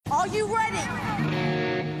Are you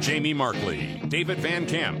ready? Jamie Markley, David Van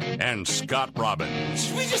Camp, and Scott Robbins.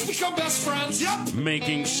 Did we just become best friends? Yep.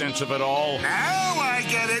 Making sense of it all. Now I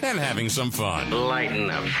get it. And having some fun.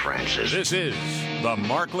 Lighten up, Francis. This is the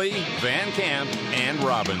Markley, Van Camp, and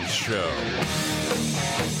Robbins Show.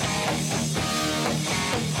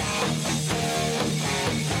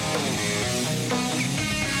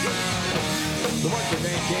 The Markley,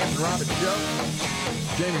 Van Camp, and Robbins Show.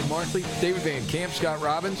 Jamie Markley, David Van Camp, Scott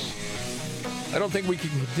Robbins. I don't think we can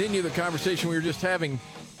continue the conversation we were just having.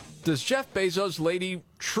 Does Jeff Bezos' lady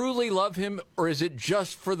truly love him, or is it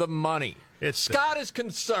just for the money? Scott is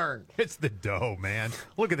concerned. It's the dough, man.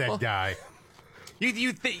 Look at that guy.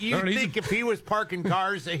 You think if he was parking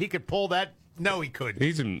cars, he could pull that? No, he couldn't.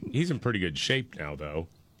 He's in pretty good shape now, though.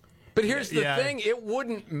 But here's the thing. It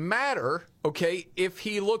wouldn't matter, okay, if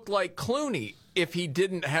he looked like Clooney, if he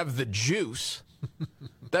didn't have the juice.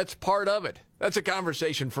 That's part of it. That's a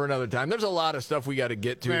conversation for another time. There's a lot of stuff we got to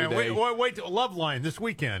get to today. Wait till Love Line this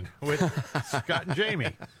weekend with Scott and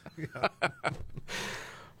Jamie.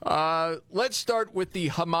 Let's start with the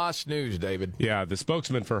Hamas news, David. Yeah, the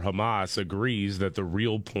spokesman for Hamas agrees that the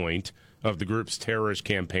real point of the group's terrorist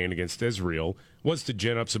campaign against Israel was to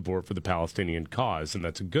gin up support for the Palestinian cause, and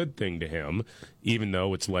that's a good thing to him, even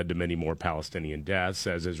though it's led to many more Palestinian deaths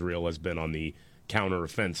as Israel has been on the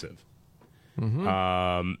counteroffensive.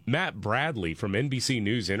 Mm-hmm. Matt Bradley from NBC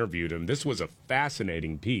News interviewed him. This was a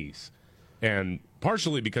fascinating piece, and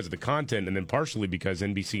partially because of the content, and then partially because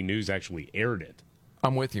NBC News actually aired it.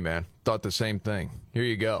 I'm with you, man. Thought the same thing. Here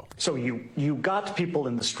you go. So you got people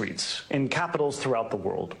in the streets, in capitals throughout the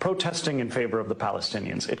world, protesting in favor of the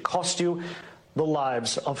Palestinians. It cost you the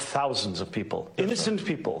lives of thousands of people, innocent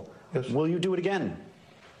people. Yes. Will you do it again?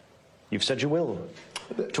 You've said you will.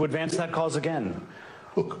 To advance that cause again.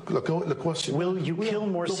 Look, the question. Will you kill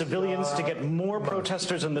more civilians to get more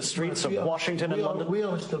protesters in the streets of Washington and London? We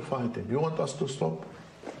are still fighting. You want us to stop?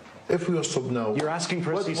 If we stop now, you're asking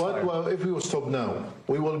for a ceasefire. Well, if we stop now,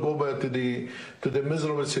 we will go back to the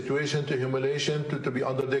miserable situation, to humiliation, to be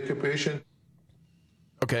under the occupation.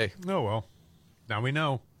 Okay. Oh well, now we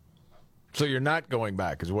know. So you're not going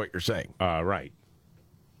back, is what you're saying? Right.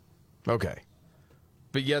 Okay.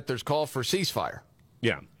 But yet there's call for ceasefire.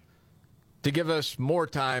 Yeah. To give us more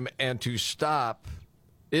time and to stop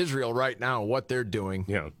Israel right now, what they're doing.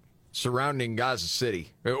 Yeah. Surrounding Gaza City.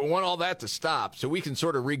 We want all that to stop so we can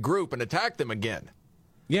sort of regroup and attack them again.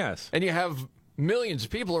 Yes. And you have millions of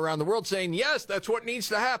people around the world saying, yes, that's what needs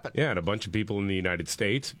to happen. Yeah, and a bunch of people in the United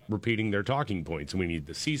States repeating their talking points. We need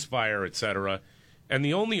the ceasefire, etc. And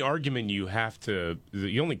the only argument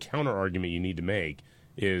the only counter argument you need to make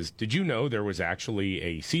is, did you know there was actually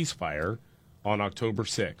a ceasefire on October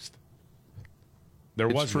 6th? There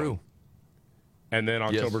was true. One. And then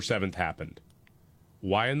October 7th happened.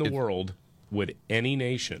 Why in the world would any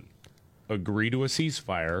nation agree to a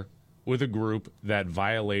ceasefire with a group that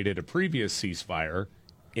violated a previous ceasefire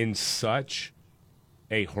in such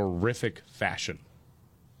a horrific fashion?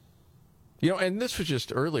 You know, and this was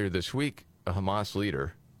just earlier this week, a Hamas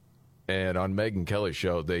leader, and on Megyn Kelly's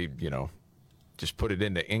show, they, just put it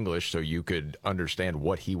into English so you could understand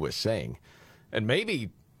what he was saying. And maybe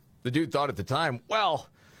the dude thought at the time, well,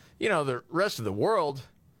 the rest of the world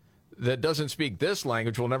that doesn't speak this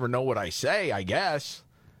language will never know what I say, I guess.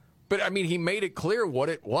 But, he made it clear what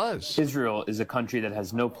it was. Israel is a country that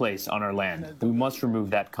has no place on our land. We must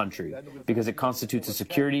remove that country because it constitutes a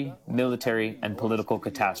security, military, and political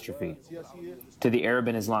catastrophe to the Arab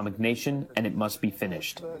and Islamic nation, and it must be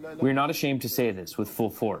finished. We are not ashamed to say this with full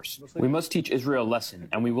force. We must teach Israel a lesson,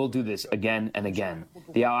 and we will do this again and again.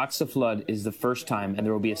 The Al-Aqsa flood is the first time, and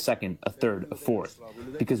there will be a second, a third, a fourth,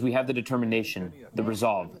 because we have the determination, the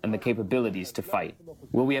resolve, and the capabilities to fight.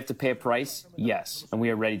 Will we have to pay a price? Yes, and we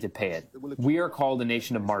are ready to pay it. We are called a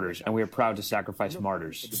nation of martyrs, and we are proud to sacrifice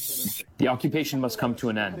martyrs. The occupation must come to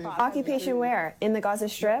an end. Occupation where? In the Gaza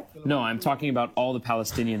Strip? No, I'm talking about all the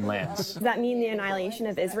Palestinian lands. Does that mean the annihilation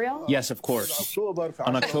of Israel? Yes, of course.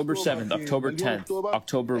 On October 7th, October 10th,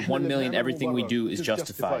 October 1 million, everything we do is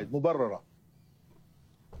justified. Well,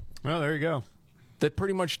 there you go. That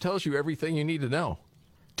pretty much tells you everything you need to know.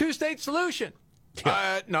 Two-state solution.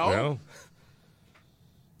 No. No.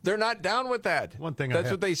 They're not down with that. That's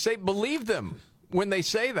what they say. Believe them when they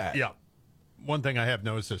say that. Yeah. One thing I have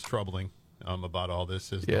noticed is troubling about all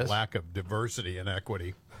this is the lack of diversity and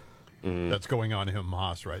equity that's going on in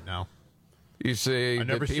Hamas right now. You see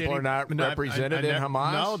that people are not represented in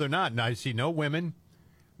Hamas? No, they're not. And I see no women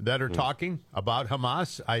that are talking about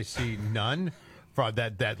Hamas. I see none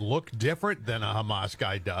that look different than a Hamas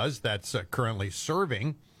guy does that's currently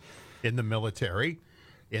serving in the military.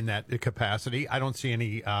 in that capacity. I don't see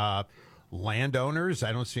any landowners.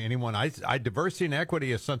 I don't see anyone. Diversity and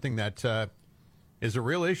equity is something that is a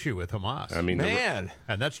real issue with Hamas. I mean, man,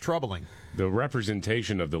 and that's troubling. The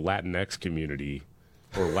representation of the Latinx community,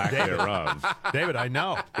 or lack thereof, David, I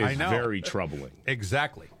know, is very troubling.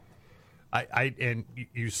 Exactly. And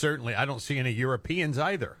you certainly, I don't see any Europeans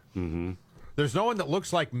either. Mm-hmm. There's no one that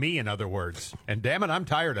looks like me, in other words. And damn it, I'm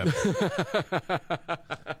tired of it.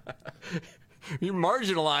 You're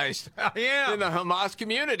marginalized. I am. In the Hamas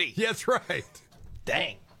community. That's right.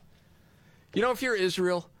 Dang. You know, if you're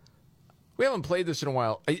Israel, we haven't played this in a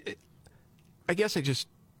while. I guess I just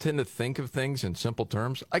tend to think of things in simple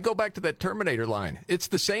terms. I go back to that Terminator line. It's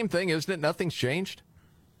the same thing, isn't it? Nothing's changed.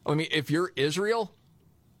 I mean, if you're Israel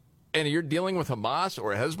and you're dealing with Hamas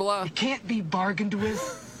or Hezbollah, it can't be bargained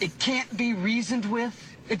with. It can't be reasoned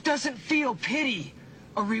with. It doesn't feel pity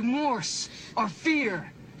or remorse or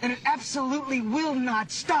fear. And it absolutely will not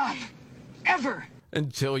stop. Ever.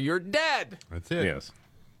 Until you're dead. That's it. Yes.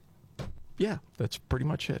 Yeah, that's pretty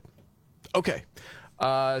much it. Okay.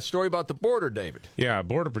 Story about the border, David. Yeah,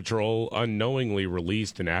 Border Patrol unknowingly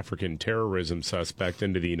released an African terrorism suspect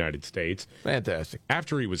into the United States. Fantastic.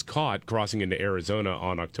 After he was caught crossing into Arizona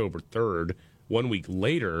on October 3rd, 1 week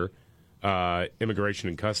later, Immigration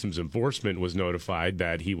and Customs Enforcement was notified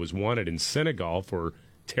that he was wanted in Senegal for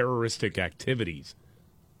terroristic activities.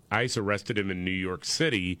 ICE arrested him in New York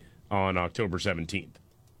City on October 17th.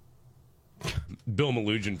 Bill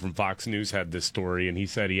Malugin from Fox News had this story, and he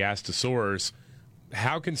said he asked a source,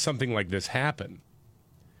 how can something like this happen?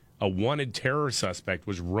 A wanted terror suspect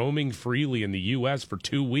was roaming freely in the U.S. for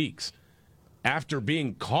 2 weeks after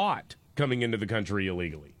being caught coming into the country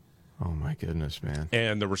illegally. Oh, my goodness, man.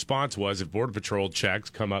 And the response was, if Border Patrol checks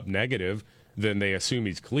come up negative, then they assume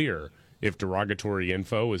he's clear. If derogatory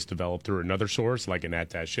info is developed through another source, like an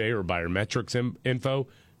attaché or biometrics info,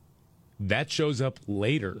 that shows up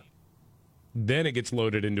later. Then it gets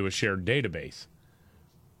loaded into a shared database.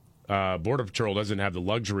 Border Patrol doesn't have the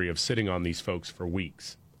luxury of sitting on these folks for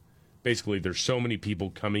weeks. Basically, there's so many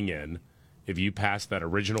people coming in. If you pass that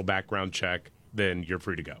original background check, then you're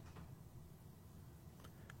free to go.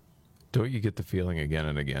 Don't you get the feeling again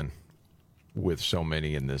and again with so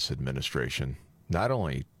many in this administration, not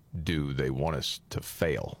only do they want us to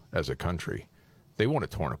fail as a country, they want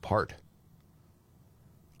it torn apart.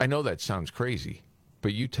 I know that sounds crazy,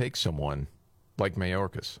 but you take someone like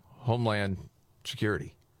Mayorkas, Homeland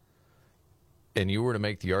Security, and you were to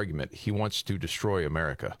make the argument he wants to destroy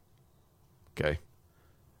America, okay?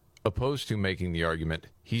 Opposed to making the argument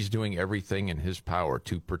he's doing everything in his power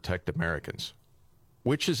to protect Americans.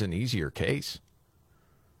 Which is an easier case?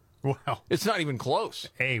 Well, it's not even close.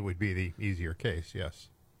 A would be the easier case, yes.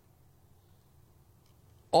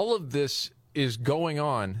 All of this is going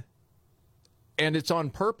on, and it's on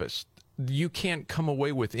purpose. You can't come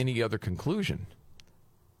away with any other conclusion.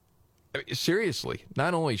 I mean, seriously,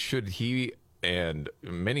 not only should he and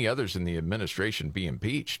many others in the administration be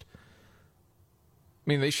impeached, I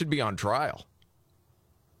mean, they should be on trial.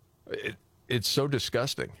 It's so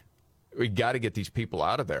disgusting. We got to get these people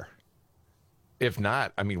out of there. If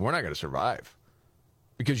not, I mean, we're not going to survive.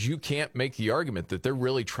 Because you can't make the argument that they're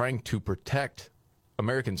really trying to protect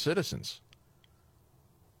American citizens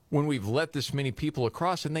when we've let this many people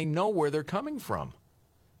across and they know where they're coming from.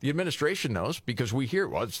 The administration knows because we hear,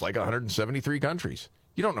 well, it's like 173 countries.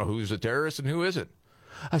 You don't know who's a terrorist and who isn't.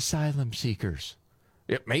 Asylum seekers.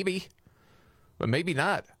 Maybe, but maybe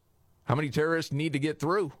not. How many terrorists need to get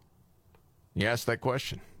through? You ask that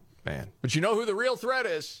question. Man. But you know who the real threat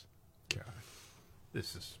is? God.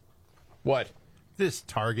 This is... What? This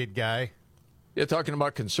Target guy. Yeah, talking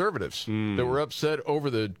about conservatives that were upset over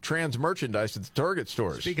the trans merchandise at the Target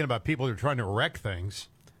stores. Speaking about people who are trying to wreck things.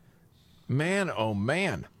 Man, oh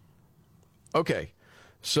man. Okay,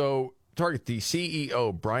 so Target, the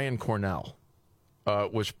CEO, Brian Cornell,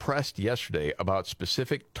 was pressed yesterday about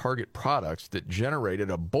specific Target products that generated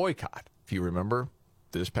a boycott, if you remember,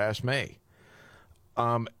 this past May.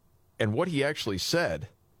 And what he actually said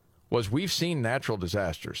was, we've seen natural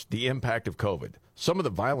disasters, the impact of COVID, some of the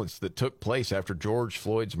violence that took place after George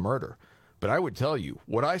Floyd's murder. But I would tell you,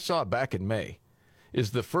 what I saw back in May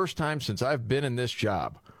is the first time since I've been in this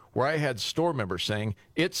job where I had store members saying,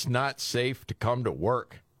 it's not safe to come to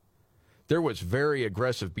work. There was very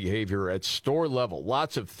aggressive behavior at store level,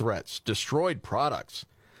 lots of threats, destroyed products.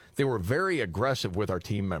 They were very aggressive with our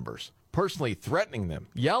team members, personally threatening them,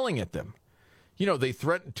 yelling at them. You know, they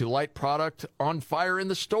threatened to light product on fire in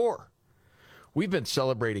the store. We've been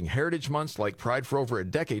celebrating Heritage Months like Pride for over a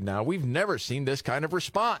decade now. We've never seen this kind of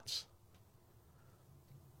response.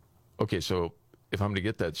 Okay, so if I'm to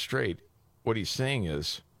get that straight, what he's saying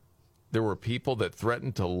is there were people that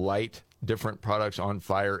threatened to light different products on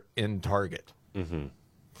fire in Target. Mm-hmm.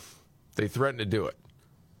 They threatened to do it.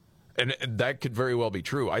 And that could very well be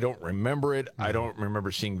true. I don't remember it. I don't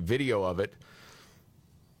remember seeing video of it.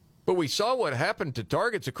 But we saw what happened to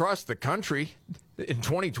Targets across the country in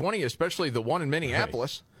 2020, especially the one in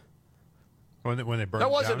Minneapolis. Right. When they burned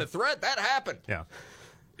that wasn't down. a threat. That happened. Yeah.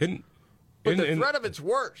 But the threat of it's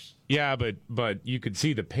worse. Yeah, but you could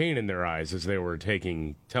see the pain in their eyes as they were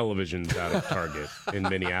taking televisions out of Target in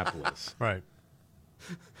Minneapolis. Right.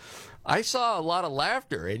 I saw a lot of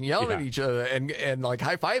laughter and yelling at each other and like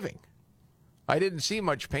high-fiving. I didn't see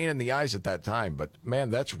much pain in the eyes at that time, but, man,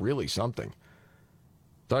 that's really something.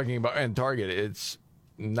 Talking about, and Target, it's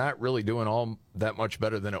not really doing all that much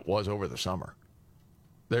better than it was over the summer.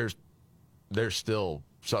 They're still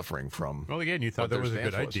suffering from. Well, again, you thought that was a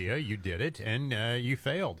good idea. You did it, and you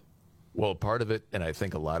failed. Well, part of it, and I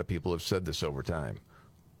think a lot of people have said this over time,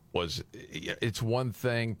 was it's one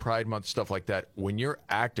thing, Pride Month, stuff like that. When you're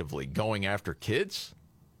actively going after kids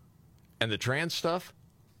and the trans stuff,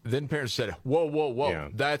 then parents said, whoa, Yeah.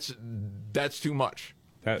 that's too much.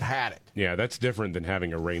 Had it. Yeah, that's different than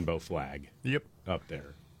having a rainbow flag. Yep. Up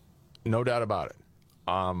there. No doubt about it.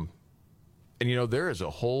 And, there is a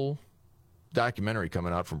whole documentary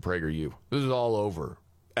coming out from PragerU. This is all over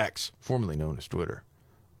X, formerly known as Twitter,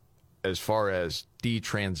 as far as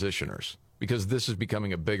detransitioners, because this is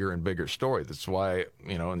becoming a bigger and bigger story. That's why,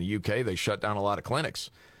 in the UK, they shut down a lot of clinics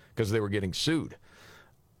because they were getting sued.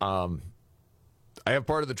 I have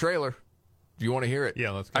part of the trailer if you want to hear it.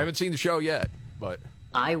 Yeah, let's go. I haven't seen the show yet, but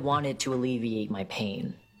I wanted to alleviate my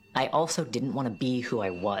pain. I also didn't want to be who I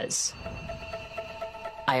was.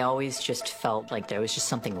 I always just felt like there was just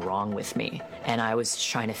something wrong with me, and I was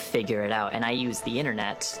trying to figure it out, and I used the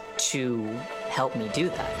internet to help me do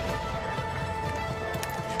that.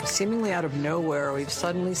 Seemingly out of nowhere, we've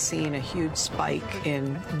suddenly seen a huge spike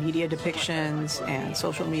in media depictions and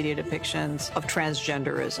social media depictions of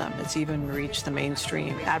transgenderism. It's even reached the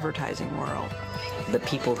mainstream advertising world. The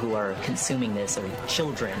people who are consuming this are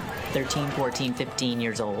children, 13, 14, 15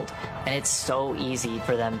 years old, and it's so easy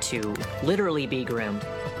for them to literally be groomed.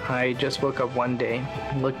 I just woke up one day,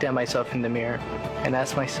 looked at myself in the mirror, and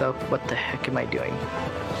asked myself, what the heck am I doing?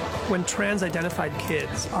 When trans-identified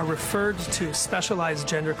kids are referred to specialized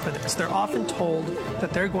gender clinics, they're often told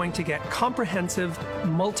that they're going to get comprehensive,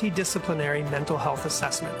 multidisciplinary mental health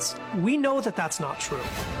assessments. We know that that's not true.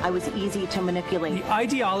 I was easy to manipulate. The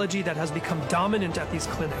ideology that has become dominant at these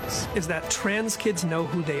clinics is that trans kids know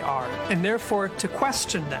who they are, and therefore to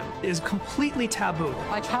question them is completely taboo.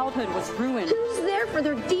 My childhood was ruined. Who's there for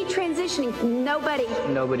their detransitioning? Nobody.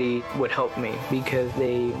 Nobody would help me because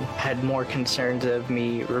they had more concerns of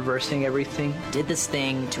me reversing everything. Did this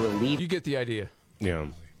thing to alleviate. You get the idea. Yeah.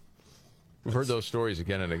 We've heard those stories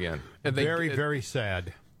again and again. And Very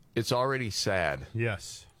sad. It's already sad.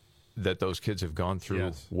 Yes. That those kids have gone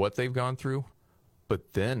through what they've gone through,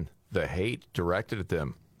 but then the hate directed at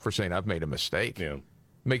them for saying, I've made a mistake,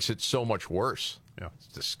 makes it so much worse. Yeah. It's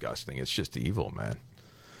disgusting. It's just evil, man.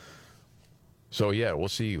 So, yeah, we'll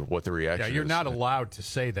see what the reaction is. Yeah, you're not allowed to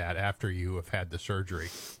say that after you have had the surgery.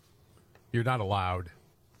 You're not allowed.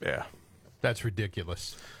 Yeah. That's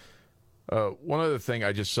ridiculous. One other thing,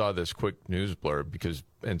 I just saw this quick news blurb because,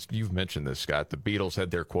 and you've mentioned this, Scott, the Beatles had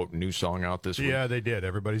their, quote, new song out this week. Yeah, they did.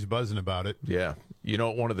 Everybody's buzzing about it. Yeah. You know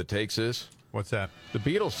what one of the takes is? What's that? The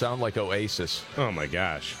Beatles sound like Oasis. Oh, my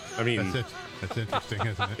gosh. I mean... That's interesting,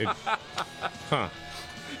 isn't it? Huh.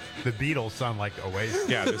 The Beatles sound like Oasis.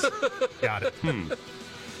 Yeah. Got it.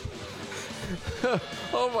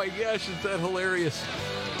 Oh, my gosh, is that hilarious?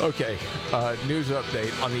 Okay, news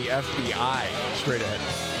update on the FBI straight ahead.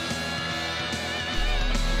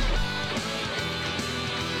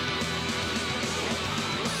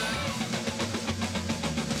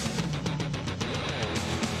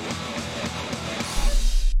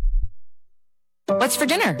 What's for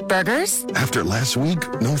dinner? Burgers? After last week,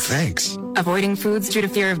 no thanks. Avoiding foods due to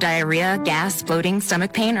fear of diarrhea, gas, bloating,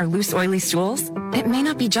 stomach pain, or loose, oily stools? It may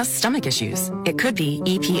not be just stomach issues. It could be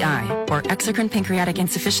EPI, or exocrine pancreatic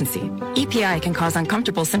insufficiency. EPI can cause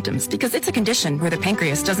uncomfortable symptoms because it's a condition where the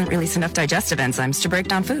pancreas doesn't release enough digestive enzymes to break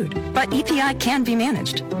down food. But EPI can be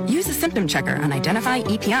managed. Use a symptom checker on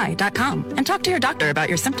identifyepi.com and talk to your doctor about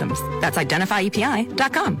your symptoms. That's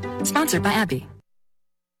identifyepi.com. Sponsored by AbbVie.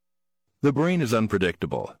 The brain is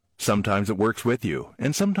unpredictable. Sometimes it works with you,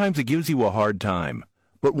 and sometimes it gives you a hard time.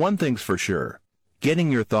 But one thing's for sure.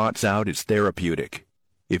 Getting your thoughts out is therapeutic.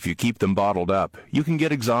 If you keep them bottled up, you can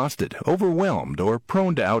get exhausted, overwhelmed, or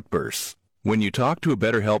prone to outbursts. When you talk to a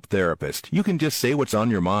BetterHelp therapist, you can just say what's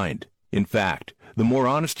on your mind. In fact, The more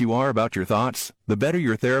honest you are about your thoughts, the better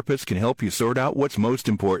your therapist can help you sort out what's most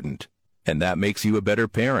important. And that makes you a better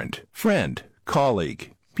parent, friend,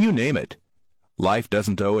 colleague, you name it. Life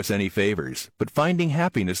doesn't owe us any favors, but finding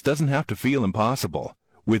happiness doesn't have to feel impossible.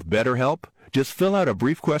 With BetterHelp, just fill out a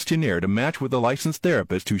brief questionnaire to match with a licensed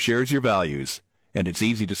therapist who shares your values. And it's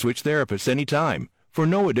easy to switch therapists anytime, for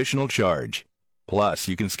no additional charge. Plus,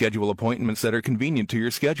 you can schedule appointments that are convenient to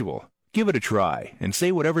your schedule. Give it a try and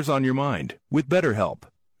say whatever's on your mind with BetterHelp.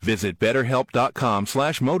 Visit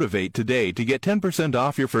BetterHelp.com/motivate today to get 10%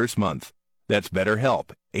 off your first month. That's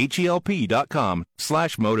BetterHelp,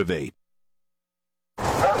 HELP.com/motivate.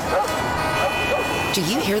 Do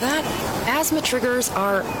you hear that? Asthma triggers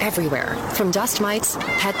are everywhere, from dust mites,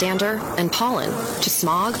 pet dander, and pollen, to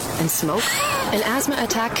smog and smoke. An asthma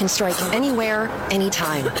attack can strike anywhere,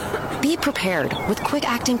 anytime. Be prepared with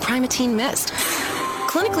quick-acting Primatene Mist.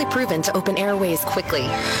 Clinically proven to open airways quickly.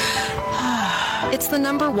 It's the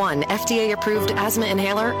 #1 FDA-approved asthma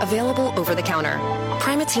inhaler available over the counter.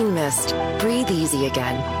 Primatene Mist. Breathe easy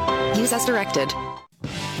again. Use as directed.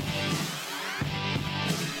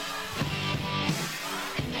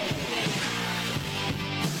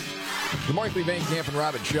 The Markley, Van Camp and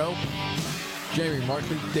Robbins Show. Jamie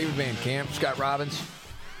Markley, David Van Camp, Scott Robbins.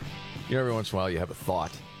 You know, every once in a while you have a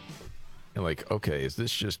thought. And like, okay, is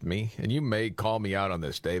this just me? And you may call me out on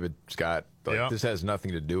this, David, Scott. Like, this has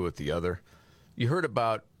nothing to do with the other. You heard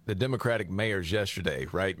about the Democratic mayors yesterday,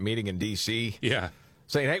 right? Meeting in D.C. Yeah.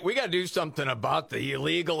 Saying, hey, we got to do something about the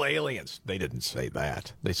illegal aliens. They didn't say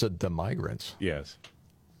that. They said the migrants. Yes.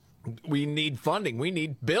 We need funding. We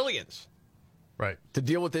need billions. Right. To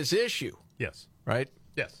deal with this issue. Yes. Right?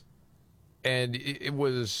 Yes. And it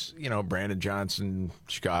was, Brandon Johnson,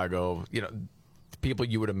 Chicago, the people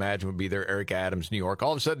you would imagine would be there, Eric Adams, New York.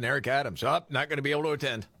 All of a sudden, Eric Adams, not going to be able to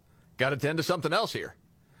attend. Got to attend to something else here.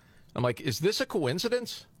 I'm like, is this a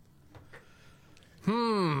coincidence?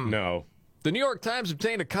 No. The New York Times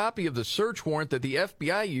obtained a copy of the search warrant that the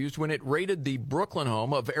FBI used when it raided the Brooklyn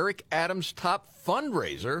home of Eric Adams' top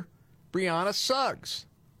fundraiser, Brianna Suggs.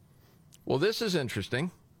 Well, this is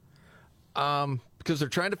interesting because they're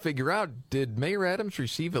trying to figure out, did Mayor Adams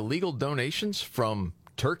receive illegal donations from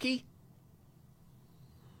Turkey?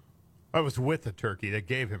 I was with a turkey. They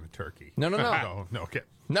gave him a turkey. No. No, okay.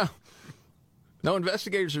 No,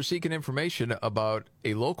 investigators are seeking information about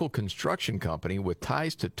a local construction company with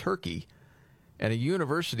ties to Turkey and a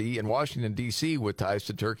university in Washington, D.C. with ties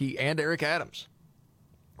to Turkey and Eric Adams.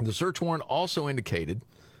 The search warrant also indicated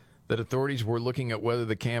that authorities were looking at whether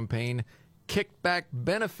the campaign kicked back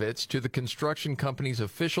benefits to the construction company's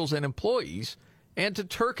officials and employees and to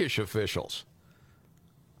Turkish officials.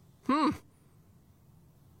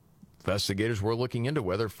 Investigators were looking into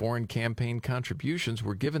whether foreign campaign contributions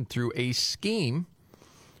were given through a scheme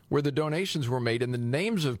where the donations were made in the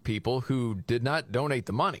names of people who did not donate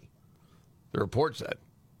the money, the report said.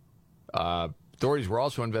 Authorities were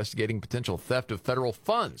also investigating potential theft of federal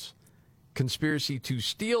funds, conspiracy to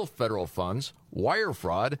steal federal funds, wire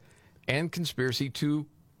fraud, and conspiracy to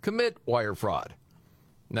commit wire fraud.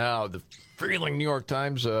 Now, the Freeling New York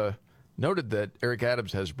Times noted that Eric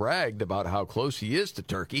Adams has bragged about how close he is to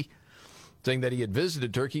Turkey, saying that he had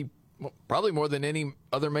visited Turkey probably more than any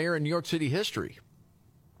other mayor in New York City history.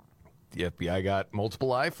 The FBI got multiple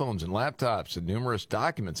iPhones and laptops and numerous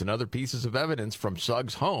documents and other pieces of evidence from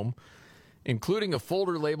Suggs' home, including a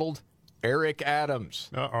folder labeled Eric Adams.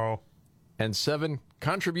 And 7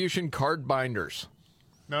 contribution card binders.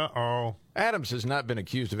 Adams has not been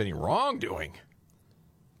accused of any wrongdoing,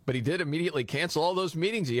 but he did immediately cancel all those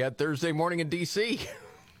meetings he had Thursday morning in D.C.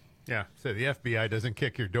 Yeah, so the FBI doesn't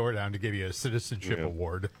kick your door down to give you a citizenship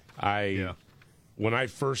award. When I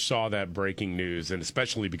first saw that breaking news, and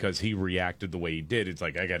especially because he reacted the way he did, it's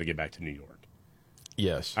like, I got to get back to New York.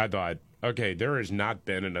 Yes. I thought, okay, there has not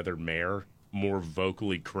been another mayor more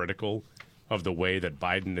vocally critical of the way that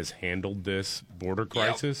Biden has handled this border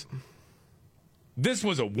crisis. Yep. This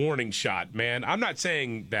was a warning shot, man. I'm not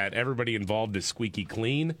saying that everybody involved is squeaky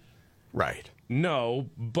clean. Right. No,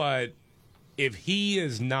 but if he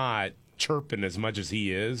is not chirping as much as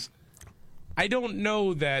he is, I don't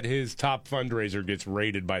know that his top fundraiser gets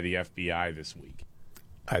raided by the FBI this week.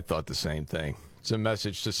 I thought the same thing. It's a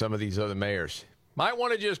message to some of these other mayors. Might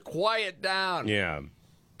want to just quiet down. Yeah.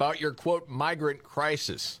 About your, quote, migrant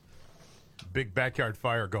crisis. Big backyard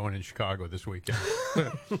fire going in Chicago this weekend.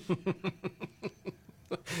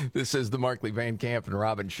 This is the Markley, Van Camp and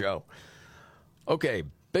Robbins Show. Okay,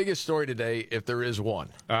 biggest story today, if there is one.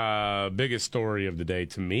 Biggest story of the day,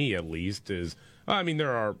 to me at least, is,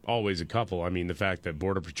 there are always a couple. The fact that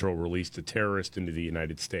Border Patrol released a terrorist into the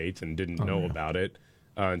United States and didn't know about it.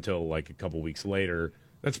 until like a couple weeks later.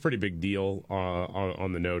 That's a pretty big deal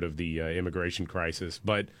on the note of the immigration crisis.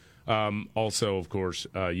 But also, of course,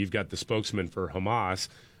 you've got the spokesman for Hamas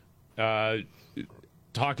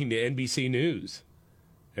talking to NBC News.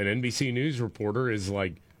 An NBC News reporter is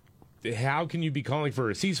like, how can you be calling for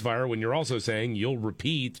a ceasefire when you're also saying you'll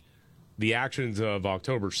repeat the actions of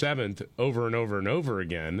October 7th over and over and over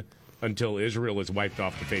again until Israel is wiped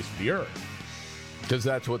off the face of the earth? Because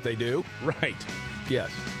that's what they do? Right.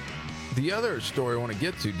 Yes. The other story I want to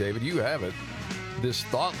get to, David, you have it. This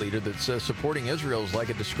thought leader that says supporting Israel is like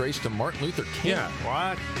a disgrace to Martin Luther King. Yeah.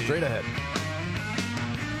 What? Straight ahead.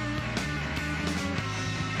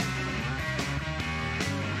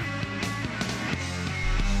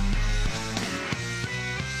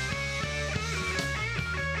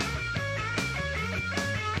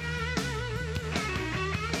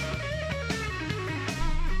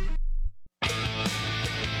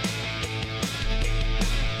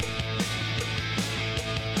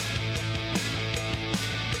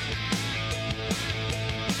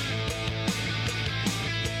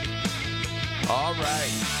 All right.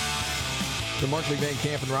 The Markley, Van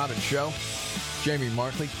Camp and Robbins Show. Jamie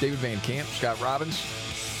Markley, David Van Camp, Scott Robbins.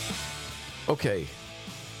 Okay.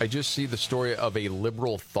 I just see the story of a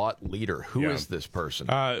liberal thought leader. Who is this person?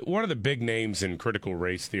 One of the big names in critical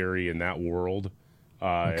race theory in that world.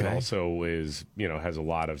 And also is, has a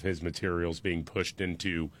lot of his materials being pushed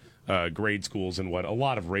into grade schools and a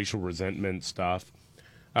lot of racial resentment stuff.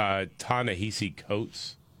 Ta-Nehisi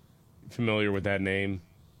Coates. Familiar with that name?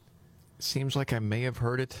 Seems like I may have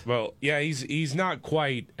heard it. Well, yeah, he's not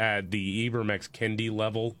quite at the Ibram X. Kendi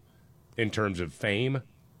level in terms of fame,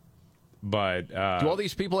 but do all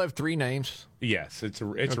these people have three names? Yes, it's a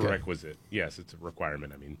requisite. Yes, it's a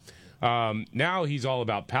requirement. I mean, now he's all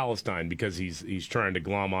about Palestine because he's trying to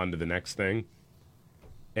glom onto the next thing,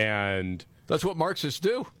 and that's what Marxists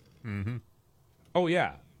do. Mm-hmm. Oh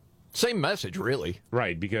yeah. Same message, really.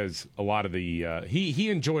 Right, because a lot of the he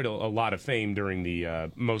enjoyed a lot of fame during the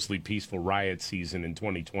mostly peaceful riot season in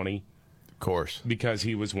 2020. Of course. Because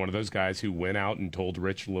he was one of those guys who went out and told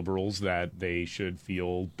rich liberals that they should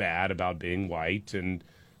feel bad about being white. And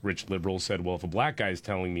rich liberals said, well, if a black guy's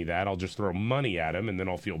telling me that, I'll just throw money at him and then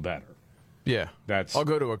I'll feel better. Yeah. I'll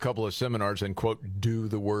go to a couple of seminars and, quote, do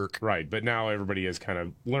the work. Right, but now everybody has kind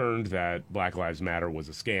of learned that Black Lives Matter was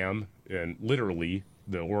a scam, and literally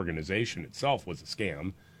the organization itself was a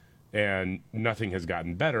scam, and nothing has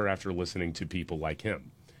gotten better after listening to people like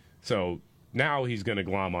him. So now he's going to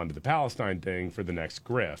glom onto the Palestine thing for the next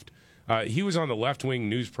grift. He was on the left-wing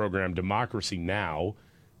news program Democracy Now!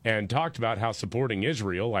 And talked about how supporting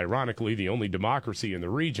Israel, ironically the only democracy in the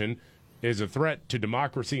region, is a threat to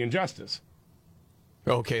democracy and justice.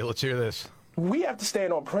 Okay, let's hear this. We have to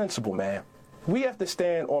stand on principle, man. We have to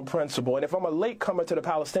stand on principle. And if I'm a latecomer to the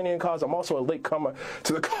Palestinian cause, I'm also a latecomer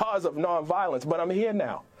to the cause of nonviolence. But I'm here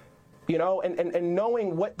now, and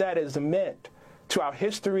knowing what that has meant to our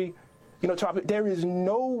history, there is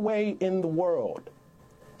no way in the world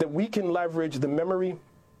that we can leverage the memory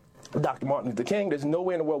of Dr. Martin Luther King. There's no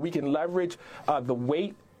way in the world we can leverage the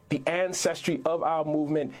weight, the ancestry of our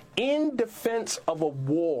movement in defense of a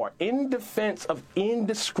war, in defense of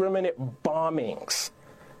indiscriminate bombings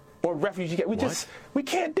or refugee camps. We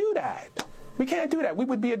can't do that. We can't do that. We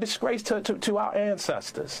would be a disgrace to our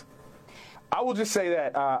ancestors. I will just say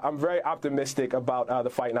that I'm very optimistic about the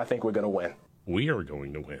fight, and I think we're going to win. We are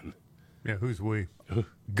going to win. Yeah, who's we?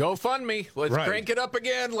 GoFundMe. Let's crank it up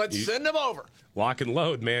again. Let's send them over. Lock and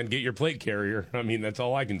load, man. Get your plate carrier. I mean, that's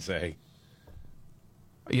all I can say.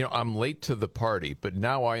 I'm late to the party, but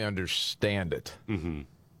now I understand it. Mm-hmm.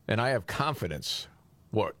 And I have confidence.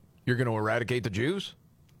 What? You're going to eradicate the Jews?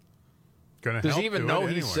 Does he even know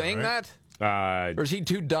he's saying that? Or is he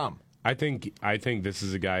too dumb? I think this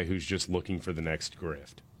is a guy who's just looking for the next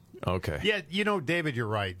grift. Okay. Yeah, David, you're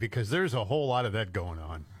right, because there's a whole lot of that going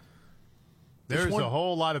on. There's a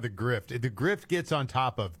whole lot of the grift. The grift gets on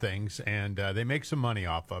top of things, and they make some money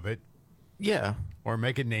off of it. Yeah. Or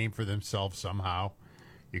make a name for themselves somehow.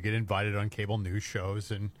 You get invited on cable news shows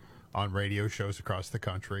and on radio shows across the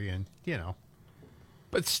country, and,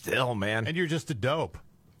 But still, man. And you're just a dope.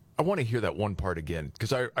 I want to hear that one part again,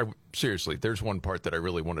 because I seriously, there's one part that I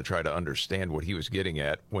really want to try to understand what he was getting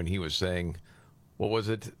at when he was saying, what was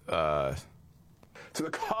it? To the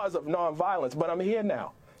cause of nonviolence, but I'm here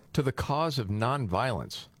now. To the cause of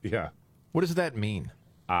nonviolence. Yeah. What does that mean?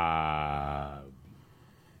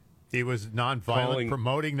 He was promoting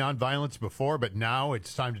nonviolence before, but now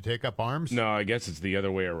it's time to take up arms? No, I guess it's the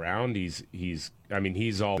other way around. He's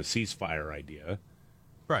all the ceasefire idea.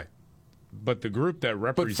 Right. But the group that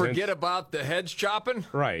represents... But forget about the heads chopping?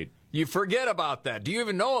 Right. You forget about that. Do you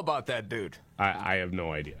even know about that dude? I have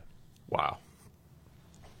no idea. Wow.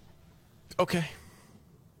 Okay.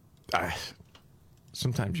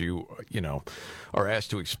 Sometimes you are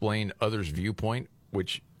asked to explain others' viewpoint,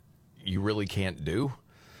 which you really can't do.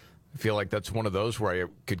 I feel like that's one of those where I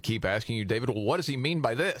could keep asking you, David, well, what does he mean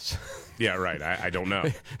by this? Yeah, right. I don't know.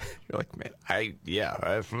 You're like, man, I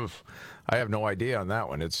have no idea on that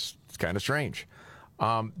one. It's kind of strange.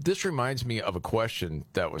 This reminds me of a question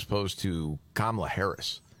that was posed to Kamala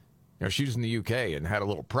Harris. She was in the UK and had a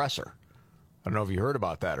little presser. I don't know if you heard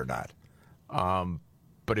about that or not.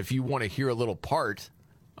 But if you want to hear a little part,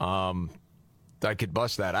 I could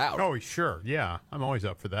bust that out. Oh, sure. Yeah, I'm always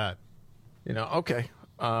up for that. Okay.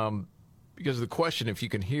 Because the question, if you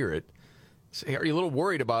can hear it, say, are you a little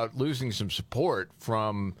worried about losing some support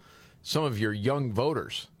from some of your young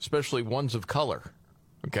voters, especially ones of color?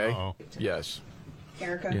 Okay. Uh-oh. Yes.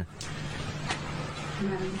 Erica. Yeah.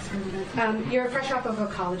 You're fresh off of a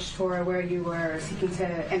college tour where you were seeking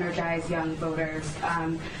to energize young voters,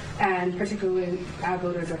 and particularly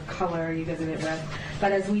voters of color you visited with.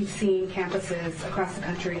 But as we've seen, campuses across the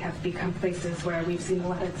country have become places where we've seen a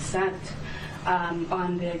lot of dissent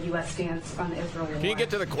on the U.S. stance on the Israel war. Can you get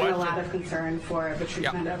to the question? And a lot of concern for the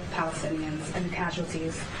treatment of Palestinians and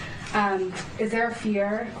casualties. Is there a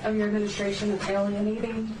fear of your administration of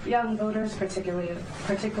alienating young voters, particularly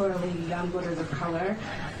young voters of color?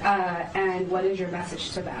 And what is your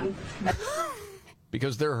message to them?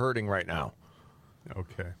 Because they're hurting right now.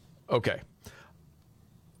 Okay.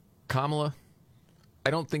 Kamala,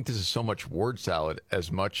 I don't think this is so much word salad as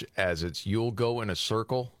much as it's you'll go in a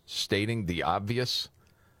circle stating the obvious,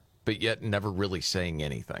 but yet never really saying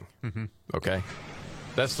anything. Mm-hmm. Okay?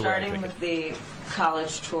 That's the way I think. Starting with the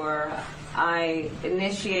college tour, I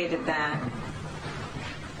initiated that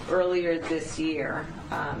earlier this year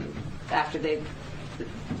after they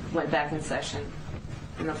went back in session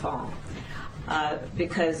in the fall,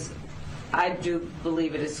 because I do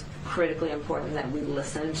believe it is critically important that we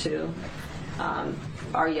listen to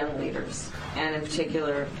our young leaders, and in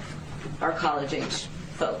particular our college-age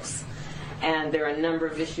folks. And there are a number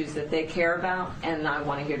of issues that they care about, and I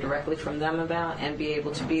want to hear directly from them about and be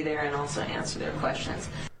able to be there and also answer their questions.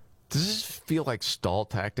 Does this feel like stall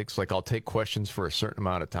tactics? Like I'll take questions for a certain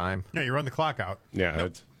amount of time? Yeah, you run the clock out. Yeah,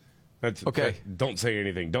 that's okay. Don't say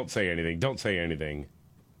anything. Don't say anything. Don't say anything.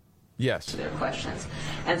 Yes. Their questions.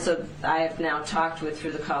 And so I have now talked with,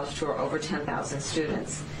 through the college tour, over 10,000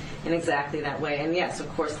 students in exactly that way. And yes, of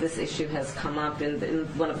course, this issue has come up in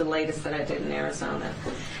one of the latest that I did in Arizona.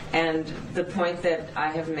 And the point that I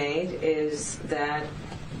have made is that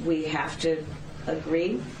we have to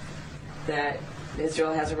agree that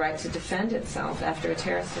Israel has a right to defend itself after a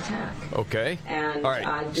terrorist attack. Okay. And all right.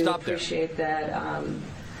 I do appreciate that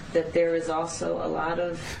that there is also a lot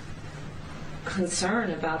of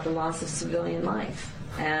concern about the loss of civilian life.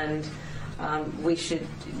 And we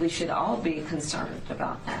should all be concerned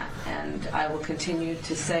about that. And I will continue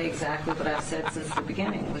to say exactly what I've said since the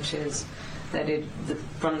beginning, which is that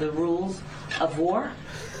from the rules of war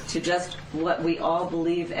to just what we all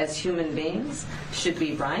believe as human beings should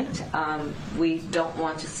be right. We don't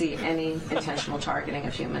want to see any intentional targeting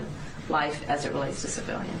of human life as it relates to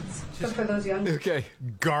civilians. So for those young... Okay.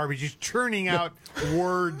 Garbage, just churning out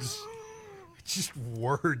words. Just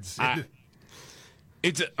words.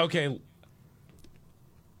 It's okay.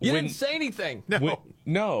 You didn't say anything.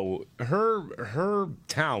 No. Her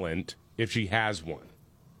talent, if she has one,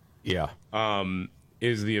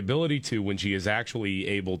 is the ability to, when she is actually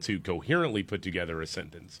able to coherently put together a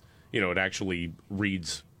sentence, it actually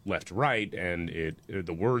reads left to right, and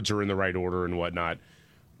the words are in the right order and whatnot.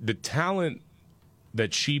 The talent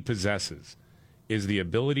that she possesses is the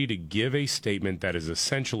ability to give a statement that is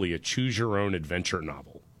essentially a choose-your-own-adventure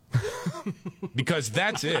novel. Because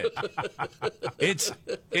that's it.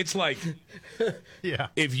 It's like,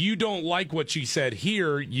 if you don't like what she said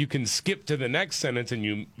here, you can skip to the next sentence, and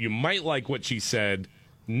you might like what she said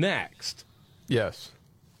next. Yes.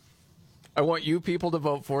 I want you people to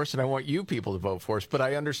vote for us, and I want you people to vote for us, but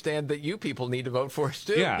I understand that you people need to vote for us,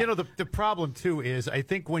 too. Yeah. The problem, too, is I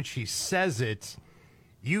think when she says it,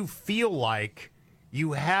 you feel like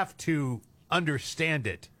you have to understand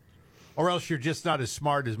it, or else you're just not as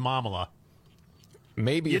smart as Mamala.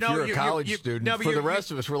 Maybe if you're a college student, for the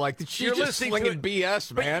rest of us, we're like, she's just slinging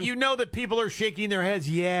BS, man. But you know that people are shaking their heads,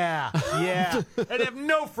 yeah, and have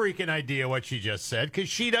no freaking idea what she just said, because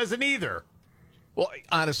she doesn't either. Well,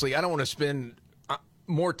 honestly, I don't want to spend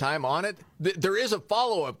more time on it. There is a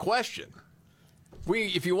follow-up question.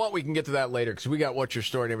 If you want, we can get to that later because we got What's Your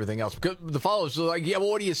Story and everything else. Because the followers are like, yeah, well,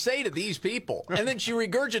 what do you say to these people? And then she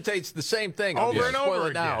regurgitates the same thing. Over and over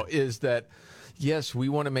again. Now is that, yes, we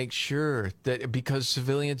want to make sure that because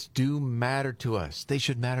civilians do matter to us, they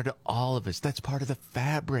should matter to all of us. That's part of the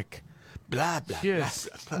fabric. Blah, blah, Yes,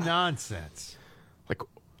 blah, blah. nonsense. Like,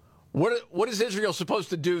 what is Israel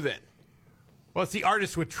supposed to do then? Well, it's the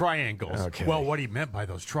artist with triangles. Okay. Well, what he meant by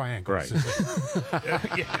those triangles.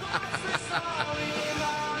 Right.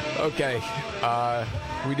 Okay.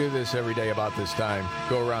 We do this every day about this time.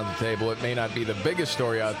 Go around the table. It may not be the biggest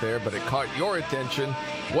story out there, but it caught your attention.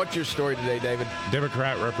 What's your story today, David?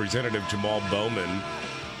 Democrat Representative Jamal Bowman,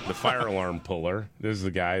 the fire alarm puller. This is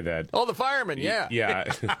the guy that... Oh, the fireman, yeah. Yeah.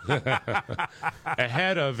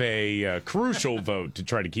 Ahead of a crucial vote to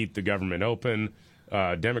try to keep the government open,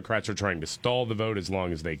 Democrats are trying to stall the vote as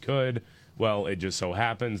long as they could. Well, it just so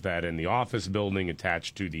happens that in the office building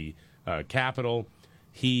attached to the Capitol,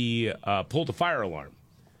 he pulled a fire alarm.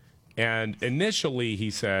 And initially he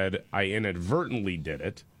said, I inadvertently did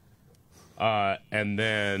it. And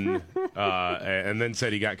then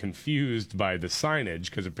said he got confused by the signage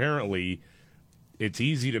because apparently it's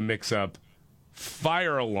easy to mix up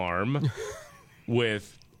fire alarm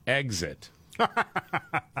with exit.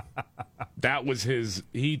 That was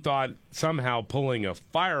he thought somehow pulling a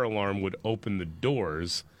fire alarm would open the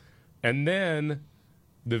doors. And then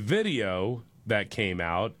the video that came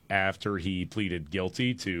out after he pleaded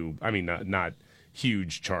guilty to, I mean, not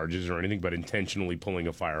huge charges or anything, but intentionally pulling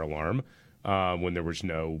a fire alarm when there was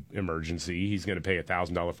no emergency. He's going to pay a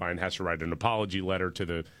 $1,000 fine, has to write an apology letter to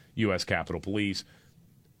the U.S. Capitol Police.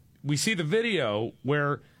 We see the video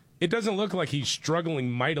where it doesn't look like he's struggling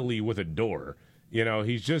mightily with a door. You know,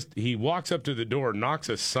 he walks up to the door, knocks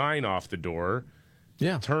a sign off the door,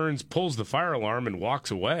 turns, pulls the fire alarm, and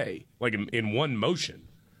walks away, like in one motion.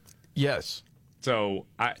 Yes. So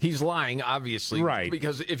he's lying, obviously. Right.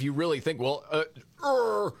 Because if you really think, well,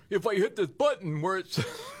 if I hit this button where it's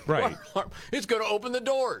right, it's going to open the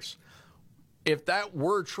doors. If that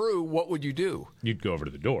were true, what would you do? You'd go over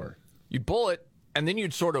to the door. You'd pull it, and then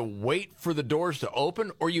you'd sort of wait for the doors to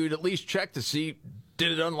open, or you'd at least check to see,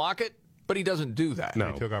 did it unlock it? But he doesn't do that.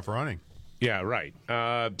 No. He took off running. Yeah, right.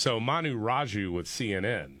 So Manu Raju with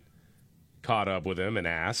CNN caught up with him and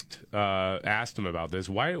asked him about this.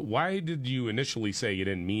 Why did you initially say you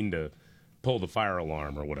didn't mean to pull the fire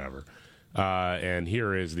alarm or whatever? And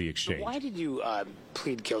here is the exchange. Why did you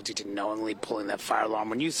plead guilty to knowingly pulling that fire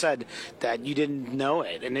alarm when you said that you didn't know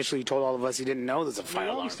it? Initially, you told all of us you didn't know there's a fire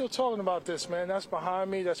alarm. I'm still talking about this, man. That's behind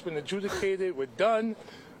me. That's been adjudicated. We're done.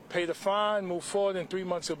 Pay the fine, move forward. In 3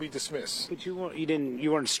 months, it'll be dismissed. But you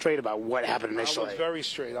weren't straight about what happened initially. I was very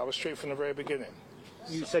straight. I was straight from the very beginning.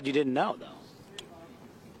 You said you didn't know, though.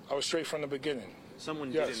 I was straight from the beginning.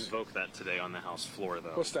 Someone did invoke that today on the House floor, though.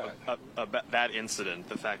 What's that? That incident,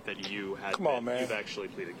 the fact that you've actually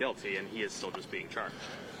pleaded guilty, and he is still just being charged.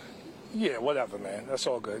 Yeah, whatever, man. That's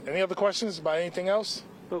all good. Any other questions about anything else?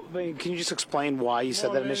 But can you just explain why you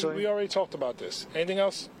said that initially? We already talked about this. Anything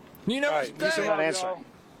else? You know, you're not answering.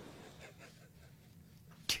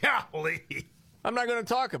 Golly. I'm not going to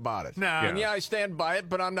talk about it. No. And I stand by it,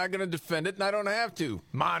 but I'm not going to defend it, and I don't have to.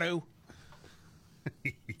 Manu.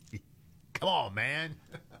 Come on, man.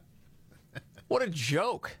 What a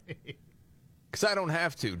joke. Because I don't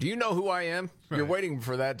have to. Do you know who I am? Right. You're waiting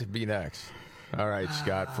for that to be next. All right,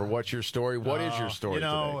 Scott, for What's Your Story? What is your story today?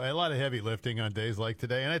 A lot of heavy lifting on days like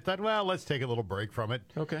today, and I thought, well, let's take a little break from it.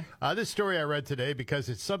 Okay. This story I read today because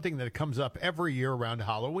it's something that comes up every year around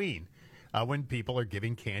Halloween when people are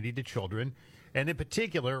giving candy to children, and in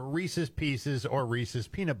particular, Reese's Pieces or Reese's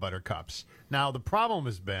Peanut Butter Cups. Now, the problem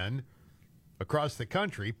has been, across the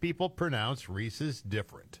country, people pronounce Reese's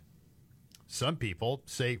different. Some people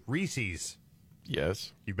say Reese's.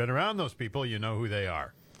 Yes. You've been around those people, you know who they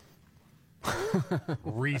are.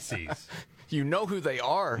 Reese's. You know who they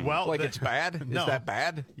are? Well, it's bad? No. Is that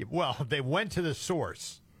bad? Well, they went to the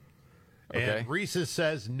source. Okay. And Reese's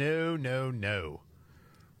says, no.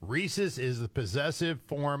 Reese's is the possessive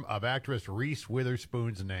form of actress Reese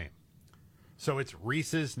Witherspoon's name. So it's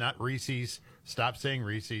Reese's, not Reese's. Stop saying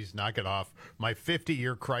Reese's. Knock it off. My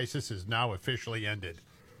 50-year crisis is now officially ended.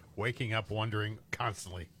 Waking up wondering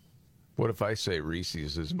constantly. What if I say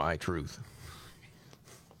Reese's is my truth?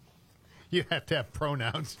 You have to have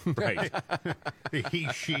pronouns. Right. He,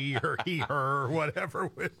 she, or he, her, or whatever.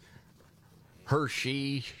 Her,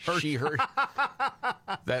 she, her.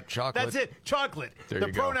 That chocolate. That's it. Chocolate. The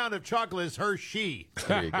pronoun of chocolate is her, she.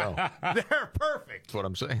 There you go. They're perfect. That's what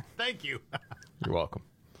I'm saying. Thank you. You're welcome.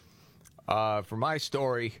 For my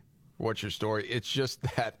story, What's Your Story? It's just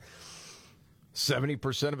that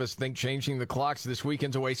 70% of us think changing the clocks this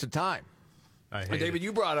weekend's a waste of time. David,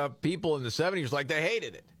 you brought up people in the 70s like they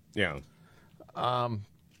hated it. Yeah.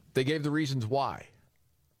 They gave the reasons why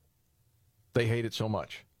they hate it so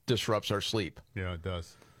much. Disrupts our sleep. Yeah, it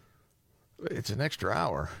does. It's an extra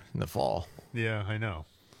hour in the fall. Yeah, I know.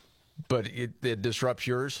 But it disrupts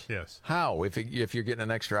yours? Yes. How, if you're getting an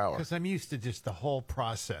extra hour? Because I'm used to just the whole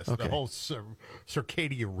process, Okay. the whole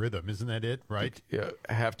circadian rhythm. Isn't that it, right? You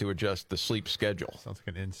have to adjust the sleep schedule. Sounds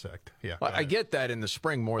like an insect. Yeah. I get that in the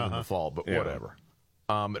spring more than the fall, but whatever.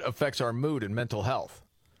 It affects our mood and mental health.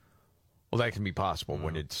 Well, that can be possible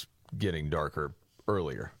when it's getting darker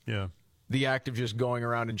earlier. Yeah. The act of just going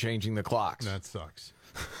around and changing the clocks. That sucks.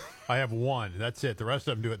 I have one. That's it. The rest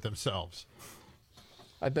of them do it themselves.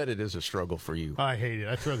 I bet it is a struggle for you. I hate it.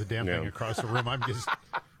 I throw the damn thing across the room. I'm just...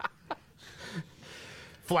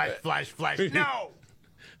 Flash, flash, flash. No!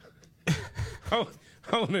 I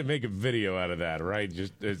want to make a video out of that, right?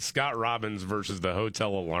 Just Scott Robbins versus the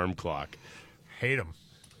hotel alarm clock. Hate him.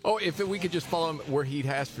 Oh, if we could just follow him where he'd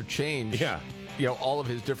ask for change. Yeah. You know, all of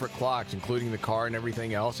his different clocks, including the car and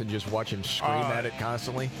everything else, and just watch him scream at it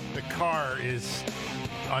constantly. The car is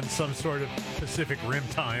on some sort of Pacific Rim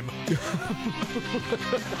time. All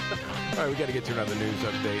right, we got to get to another news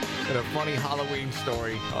update and a funny Halloween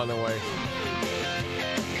story on the way.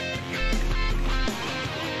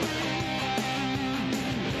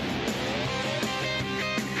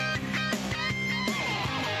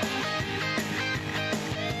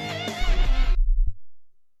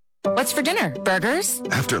 What's for dinner? Burgers?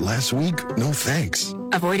 After last week, no thanks.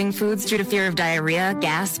 Avoiding foods due to fear of diarrhea,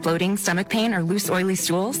 gas, bloating, stomach pain, or loose, oily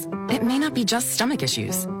stools? It may not be just stomach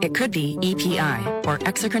issues. It could be EPI, or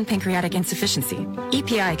exocrine pancreatic insufficiency.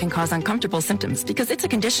 EPI can cause uncomfortable symptoms because it's a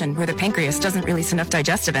condition where the pancreas doesn't release enough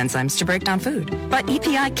digestive enzymes to break down food. But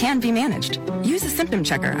EPI can be managed. Use a symptom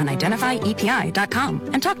checker on identifyepi.com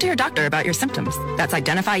and talk to your doctor about your symptoms. That's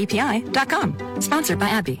identifyepi.com. Sponsored by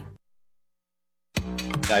AbbVie.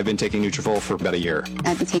 I've been taking Nutrafol for about a year.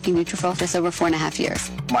 I've been taking Nutrafol just over 4.5 years.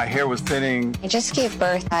 My hair was thinning. I just gave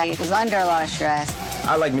birth. I was under a lot of stress.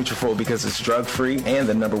 I like Nutrafol because it's drug-free and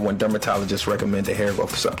the #1 dermatologist recommended hair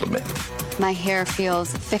growth supplement. My hair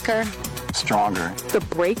feels thicker, stronger. The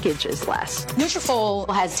breakage is less. Nutrafol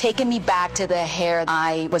has taken me back to the hair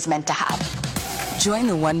I was meant to have. Join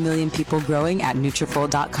the 1 million people growing at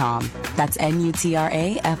Nutrafol.com. That's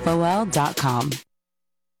Nutrafol.com.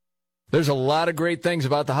 There's a lot of great things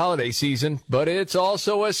about the holiday season, but it's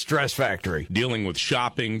also a stress factory. Dealing with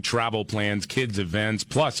shopping, travel plans, kids' events,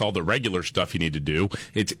 plus all the regular stuff you need to do,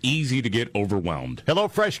 it's easy to get overwhelmed.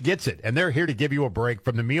 HelloFresh gets it, and they're here to give you a break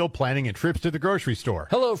from the meal planning and trips to the grocery store.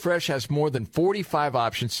 HelloFresh has more than 45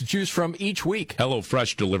 options to choose from each week.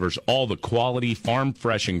 HelloFresh delivers all the quality,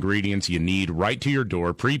 farm-fresh ingredients you need right to your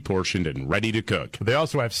door, pre-portioned and ready to cook. They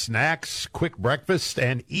also have snacks, quick breakfasts,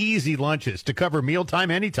 and easy lunches to cover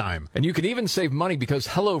mealtime anytime. And you can even save money because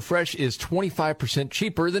HelloFresh is 25%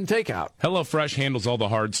 cheaper than takeout. HelloFresh handles all the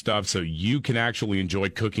hard stuff so you can actually enjoy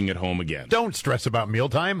cooking at home again. Don't stress about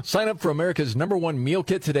mealtime. Sign up for America's #1 meal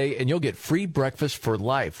kit today, and you'll get free breakfast for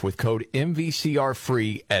life with code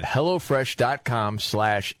MVCRFREE at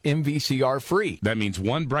HelloFresh.com/MVCRFree. That means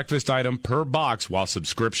one breakfast item per box while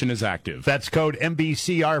subscription is active. That's code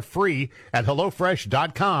MVCRFREE at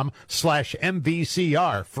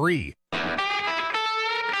HelloFresh.com/MVCRFree.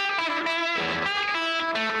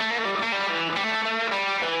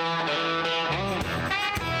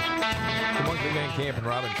 Camp and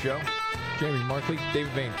Robbins Show. Jamie Markley,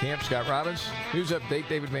 David Van Camp, Scott Robbins. News update,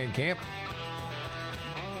 David Van Camp.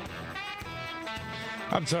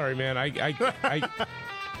 I'm sorry, man. I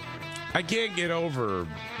can't get over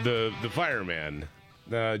the fireman,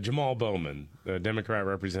 Jamal Bowman, the Democrat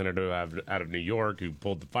representative out of New York who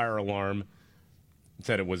pulled the fire alarm,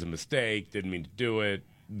 said it was a mistake, didn't mean to do it,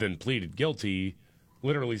 then pleaded guilty,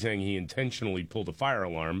 literally saying he intentionally pulled a fire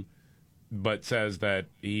alarm, but says that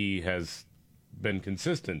he has been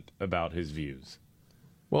consistent about his views.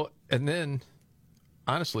 Well, and then,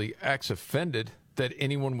 honestly, acts offended that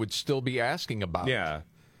anyone would still be asking about it. Yeah.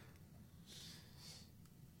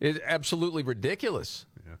 It's absolutely ridiculous.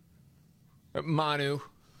 Yeah. Manu,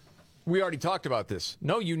 we already talked about this.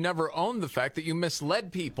 No, you never owned the fact that you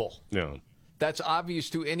misled people. No. That's obvious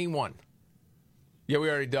to anyone. Yeah, we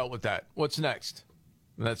already dealt with that. What's next?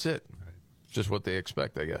 And that's it. It's just what they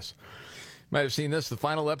expect, I guess. Might have seen this. The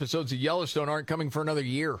final episodes of Yellowstone aren't coming for another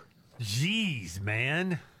year. Jeez,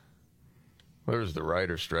 man. Well, there's the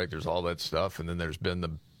writer's strike. There's all that stuff. And then there's been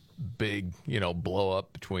the big, blow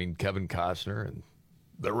up between Kevin Costner and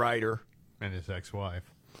the writer. And his ex-wife.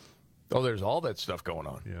 Oh, there's all that stuff going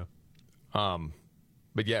on. Yeah.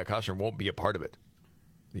 But yeah, Costner won't be a part of it.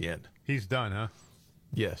 The end. He's done, huh?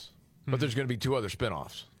 Yes. But there's going to be 2 other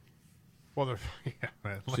spinoffs. Well,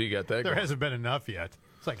 So you got that There going. hasn't been enough yet.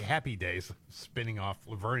 It's like Happy Days spinning off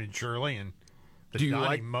Laverne and Shirley and the Do you Donnie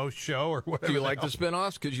like- Most Show or whatever. Do you like the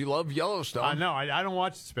spinoffs? Because you love Yellowstone. No, I don't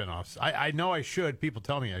watch the spinoffs. I know I should. People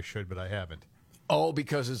tell me I should, but I haven't. Oh,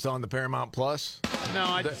 because it's on the Paramount Plus? No,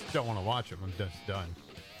 I just don't want to watch them. I'm just done.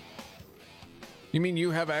 You mean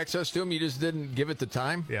you have access to them? You just didn't give it the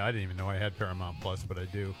time? Yeah, I didn't even know I had Paramount Plus, but I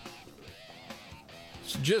do.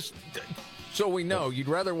 Just so we know, you'd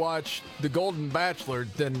rather watch The Golden Bachelor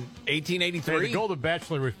than 1883? Hey, the Golden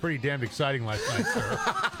Bachelor was pretty damn exciting last night,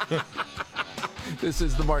 sir. This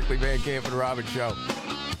is the Markley, Van Camp and Robbins Show.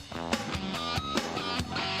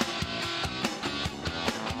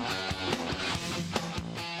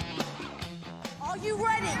 Are you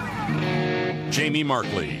ready? Jamie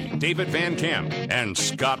Markley, David Van Camp, and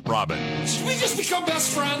Scott Robbins. We just become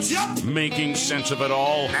best friends. Yep. Making sense of it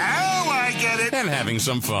all. Now I get it. And having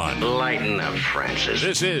some fun. Lighten up, Francis.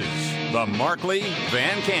 This is the Markley,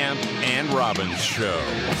 Van Camp, and Robbins Show.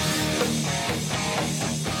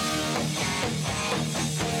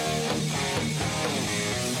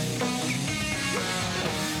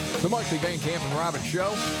 The Markley, Van Camp and Robbins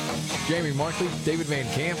Show. Jamie Markley, David Van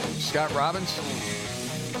Camp, Scott Robbins.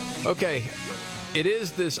 Okay, it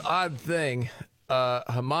is this odd thing.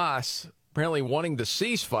 Hamas apparently wanting the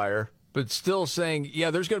ceasefire, but still saying,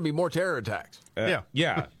 yeah, there's going to be more terror attacks.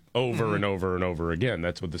 Yeah, over and over and over again.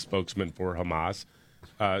 That's what the spokesman for Hamas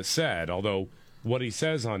said. Although what he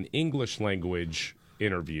says on English language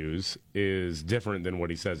interviews is different than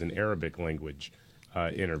what he says in Arabic language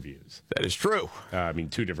interviews. That is true. I mean,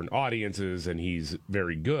 2 different audiences, and he's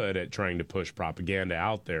very good at trying to push propaganda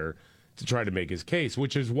out there to try to make his case,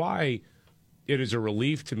 which is why it is a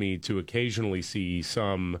relief to me to occasionally see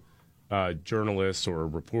some journalists or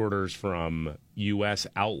reporters from U.S.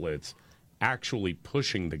 outlets actually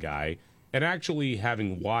pushing the guy and actually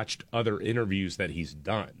having watched other interviews that he's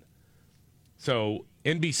done. So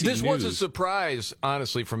NBC This News, was a surprise,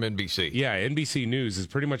 honestly, from NBC. Yeah, NBC News is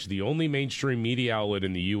pretty much the only mainstream media outlet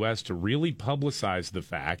in the U.S. to really publicize the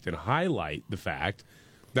fact and highlight the fact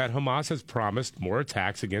that Hamas has promised more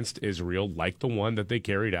attacks against Israel like the one that they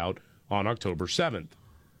carried out on October 7th.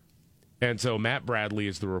 And so Matt Bradley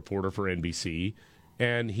is the reporter for NBC,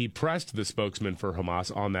 and he pressed the spokesman for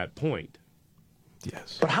Hamas on that point.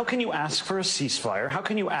 Yes. But how can you ask for a ceasefire? How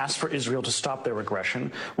can you ask for Israel to stop their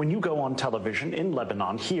aggression when you go on television in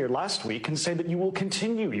Lebanon here last week and say that you will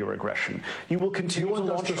continue your aggression? You will continue to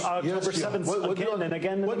launch October 7th again and again and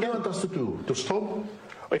again. What do you want us to do? To stop?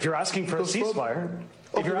 If you're asking for a ceasefire,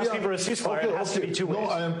 it has to be 2 ways. No,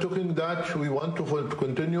 I am talking that we want to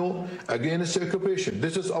continue against occupation.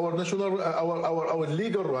 This is our national, our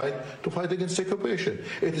legal right to fight against occupation.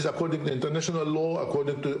 It is according to international law,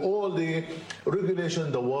 according to all the regulations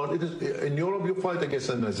in the world. It is in Europe you fight against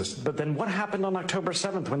the resistance. But then what happened on October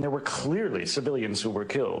 7th when there were clearly civilians who were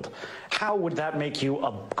killed? How would that make you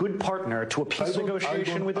a good partner to a peace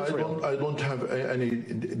negotiation with Israel? I don't have any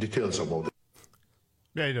details about it.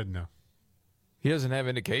 Yeah, he doesn't know. He doesn't have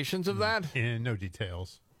indications of that? And no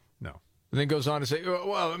details. No. And then goes on to say,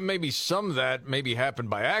 well, maybe some of that maybe happened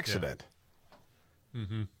by accident. Yeah.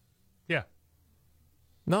 Mm-hmm. Yeah.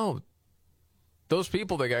 No. Those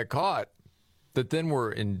people that got caught that then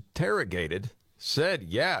were interrogated said,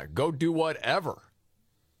 yeah, go do whatever.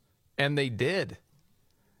 And they did.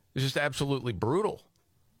 It's just absolutely brutal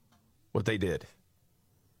what they did.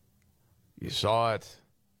 You saw it.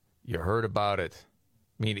 You heard about it.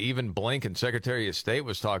 I mean, even Blinken, Secretary of State,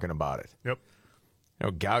 was talking about it. Yep. You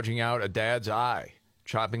know, gouging out a dad's eye,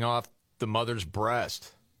 chopping off the mother's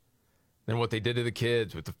breast. Then what they did to the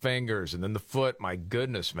kids with the fingers and then the foot. My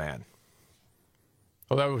goodness, man.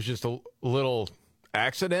 Oh, that was just a little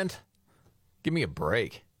accident? Give me a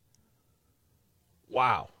break.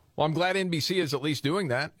 Wow. Well, I'm glad NBC is at least doing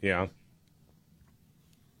that. Yeah.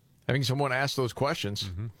 Having someone ask those questions.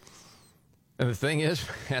 Mm-hmm. And the thing is,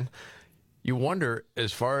 man, you wonder,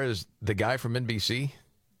 as far as the guy from NBC,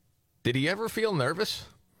 did he ever feel nervous?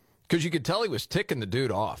 Because you could tell he was ticking the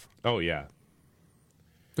dude off. Oh, yeah.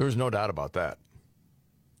 There was no doubt about that.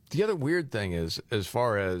 The other weird thing is, as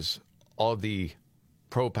far as all the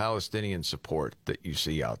pro-Palestinian support that you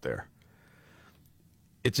see out there,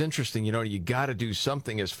 it's interesting, you know, you got to do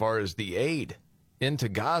something as far as the aid into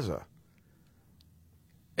Gaza.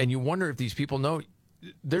 And you wonder if these people know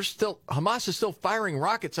Hamas is still firing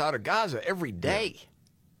rockets out of Gaza every day. Yeah.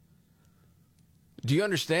 Do you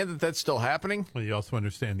understand that that's still happening? Well, you also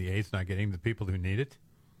understand the aid's not getting to the people who need it?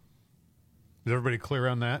 Is everybody clear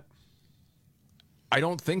on that? I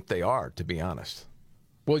don't think they are, to be honest.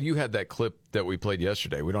 Well, you had that clip that we played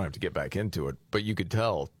yesterday. We don't have to get back into it, but you could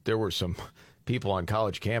tell there were some people on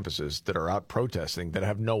college campuses that are out protesting that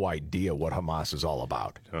have no idea what Hamas is all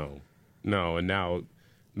about. No, and now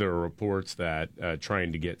there are reports that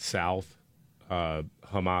trying to get south,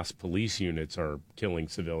 Hamas police units are killing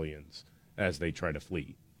civilians as they try to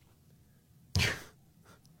flee.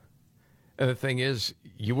 And the thing is,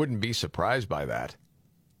 you wouldn't be surprised by that.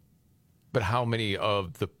 But how many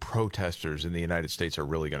of the protesters in the United States are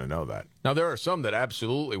really going to know that? Now, there are some that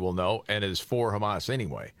absolutely will know and is for Hamas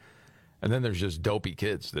anyway. And then there's just dopey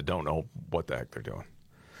kids that don't know what the heck they're doing.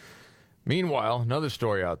 Meanwhile, another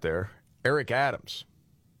story out there, Eric Adams.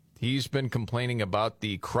 He's been complaining about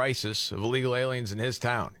the crisis of illegal aliens in his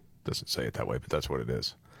town. Doesn't say it that way, but that's what it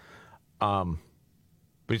is. But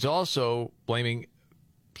he's also blaming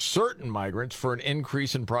certain migrants for an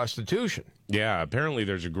increase in prostitution. Yeah, apparently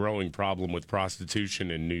there's a growing problem with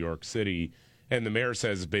prostitution in New York City, and the mayor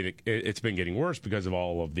says it's been getting worse because of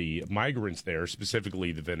all of the migrants there,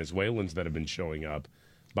 specifically the Venezuelans that have been showing up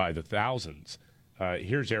by the thousands.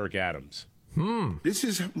 Here's Eric Adams. This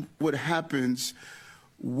is what happens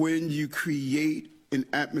when you create an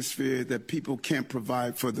atmosphere that people can't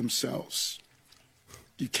provide for themselves.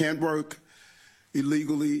 You can't work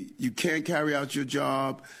illegally. You can't carry out your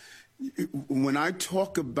job. When I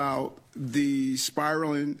talk about the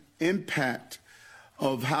spiraling impact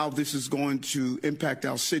of how this is going to impact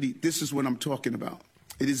our city, this is what I'm talking about.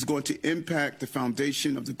 It is going to impact the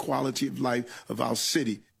foundation of the quality of life of our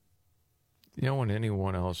city. You know, when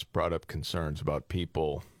anyone else brought up concerns about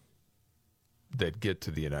people that get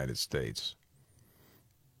to the United States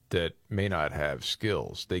that may not have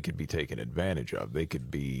skills, they could be taken advantage of, they could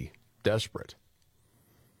be desperate.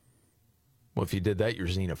 Well, if you did that, you're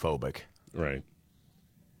xenophobic. Right.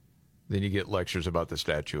 Then you get lectures about the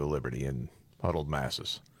Statue of Liberty and huddled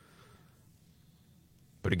masses.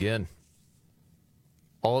 But again,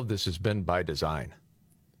 all of this has been by design.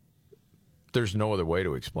 There's no other way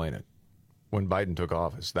to explain it. When Biden took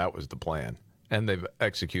office, that was the plan. And they've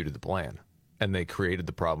executed the plan. And they created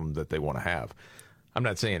the problem that they want to have. I'm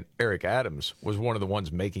not saying Eric Adams was one of the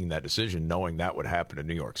ones making that decision, knowing that would happen in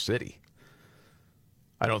New York City.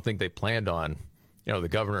 I don't think they planned on, the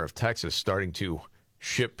governor of Texas starting to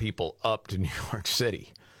ship people up to New York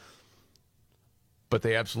City. But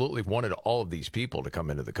they absolutely wanted all of these people to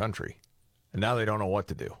come into the country. And now they don't know what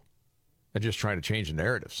to do. They're just trying to change the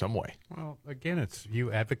narrative some way. Well, again, it's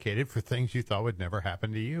you advocated for things you thought would never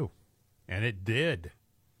happen to you. And it did.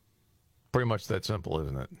 Pretty much that simple,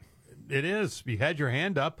 isn't it? It is. You had your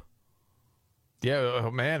hand up. Yeah,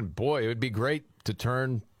 oh man, boy, it would be great to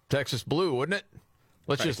turn Texas blue, wouldn't it?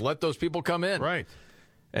 Let's just let those people come in. Right.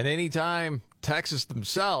 And anytime Texas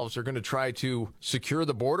themselves are going to try to secure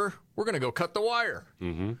the border, we're going to go cut the wire.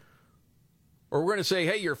 Mm-hmm. Or we're going to say,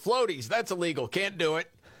 hey, you're floaties. That's illegal. Can't do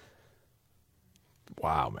it.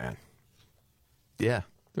 Wow, man. Yeah.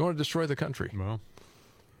 They want to destroy the country. Well,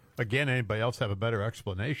 again, anybody else have a better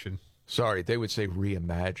explanation? Sorry, they would say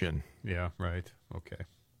reimagine. Yeah, right. Okay.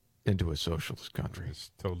 Into a socialist country.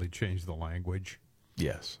 It's totally changed the language.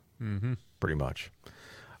 Yes. Mm-hmm. Pretty much.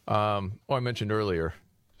 I mentioned earlier,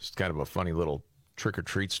 just kind of a funny little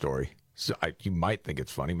trick-or-treat story. So you might think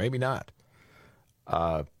it's funny, maybe not.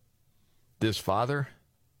 This father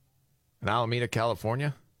in Alameda,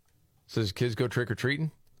 California, says kids go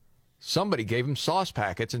trick-or-treating. Somebody gave him sauce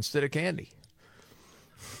packets instead of candy.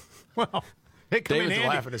 Well, hey, David's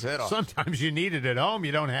laughing his head off. Sometimes you need it at home.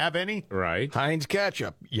 You don't have any. Right. Heinz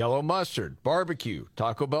ketchup, yellow mustard, barbecue,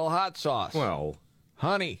 Taco Bell hot sauce. Well,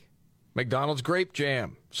 honey, McDonald's grape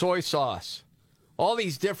jam, soy sauce. All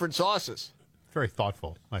these different sauces. Very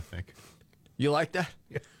thoughtful, I think. You like that?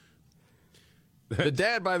 Yeah. The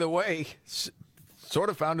dad, by the way, sort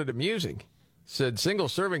of found it amusing. Said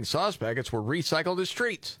single-serving sauce packets were recycled as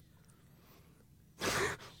treats.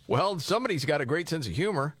 Well, somebody's got a great sense of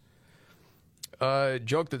humor.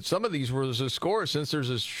 Joked that some of these were a score since there's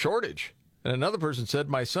a shortage. And another person said,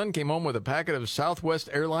 my son came home with a packet of Southwest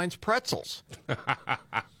Airlines pretzels.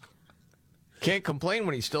 Can't complain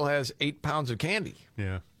when he still has 8 pounds of candy.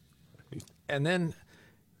 Yeah. And then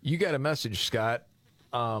you got a message, Scott,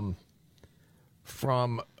 from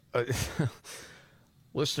a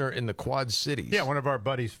listener in the Quad Cities. Yeah, one of our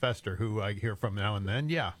buddies, Fester, who I hear from now and then.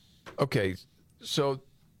 Yeah. Okay, so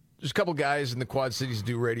there's a couple guys in the Quad Cities who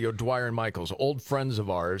do radio, Dwyer and Michaels, old friends of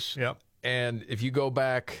ours. Yep. And if you go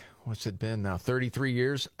back, what's it been now, 33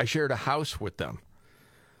 years, I shared a house with them.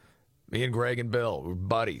 Me and Greg and Bill were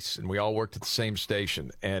buddies, and we all worked at the same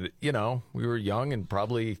station. And, we were young and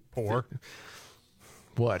probably... Poor.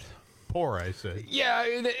 What? Poor, I said. Yeah,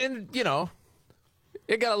 and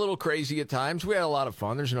it got a little crazy at times. We had a lot of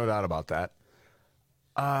fun. There's no doubt about that.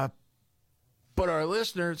 But our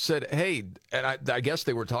listener said, hey, and I guess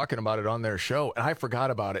they were talking about it on their show, and I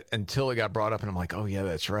forgot about it until it got brought up, and I'm like, oh, yeah,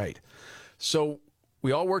 that's right. So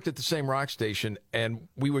we all worked at the same rock station, and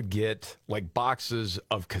we would get like boxes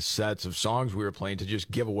of cassettes of songs we were playing to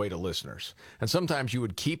just give away to listeners. And sometimes you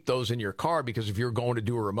would keep those in your car because if you're going to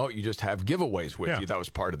do a remote, you just have giveaways with you. That was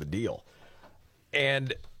part of the deal.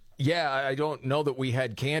 And, yeah, I don't know that we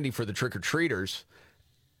had candy for the trick-or-treaters,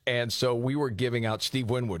 and so we were giving out Steve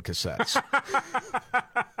Winwood cassettes.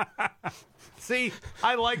 See,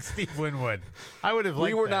 I like Steve Winwood. I would have liked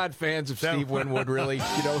We were that. not fans of Steve Winwood, really.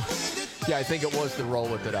 You know, yeah, I think it was the Roll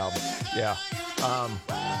With It album. Yeah.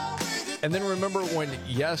 And then remember when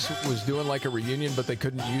Yes was doing like a reunion, but they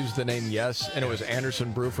couldn't use the name Yes, and it was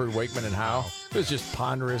Anderson, Bruford, Wakeman, and Howe? It was just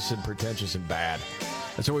ponderous and pretentious and bad.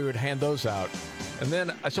 And so we would hand those out. And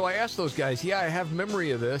then, so I asked those guys, yeah, I have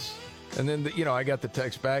memory of this. And then, I got the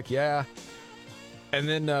text back, yeah. And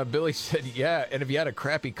then Billy said, yeah, and if you had a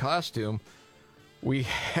crappy costume, we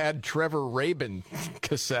had Trevor Rabin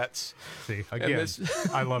cassettes. See, again,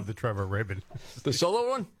 I love the Trevor Rabin. The solo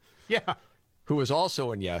one? Yeah. Who was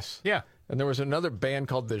also in Yes. Yeah. And there was another band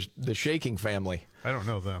called the Shaking Family. I don't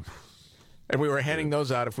know them. And we were handing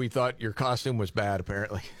those out if we thought your costume was bad,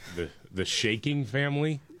 apparently. The Shaking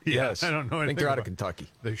Family? Yes. I don't know anything. I think they're out of Kentucky.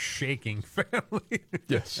 The Shaking Family.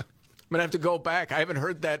 Yes. I'm going to have to go back. I haven't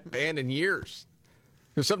heard that band in years.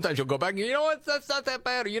 Because sometimes you'll go back and you know what? That's not that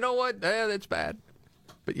bad. Or you know what? That's bad.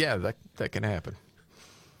 But yeah, that can happen.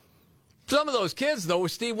 Some of those kids, though,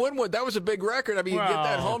 with Steve Winwood, that was a big record. I mean, you get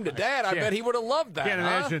that home to Dad. I bet he would have loved that. Can't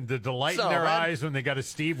imagine the delight in their eyes when they got a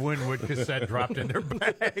Steve Winwood cassette dropped in their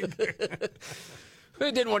bag.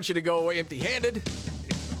 They didn't want you to go away empty-handed.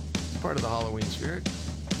 It's part of the Halloween spirit.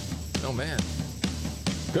 Oh, man.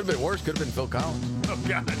 Could have been worse. Could have been Phil Collins. Oh,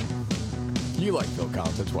 God. You like Phil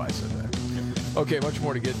Collins. That's why I said that. Okay, much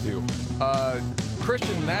more to get to.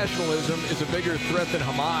 Christian nationalism is a bigger threat than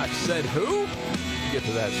Hamas, said who? We'll get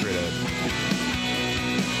to that straight ahead.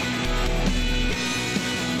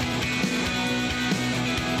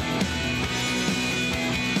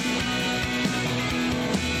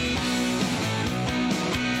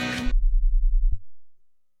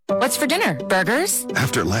 What's for dinner? Burgers?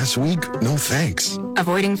 After last week, no thanks.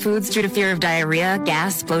 Avoiding foods due to fear of diarrhea,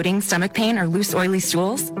 gas, bloating, stomach pain, or loose, oily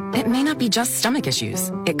stools? It may not be just stomach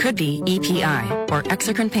issues. It could be EPI, or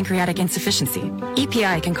exocrine pancreatic insufficiency.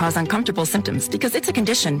 EPI can cause uncomfortable symptoms because it's a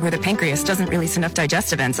condition where the pancreas doesn't release enough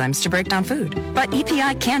digestive enzymes to break down food. But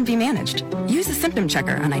EPI can be managed. Use a symptom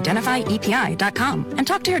checker on identifyepi.com and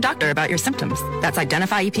talk to your doctor about your symptoms. That's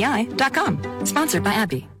identifyepi.com. Sponsored by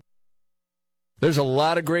AbbVie. There's a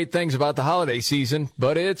lot of great things about the holiday season,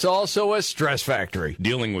 but it's also a stress factory.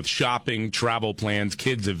 Dealing with shopping, travel plans,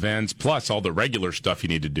 kids' events, plus all the regular stuff you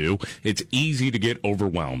need to do, it's easy to get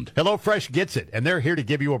overwhelmed. HelloFresh gets it, and they're here to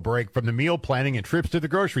give you a break from the meal planning and trips to the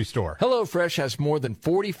grocery store. HelloFresh has more than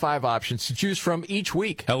 45 options to choose from each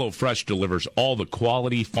week. HelloFresh delivers all the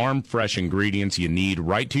quality, farm-fresh ingredients you need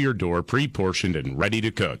right to your door, pre-portioned and ready to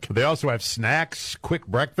cook. They also have snacks, quick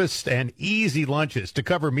breakfast, and easy lunches to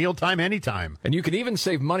cover mealtime anytime. And you can even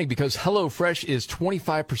save money because HelloFresh is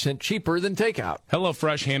 25% cheaper than takeout.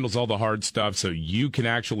 HelloFresh handles all the hard stuff so you can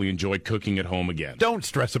actually enjoy cooking at home again. Don't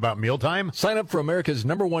stress about mealtime. Sign up for America's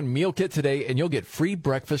 #1 meal kit today and you'll get free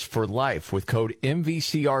breakfast for life with code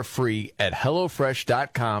MVCRFREE at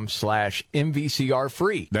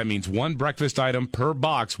HelloFresh.com/MVCRFree. That means one breakfast item per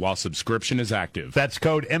box while subscription is active. That's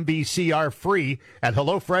code MVCRFREE at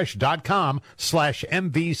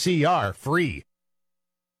HelloFresh.com/MVCRFree.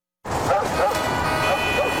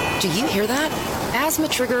 Do you hear that? Asthma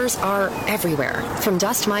triggers are everywhere, from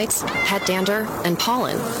dust mites, head dander, and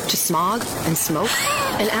pollen, to smog and smoke.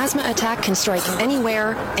 An asthma attack can strike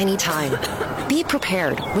anywhere, anytime. Be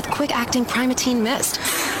prepared with quick-acting Primatene Mist.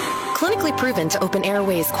 Clinically proven to open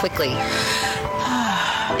airways quickly.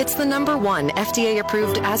 It's the #1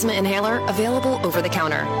 FDA-approved asthma inhaler available over the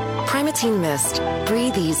counter. Primatene Mist.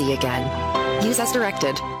 Breathe easy again. Use as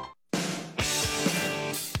directed.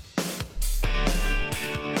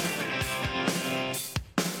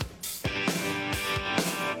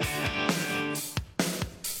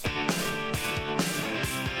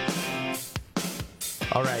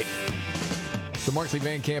 All right. The Markley,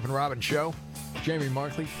 Van Camp and Robbins Show. Jamie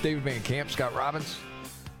Markley, David Van Camp, Scott Robbins.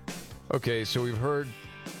 Okay, so we've heard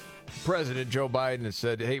President Joe Biden has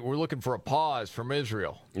said, hey, we're looking for a pause from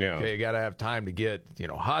Israel. Yeah. Okay, you got to have time to get,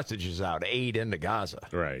 hostages out, aid into Gaza.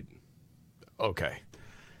 Right. Okay.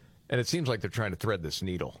 And it seems like they're trying to thread this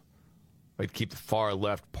needle. Like keep the far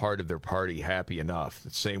left part of their party happy enough.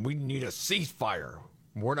 That's saying we need a ceasefire.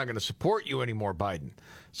 We're not going to support you anymore, Biden.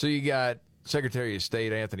 So you got Secretary of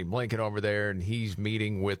State Anthony Blinken over there, and he's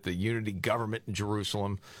meeting with the unity government in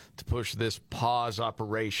Jerusalem to push this pause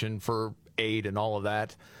operation for aid and all of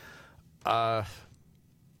that.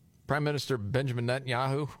 Prime Minister Benjamin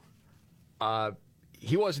Netanyahu,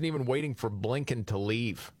 he wasn't even waiting for Blinken to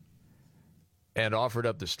leave and offered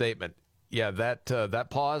up the statement. Yeah, that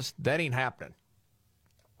pause, that ain't happening.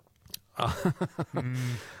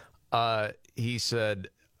 He said,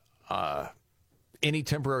 any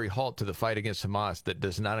temporary halt to the fight against Hamas that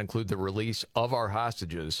does not include the release of our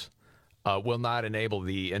hostages will not enable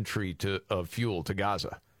the entry of fuel to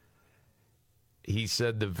Gaza. He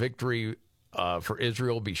said the victory for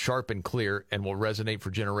Israel will be sharp and clear and will resonate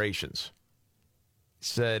for generations. He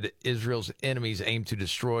said Israel's enemies aim to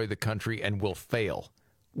destroy the country and will fail.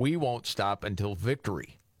 We won't stop until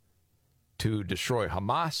victory. To destroy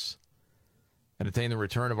Hamas and attain the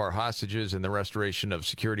return of our hostages and the restoration of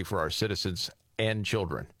security for our citizens and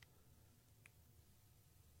children.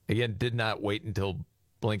 Again, did not wait until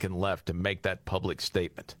Blinken left to make that public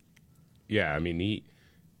statement. Yeah, I mean,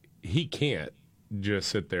 he can't just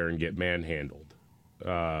sit there and get manhandled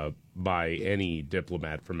by any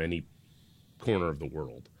diplomat from any corner of the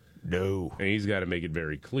world. No. And he's got to make it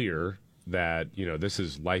very clear that, this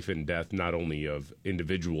is life and death not only of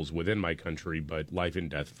individuals within my country, but life and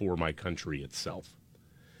death for my country itself.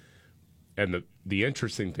 And the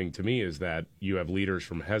interesting thing to me is that you have leaders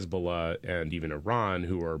from Hezbollah and even Iran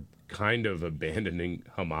who are kind of abandoning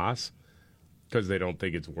Hamas because they don't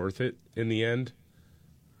think it's worth it in the end.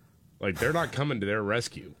 Like, they're not coming to their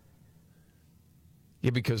rescue.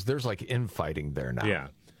 Yeah, because there's like infighting there now. Yeah.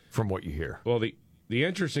 From what you hear. Well, the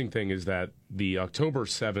interesting thing is that the October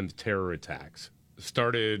 7th terror attacks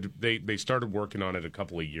started, they started working on it a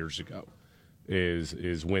couple of years ago,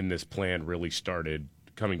 is when this plan really started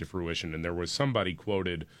coming to fruition. And there was somebody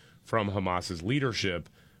quoted from Hamas's leadership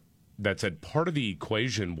that said part of the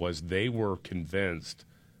equation was they were convinced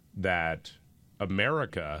that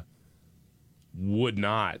America would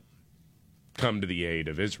not come to the aid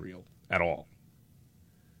of Israel at all.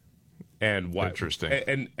 And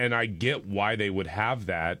interesting. And I get why they would have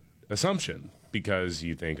that assumption, because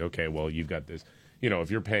you think, okay, well, you've got this,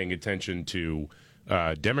 if you're paying attention to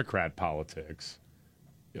Democrat politics,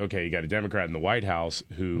 okay, you got a Democrat in the White House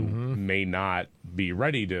who may not be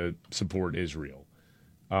ready to support Israel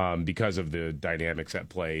because of the dynamics at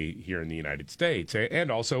play here in the United States.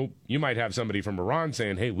 And also, you might have somebody from Iran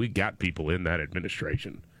saying, hey, we got people in that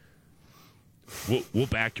administration. We'll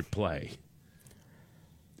back your play.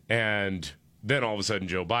 And then all of a sudden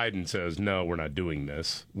Joe Biden says, no, we're not doing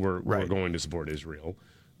this. We're going to support Israel,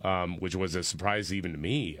 which was a surprise even to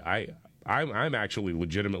me. I'm actually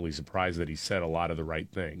legitimately surprised that he said a lot of the right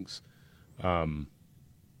things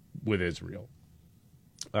with Israel.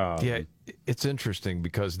 Yeah, it's interesting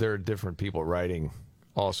because there are different people writing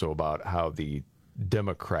also about how the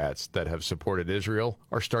Democrats that have supported Israel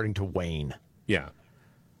are starting to wane. Yeah.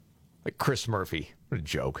 Like Chris Murphy, what a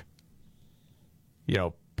joke.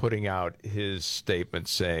 Putting out his statement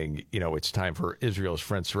saying, it's time for Israel's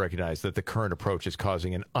friends to recognize that the current approach is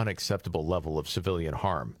causing an unacceptable level of civilian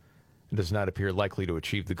harm and does not appear likely to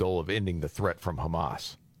achieve the goal of ending the threat from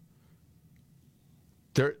Hamas.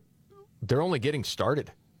 They're only getting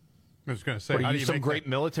started. I was going to say, what are you some great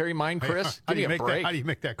military mind, Chris? How Give me a break. How do you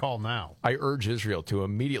make that call now? I urge Israel to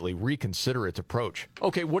immediately reconsider its approach.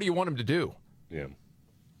 Okay, what do you want him to do? Yeah.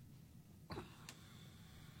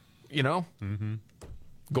 Mm-hmm.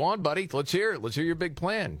 Go on, buddy. Let's hear it. Let's hear your big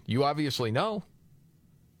plan. You obviously know.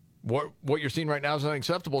 What you're seeing right now is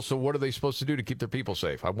unacceptable, so what are they supposed to do to keep their people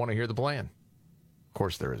safe? I want to hear the plan. Of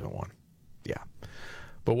course there isn't one. Yeah.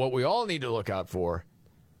 But what we all need to look out for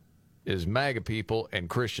is MAGA people and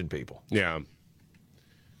Christian people. Yeah.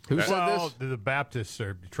 Who said this? The Baptists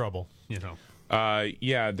are trouble,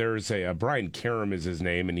 Yeah, there's Brian Karam is his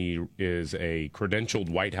name, and he is a credentialed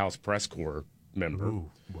White House press corps member. Ooh,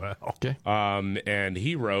 wow. Okay. And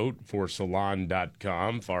he wrote for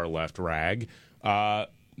Salon.com, far left rag,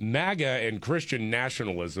 MAGA and Christian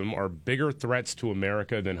nationalism are bigger threats to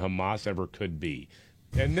America than Hamas ever could be.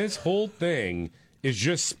 And this whole thing is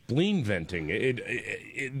just spleen venting.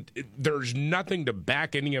 There's nothing to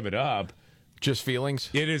back any of it up. Just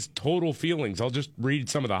feelings? It is total feelings. I'll just read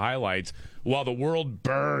some of the highlights. While the world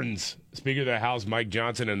burns, Speaker of the House Mike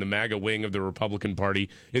Johnson and the MAGA wing of the Republican Party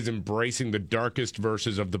is embracing the darkest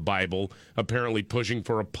verses of the Bible, apparently pushing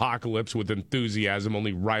for apocalypse with enthusiasm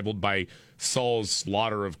only rivaled by Saul's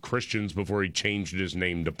slaughter of Christians before he changed his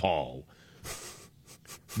name to Paul.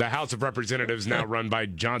 The House of Representatives, now run by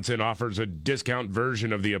Johnson, offers a discount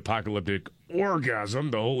version of the apocalyptic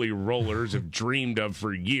orgasm the holy rollers have dreamed of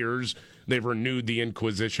for years. They've renewed the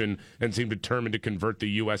Inquisition and seem determined to convert the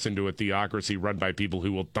U.S. into a theocracy run by people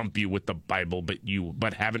who will thump you with the Bible,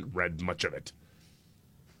 but haven't read much of it.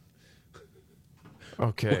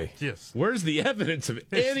 Okay. Yes. Where's the evidence of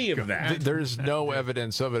any of that? There's no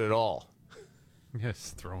evidence of it at all.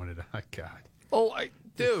 Yes, throwing it out. God. Oh,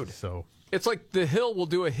 dude. So it's like The Hill will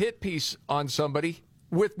do a hit piece on somebody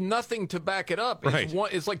with nothing to back it up. Right.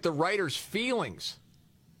 It's like the writer's feelings.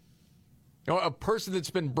 You know, a person that's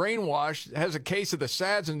been brainwashed has a case of the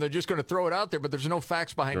SADS and they're just going to throw it out there, but there's no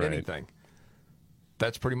facts behind anything.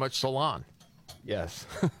 That's pretty much Salon. Yes.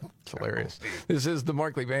 It's hilarious. This is the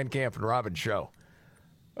Markley, Van Camp, and Robbins Show.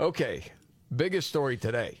 Okay. Biggest story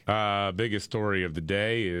today. Biggest story of the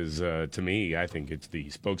day is, to me, I think it's the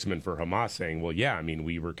spokesman for Hamas saying, well, yeah, I mean,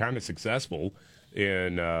 we were kind of successful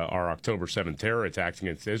in our October 7th terror attacks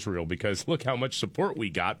against Israel because look how much support we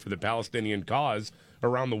got for the Palestinian cause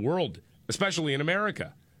around the world, especially in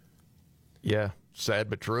America. Yeah, sad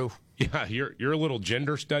but true. Yeah, you're a little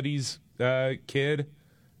gender studies kid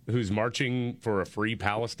who's marching for a free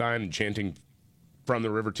Palestine and chanting from the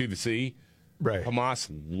river to the sea. Right. Hamas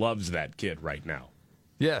loves that kid right now.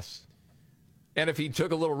 Yes. And if he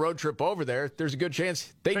took a little road trip over there, there's a good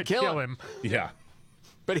chance they'd kill him. Yeah.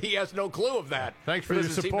 But he has no clue of that. Thanks for your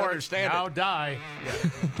support. Now die.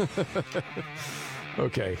 Yeah.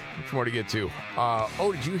 Okay, much more to get to.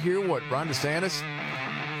 Did you hear what Ron DeSantis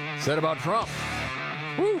said about Trump?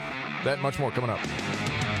 Woo! That much more coming up.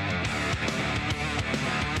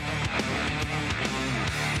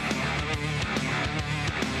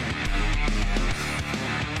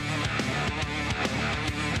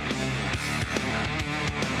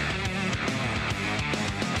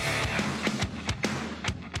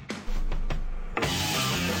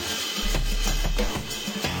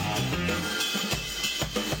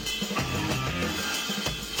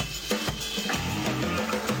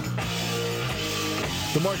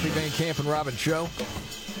 The Markley, Van Camp, and Robbins Show.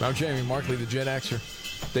 I'm Jamie Markley, the Gen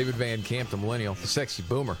Xer. David Van Camp, the Millennial. The Sexy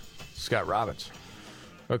Boomer, Scott Robbins.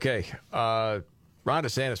 Okay, Ron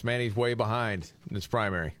DeSantis, man, he's way behind in this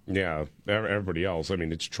primary. Yeah, everybody else. I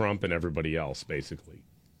mean, it's Trump and everybody else, basically.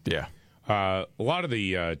 Yeah. A lot of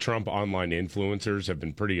the Trump online influencers have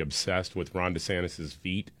been pretty obsessed with Ron DeSantis'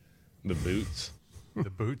 feet, the boots. The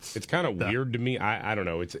boots. It's kind of weird to me. I don't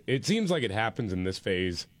know. It seems like it happens in this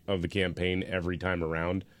phase of the campaign every time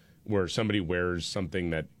around where somebody wears something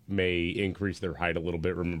that may increase their height a little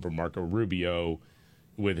bit. Remember Marco Rubio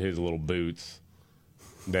with his little boots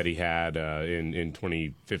that he had in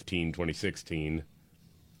 2015, 2016.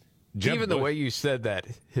 Even the way you said that,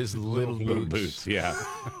 his little boots. Yeah.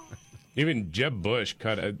 Even Jeb Bush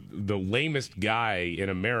the lamest guy in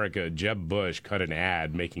America, Jeb Bush, cut an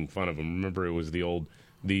ad making fun of him. Remember, it was the old,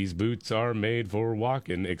 these boots are made for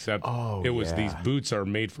walking, except it was these boots are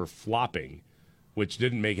made for flopping, which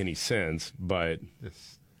didn't make any sense, but...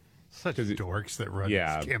 Such dorks that run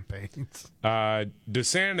these campaigns.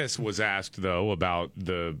 DeSantis was asked, though, about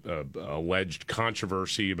the alleged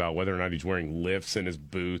controversy about whether or not he's wearing lifts in his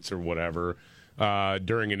boots or whatever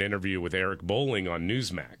during an interview with Eric Bolling on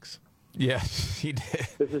Newsmax. Yes, he did.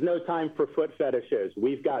 This is no time for foot fetishes.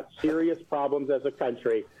 We've got serious problems as a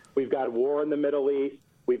country. We've got war in the Middle East.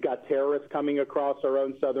 We've got terrorists coming across our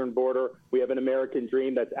own southern border. We have an American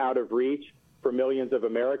dream that's out of reach for millions of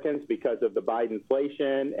Americans because of the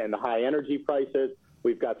Bidenflation and the high energy prices.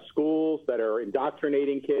 We've got schools that are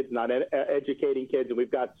indoctrinating kids, not educating kids, and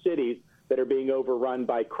we've got cities that are being overrun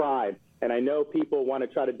by crime. And I know people want to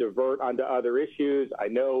try to divert onto other issues. I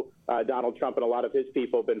know Donald Trump and a lot of his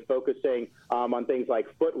people have been focusing on things like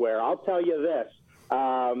footwear. I'll tell you this.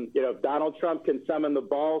 If Donald Trump can summon the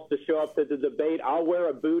balls to show up to the debate, I'll wear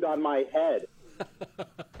a boot on my head.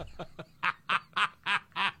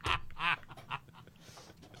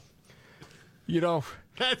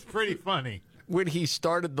 That's pretty funny. When he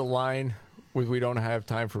started the line with "We don't have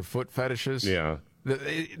time for foot fetishes,"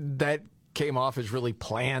 that came off as really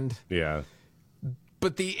planned. Yeah.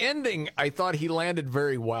 But the ending, I thought he landed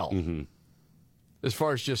very well, as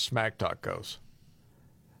far as just smack talk goes.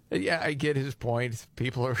 Yeah, I get his point.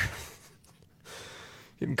 People are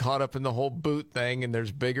getting caught up in the whole boot thing, and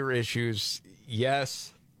there's bigger issues.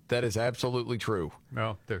 Yes, that is absolutely true.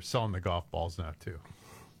 Well, they're selling the golf balls now, too.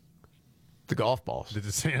 The golf balls? The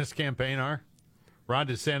DeSantis campaign are. Ron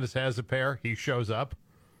DeSantis has a pair. He shows up,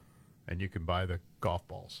 and you can buy the golf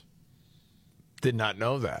balls. Did not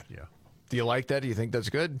know that. Yeah. Do you like that? Do you think that's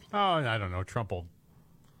good? Oh, I don't know. Trump will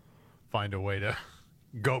find a way to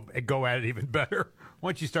go at it even better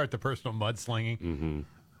once you start the personal mudslinging. Mm-hmm.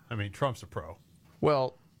 I mean, Trump's a pro.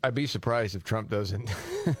 Well, I'd be surprised if Trump doesn't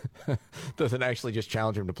actually just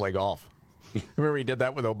challenge him to play golf. Remember he did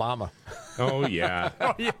that with Obama. Oh, yeah.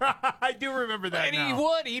 Oh, yeah. I do remember that And now. he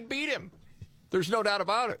would. He'd beat him. There's no doubt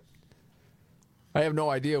about it. I have no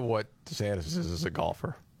idea what DeSantis is as a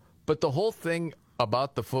golfer. But the whole thing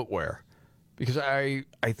about the footwear, because I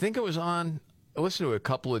think it was on, I listened to a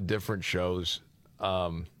couple of different shows,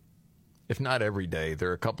 if not every day. There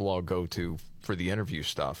are a couple I'll go to for the interview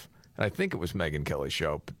stuff. And I think it was Megyn Kelly's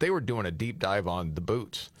show. But they were doing a deep dive on the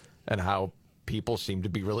boots and how people seem to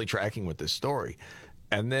be really tracking with this story.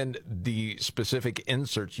 And then the specific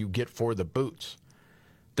inserts you get for the boots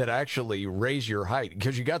that actually raise your height,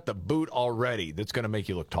 because you got the boot already that's going to make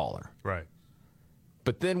you look taller. Right.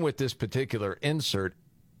 But then with this particular insert,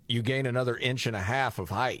 you gain another 1.5 inches of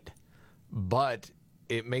height, but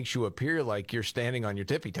it makes you appear like you're standing on your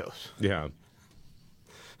tippy toes. Yeah.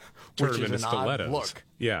 Which Turn them is into an odd stilettos. look.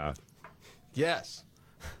 Yeah. Yes.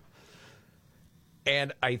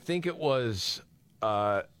 And I think it was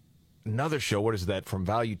another show, what is that, from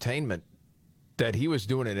Valuetainment, that he was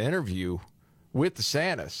doing an interview with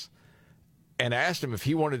DeSantis and asked him if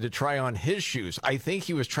he wanted to try on his shoes. I think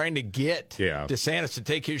he was trying to get DeSantis to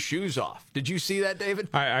take his shoes off. Did you see that, David?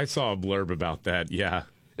 I saw a blurb about that, yeah.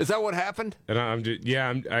 Is that what happened? And I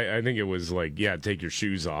think it was like, take your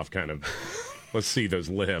shoes off, kind of. Let's see those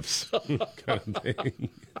lifts, kind of thing.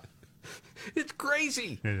 It's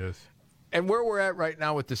crazy. It is. And where we're at right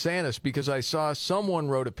now with DeSantis, because I saw someone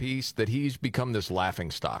wrote a piece that he's become this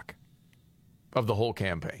laughingstock of the whole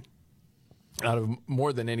campaign, out of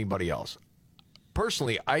more than anybody else.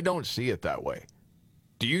 Personally, I don't see it that way.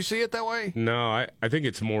 Do you see it that way? No, I think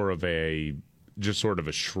it's more of just sort of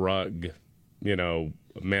a shrug. You know,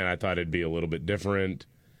 man, I thought it'd be a little bit different.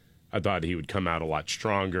 I thought he would come out a lot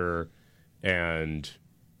stronger. And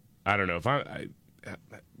I don't know if I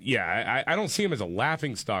don't see him as a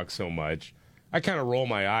laughingstock so much. I kind of roll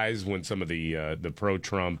my eyes when some of the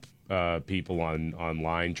pro-Trump people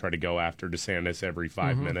online try to go after DeSantis every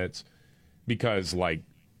 5 minutes, because like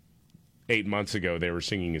 8 months ago they were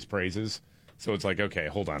singing his praises. So it's like, okay,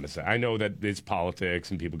 hold on a sec. I know that it's politics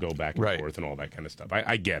and people go back and forth and all that kind of stuff.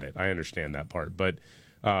 I get it. I understand that part. But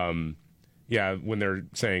when they're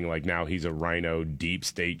saying like now he's a rhino deep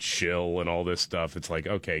state shill and all this stuff, it's like,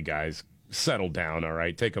 okay, guys, settle down, all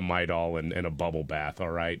right? Take a Midol and a bubble bath,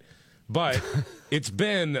 all right? But it's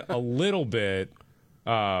been a little bit,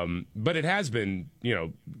 but it has been,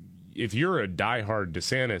 if you're a diehard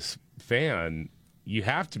DeSantis fan, you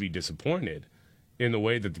have to be disappointed in the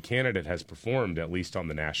way that the candidate has performed, at least on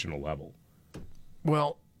the national level.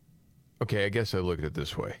 Well, okay, I guess I look at it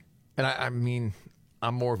this way. And I mean,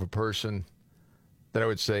 I'm more of a person that I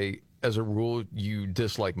would say, as a rule, you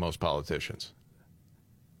dislike most politicians.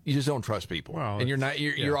 You just don't trust people. Well, and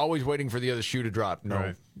you're always waiting for the other shoe to drop.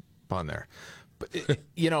 No pun there. But,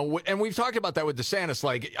 and we've talked about that with DeSantis.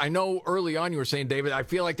 Like, I know early on you were saying, David, I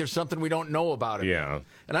feel like there's something we don't know about him. Yeah.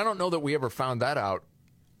 And I don't know that we ever found that out.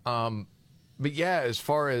 But yeah, as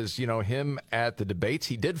far as, him at the debates,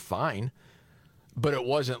 he did fine. But it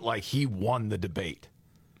wasn't like he won the debate.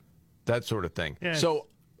 That sort of thing. Yeah. So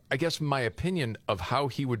I guess my opinion of how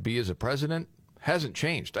he would be as a president hasn't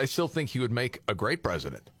changed. I still think he would make a great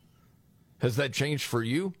president. Has that changed for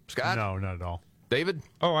you, Scott? No, not at all. David?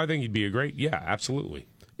 Oh, I think he'd be a great, absolutely.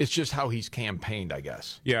 It's just how he's campaigned, I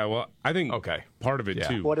guess. Yeah, well, I think part of it,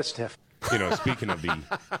 too. What a stiff. Speaking of the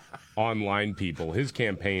online people, his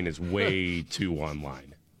campaign is way too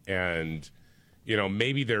online. And,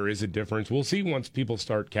 maybe there is a difference. We'll see once people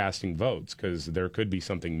start casting votes, because there could be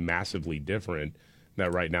something massively different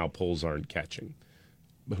that right now polls aren't catching.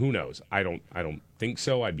 But who knows? I don't think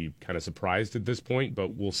so. I'd be kind of surprised at this point,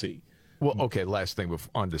 but we'll see. Well, okay, last thing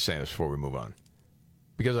on DeSantis before we move on.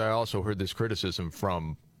 Because I also heard this criticism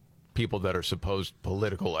from people that are supposed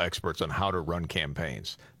political experts on how to run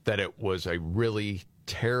campaigns, that it was a really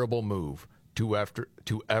terrible move to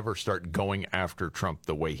ever start going after Trump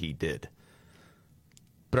the way he did.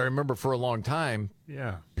 But I remember for a long time,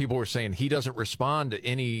 people were saying he doesn't respond to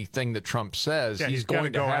anything that Trump says. He's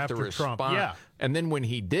going to go have after to respond. Trump. Yeah. And then when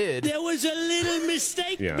he did, there was a little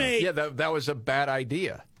mistake made. Yeah, that was a bad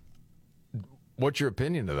idea. What's your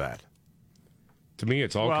opinion of that? To me,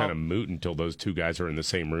 it's all kind of moot until those two guys are in the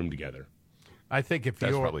same room together. I think if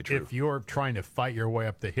you're trying to fight your way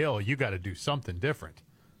up the hill, you got to do something different,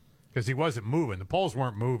 because he wasn't moving. The polls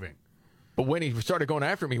weren't moving. But when he started going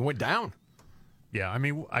after him, he went down. Yeah, I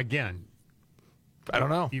mean, again, I don't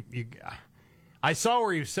know. I saw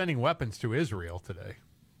where he was sending weapons to Israel today.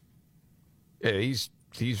 Yeah, he's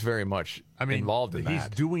very much involved in that. He's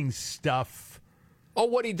doing stuff. Oh,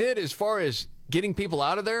 what he did as far as getting people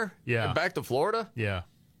out of there? Yeah. And back to Florida? Yeah.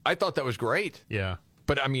 I thought that was great. Yeah.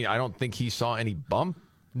 But, I mean, I don't think he saw any bump.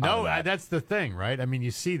 No, that's the thing, right? I mean,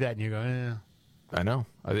 you see that and you go, eh. I know.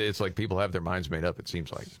 It's like people have their minds made up, it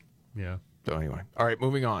seems like. Yeah. So anyway. All right,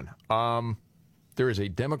 moving on. There is a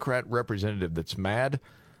Democrat representative that's mad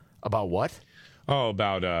about what? Oh,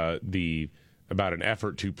 about an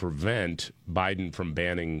effort to prevent Biden from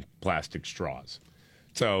banning plastic straws.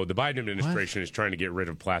 So the Biden administration is trying to get rid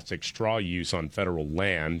of plastic straw use on federal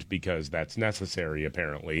land because that's necessary,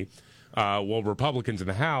 apparently. Well, Republicans in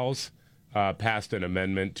the House passed an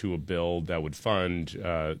amendment to a bill that would fund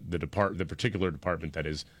the particular department that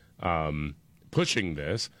is pushing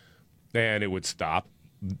this, and it would stop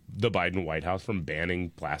the Biden White House from banning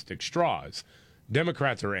plastic straws.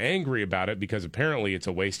 Democrats are angry about it because apparently it's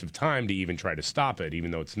a waste of time to even try to stop it,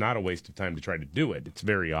 even though it's not a waste of time to try to do it. It's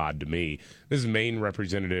very odd to me. This is Maine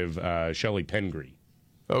Representative Shelley Pengree.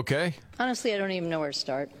 Okay. Honestly, I don't even know where to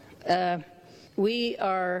start. We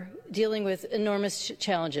are dealing with enormous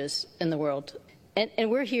challenges in the world,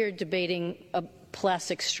 and we're here debating a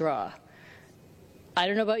plastic straw. I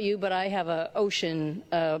don't know about you, but I have an ocean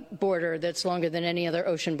border that's longer than any other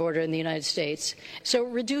ocean border in the United States. So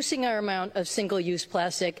reducing our amount of single-use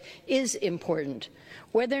plastic is important.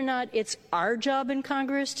 Whether or not it's our job in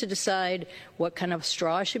Congress to decide what kind of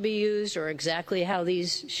straw should be used or exactly how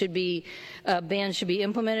these should be bans should be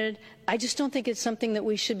implemented, I just don't think it's something that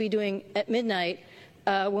we should be doing at midnight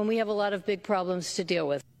when we have a lot of big problems to deal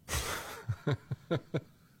with.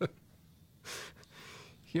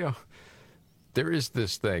 You know, there is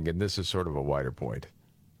this thing, and this is sort of a wider point,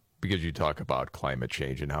 because you talk about climate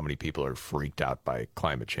change and how many people are freaked out by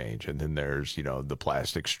climate change, and then there's, the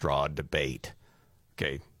plastic straw debate.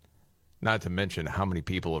 Okay, not to mention how many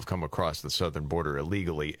people have come across the southern border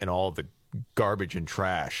illegally and all the garbage and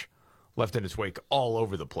trash left in its wake all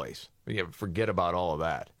over the place. Forget about all of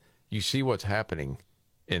that. You see what's happening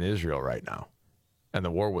in Israel right now, and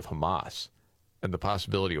the war with Hamas, and the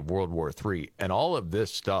possibility of World War III, and all of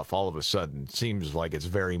this stuff all of a sudden seems like it's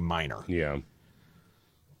very minor. Yeah.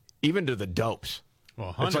 Even to the dopes.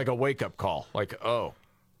 Well, it's like a wake-up call. Like, oh.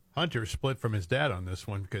 Hunter split from his dad on this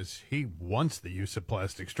one because he wants the use of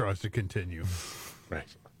plastic straws to continue. Right.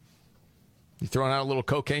 You throwing out a little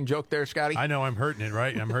cocaine joke there, Scotty? I know, I'm hurting it,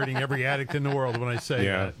 right? I'm hurting every addict in the world when I say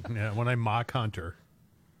that. Yeah, when I mock Hunter.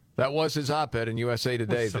 That was his op-ed in USA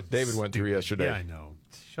Today that David went through yesterday. Yeah, I know.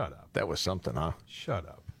 Shut up. That was something, huh? Shut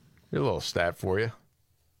up. Here's a little stat for you.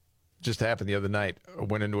 Just happened the other night. I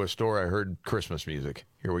went into a store. I heard Christmas music.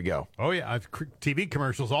 Here we go. Oh, yeah. TV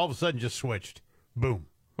commercials all of a sudden just switched. Boom.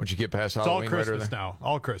 Once you get past it's Halloween, all Christmas now.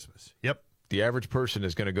 All Christmas. Yep. The average person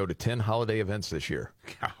is going to go to 10 holiday events this year.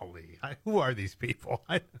 Golly. Who are these people?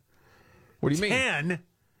 What do you mean? 10?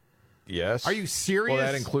 Yes. Are you serious? Well,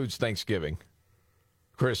 that includes Thanksgiving,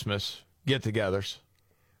 Christmas, get-togethers.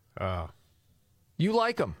 You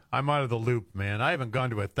like them. I'm out of the loop, man. I haven't gone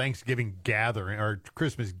to a Thanksgiving gathering or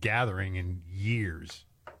Christmas gathering in years.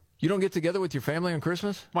 You don't get together with your family on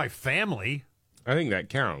Christmas? My family? I think that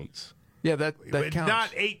counts. Yeah, that counts.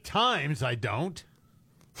 Not 8 times, I don't.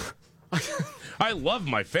 I love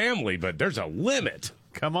my family, but there's a limit.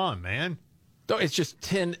 Come on, man. No, it's just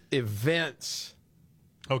 10 events.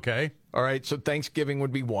 Okay. All right, so Thanksgiving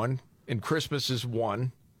would be 1, and Christmas is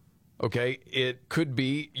 1. Okay, it could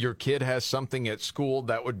be your kid has something at school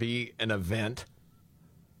that would be an event.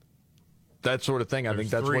 That sort of thing. I think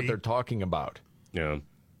that's 3. what they're talking about. Yeah.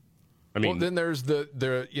 I mean, well, then there's the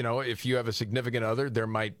if you have a significant other, there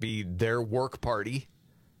might be their work party.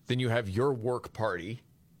 Then you have your work party.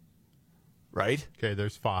 Right? Okay,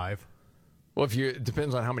 there's 5. Well, it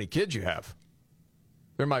depends on how many kids you have.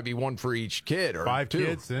 There might be 1 for each kid or 5 2,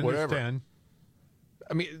 kids, then whatever. there's 10.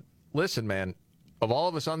 I mean, listen, man. Of all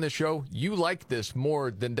of us on this show, you like this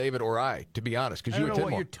more than David or I, to be honest, because you attend attend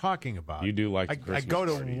what more. you're talking about. You do like the Christmas I go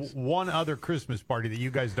to parties. one other Christmas party that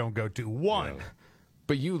you guys don't go to. 1. Yeah.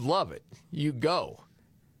 But you love it. You go.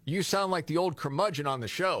 You sound like the old curmudgeon on the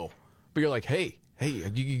show, but you're like, hey,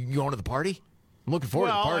 you going to the party? I'm looking forward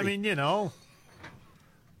to the party. I mean,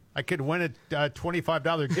 I could win a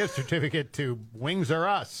 $25 gift certificate to Wings R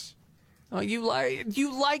Us. Oh, you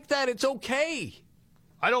like that? It's okay.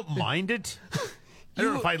 I don't mind it. I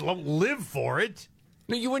don't know if I live for it.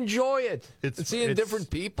 No, you enjoy it. It's seeing different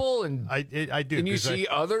people, and I do. And you see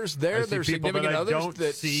others there. There's significant others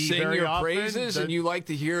that sing your praises, and you like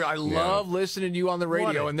to hear. I love listening to you on the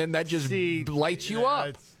radio, and then that just lights you up.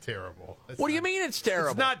 It's terrible. What do you mean it's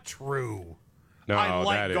terrible? It's not true. No, I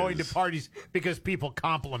like going to parties because people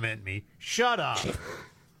compliment me. Shut up.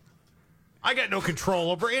 I got no control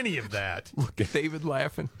over any of that. Look at David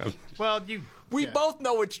laughing. Well, we both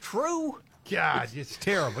know it's true. God, it's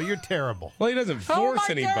terrible. You're terrible. Well, he doesn't force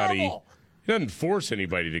anybody. Terrible? He doesn't force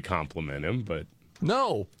anybody to compliment him, but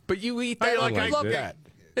no. But you eat that like you love that.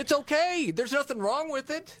 It's okay. There's nothing wrong with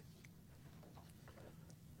it.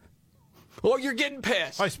 Oh, you're getting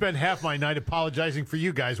pissed. I spend half my night apologizing for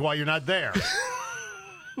you guys while you're not there.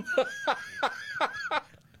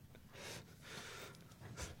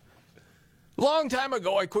 Long time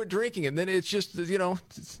ago, I quit drinking, and then it's just, sometimes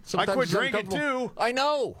I quit it's drinking, too. I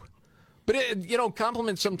know. But,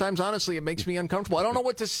 compliments sometimes, honestly, it makes me uncomfortable. I don't know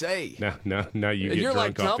what to say. Now you get You're drunk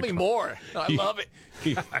like, tell off the me more. I love it.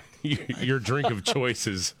 Your drink of choice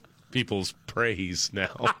is people's praise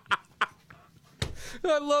now.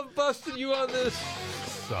 I love busting you on this.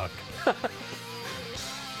 Suck.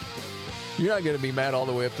 You're not going to be mad all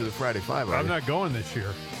the way up to the Friday 5, are you? I'm not going this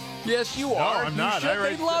year. Yes, you are. No, I'm not.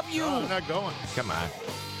 They love you. No, I'm not going. Come on.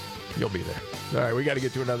 You'll be there. All right, we got to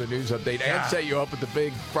get to another news update and set you up with the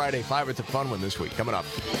big Friday 5. It's a fun one this week. Coming up.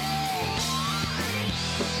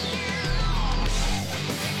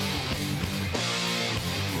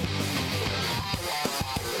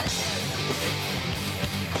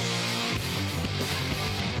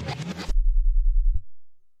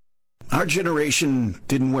 Our generation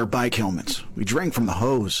didn't wear bike helmets. We drank from the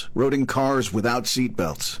hose, rode in cars without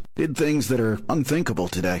seatbelts, did things that are unthinkable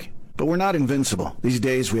today. But we're not invincible. These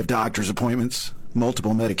days we have doctor's appointments,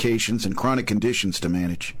 multiple medications, and chronic conditions to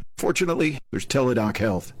manage. Fortunately, there's Teladoc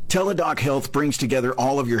Health. Teladoc Health brings together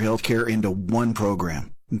all of your health care into one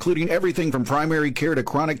program, including everything from primary care to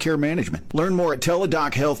chronic care management. Learn more at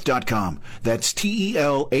teladochealth.com. That's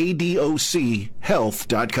TELADOC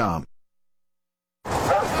health.com.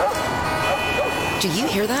 Do you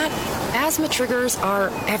hear that? Asthma triggers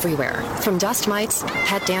are everywhere, from dust mites,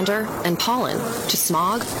 head dander, and pollen, to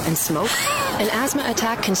smog and smoke. An asthma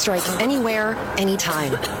attack can strike anywhere,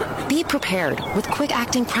 anytime. Be prepared with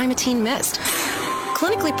quick-acting Primatene Mist.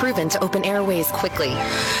 Clinically proven to open airways quickly.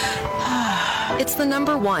 It's the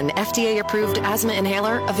 #1 FDA-approved asthma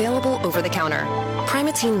inhaler available over the counter.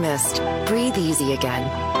 Primatene Mist. Breathe easy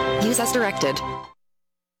again. Use as directed.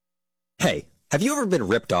 Hey, have you ever been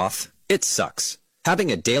ripped off? It sucks.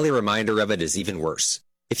 Having a daily reminder of it is even worse.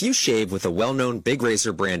 If you shave with a well-known big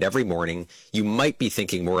razor brand every morning, you might be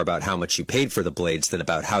thinking more about how much you paid for the blades than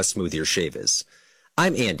about how smooth your shave is.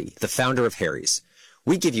 I'm Andy, the founder of Harry's.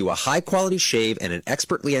 We give you a high-quality shave and an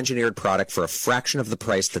expertly engineered product for a fraction of the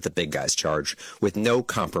price that the big guys charge, with no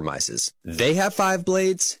compromises. They have 5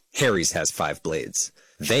 blades, Harry's has 5 blades.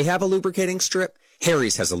 They have a lubricating strip,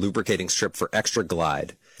 Harry's has a lubricating strip for extra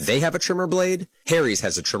glide. They have a trimmer blade, Harry's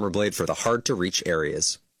has a trimmer blade for the hard-to-reach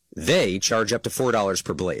areas. They charge up to $4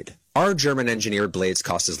 per blade. Our German-engineered blades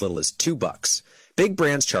cost as little as $2. Big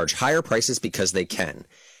brands charge higher prices because they can.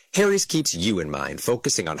 Harry's keeps you in mind,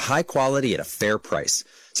 focusing on high quality at a fair price.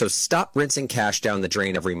 So stop rinsing cash down the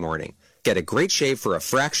drain every morning. Get a great shave for a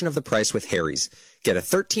fraction of the price with Harry's. Get a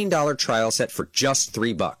 $13 trial set for just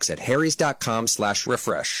 $3 at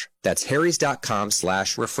harrys.com/refresh. That's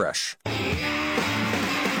harrys.com/refresh.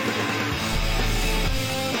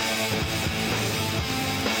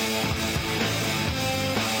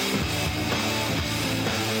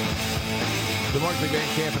 The Markley,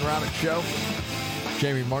 Van Camp and Robbins Show.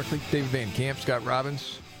 Jamie Markley, David Van Camp, Scott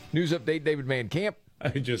Robbins. News update, David Van Camp. I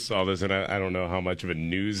just saw this, and I don't know how much of a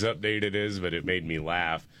news update it is, but it made me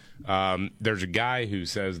laugh. There's a guy who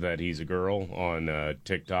says that he's a girl on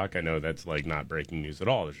TikTok. I know that's like not breaking news at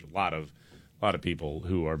all. There's a lot of people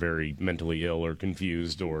who are very mentally ill or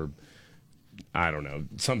confused or, I don't know,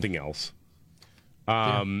 something else.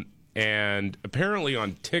 And apparently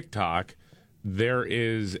on TikTok, there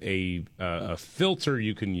is a filter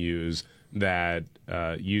you can use that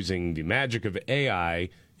using the magic of AI,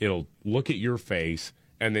 it'll look at your face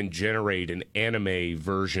and then generate an anime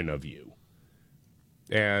version of you.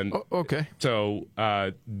 And okay. So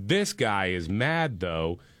this guy is mad,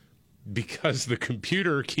 though, because the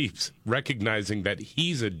computer keeps recognizing that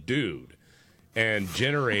he's a dude and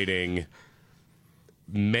generating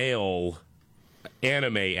male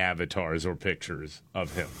anime avatars or pictures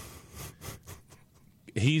of him.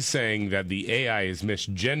 He's saying that the AI is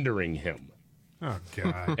misgendering him. Oh,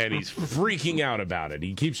 God. And he's freaking out about it.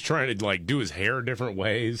 He keeps trying to, like, do his hair different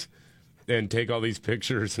ways and take all these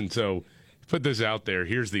pictures. And so, put this out there.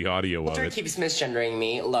 Here's the audio of it. Keeps misgendering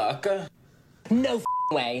me. Look. No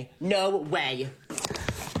way. No way.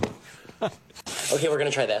 Okay, we're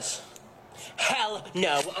gonna try this. Hell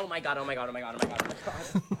no. Oh my god, oh my god, oh my god, oh my god, oh my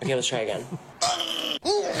god. Okay, let's try again.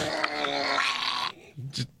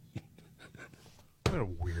 What a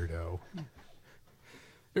weirdo.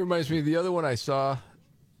 It reminds me of the other one I saw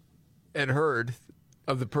and heard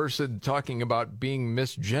of the person talking about being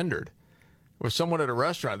misgendered. with someone at a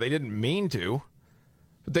restaurant. They didn't mean to.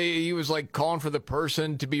 But he was like calling for the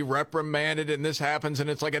person to be reprimanded, and this happens, and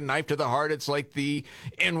it's like a knife to the heart. It's like the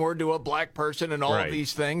N-word to a black person and all of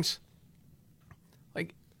these things.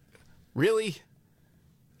 Like, really?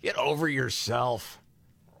 Get over yourself.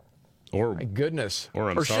 Or, my goodness.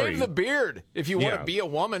 Or shave the beard if you want to be a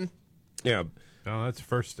woman. Yeah. No, that's the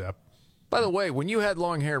first step. By the way, when you had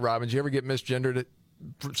long hair, Robin, did you ever get misgendered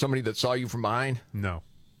from somebody that saw you from behind? No.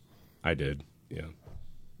 I did, yeah.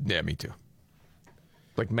 Yeah, me too.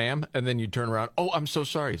 Like, ma'am, and then you turn around, oh, I'm so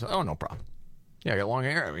sorry. So, oh, no problem. Yeah, I got long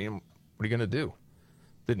hair. I mean, what are you going to do?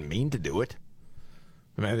 Didn't mean to do it.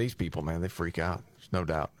 But man, these people, man, they freak out. There's no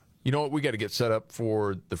doubt. You know what? We got to get set up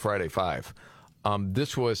for the Friday Five.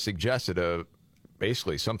 This was suggested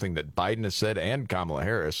basically something that Biden has said and Kamala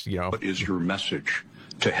Harris, you know. What is your message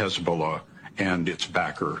to Hezbollah and its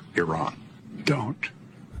backer, Iran? Don't.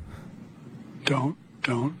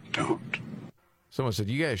 Someone said,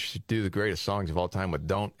 you guys should do the greatest songs of all time with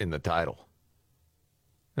 "don't" in the title.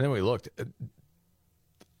 And then we looked.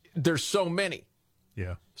 There's so many.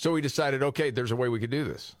 Yeah. So we decided, okay, there's a way we could do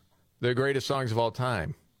this. The greatest songs of all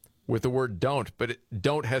time with the word "don't," but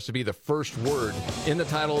 "don't" has to be the first word in the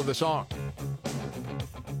title of the song.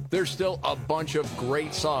 There's still a bunch of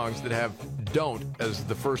great songs that have "don't" as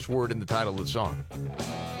the first word in the title of the song.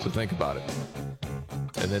 So think about it.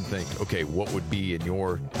 And then think, okay, what would be in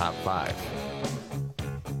your top 5?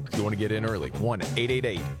 If you want to get in early,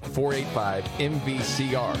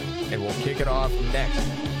 1-888-485-MVCR. And we'll kick it off next.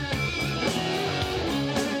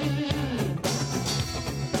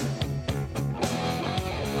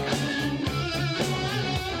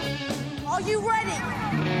 Are you ready?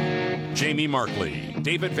 Jamie Markley,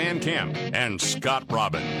 David Van Camp, and Scott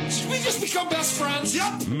Robbins. We just become best friends.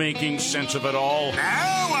 Yep. Making sense of it all.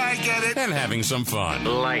 Now I get it. And having some fun.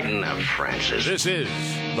 Lighten up, Francis. This is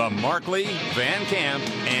the Markley, Van Camp,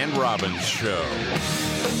 and Robbins Show.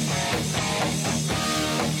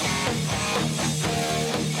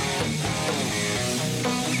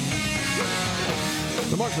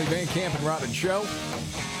 The Markley, Van Camp, and Robbins Show.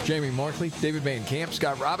 Jamie Markley, David Van Camp,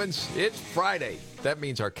 Scott Robbins. It's Friday. That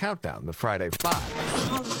means our countdown, the Friday 5.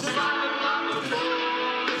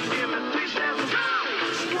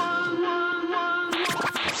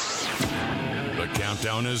 The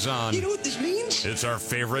countdown is on. You know what this means? It's our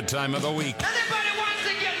favorite time of the week. Anybody wants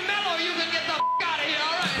to get mellow, you can get the out of here,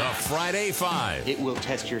 all right? The Friday 5. It will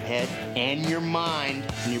test your head and your mind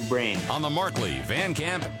and your brain. On the Markley, Van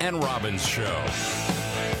Camp, and Robbins Show.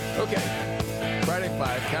 Okay. Friday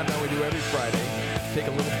 5, countdown we do every Friday. Take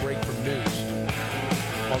a little break from news.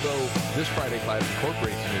 Although this Friday 5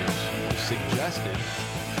 incorporates news, suggested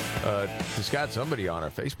to Scott somebody on our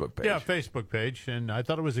Facebook page. Yeah, Facebook page, and I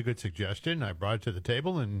thought it was a good suggestion. I brought it to the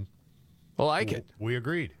table, and I like it. We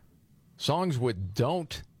agreed. Songs with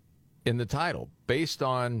 "don't" in the title, based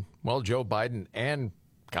on, well, Joe Biden and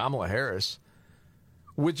Kamala Harris,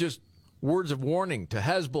 with just words of warning to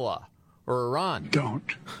Hezbollah or Iran.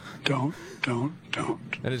 Don't.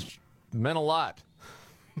 And it's meant a lot.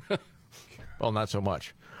 Well, not so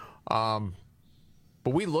much. But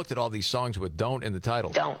we looked at all these songs with "don't" in the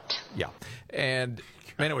title. Don't. Yeah. And,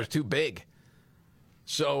 man, it was too big.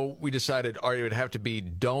 So we decided, all right, it would have to be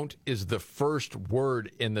 "don't" is the first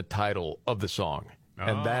word in the title of the song. Oh.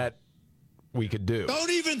 And that we could do.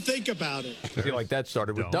 Don't even think about it. I feel like that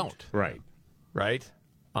started with "don't." Right.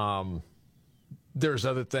 There's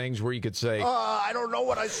other things where you could say, I don't know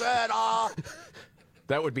what I said.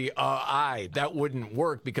 That would be I. That wouldn't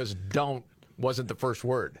work because "don't" wasn't the first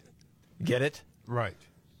word. Get it? Right.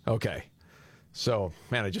 Okay. So,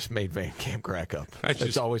 man, I just made Van Camp crack up.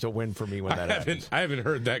 It's always a win for me when that happens. I haven't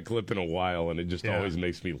heard that clip in a while, and it just always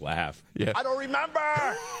makes me laugh. Yeah. I don't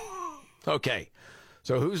remember. Okay.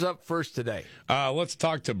 So who's up first today? Let's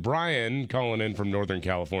talk to Brian calling in from Northern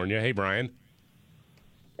California. Hey, Brian.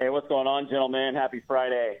 Hey, what's going on, gentlemen? Happy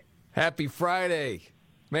Friday. Happy Friday.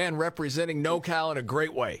 Man, representing NorCal in a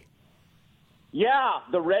great way. Yeah,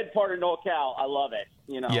 the red part of NorCal. I love it.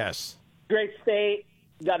 Yes. Great state.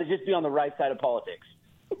 Got to just be on the right side of politics.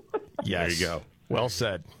 Yes. There you go. Well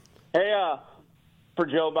said. Hey, for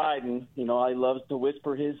Joe Biden, he loves to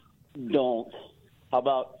whisper his "don't." How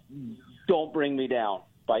about "Don't Bring Me Down"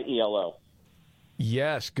 by ELO?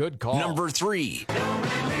 Yes, good call. Number 3. Don't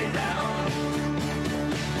bring me down.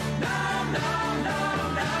 No.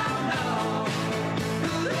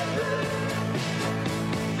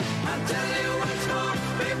 I'll tell you what's wrong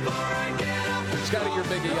before I get up. Scotty, you're a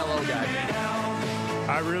big ELO guy.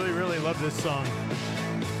 I really, really love this song.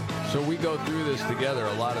 So we go through this together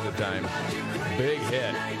a lot of the time. Big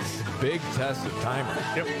hit. big test of timer.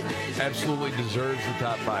 Yep. Absolutely deserves the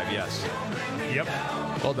top 5, yes. Yep.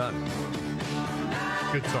 Well done.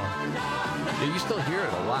 Good song. Yeah, you still hear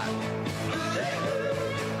it a lot.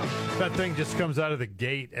 That thing just comes out of the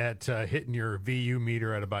gate at hitting your VU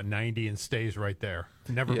meter at about 90 and stays right there.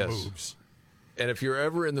 Never moves. And if you're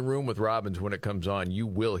ever in the room with Robbins when it comes on, you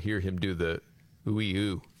will hear him do the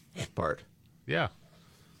ooey-oo part. Yeah.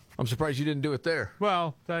 I'm surprised you didn't do it there.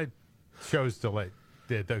 Well, I chose to let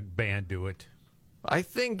the band do it. I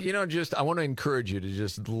think, I want to encourage you to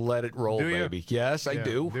just let it roll, baby. Yes, I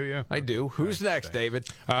do. Do you? I do. Who's next, David?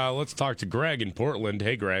 Let's talk to Greg in Portland.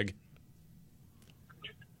 Hey, Greg.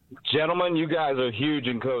 Gentlemen, you guys are huge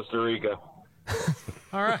in Costa Rica.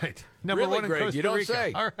 All right. Number Really, one in Greg, Costa you don't Rica.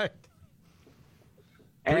 say. All right.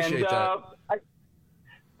 Appreciate that.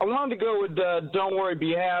 I wanted to go with Don't Worry,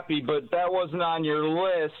 Be Happy, but that wasn't on your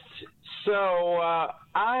list. So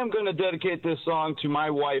I am going to dedicate this song to my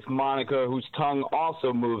wife, Monica, whose tongue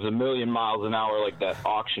also moves a million miles an hour like that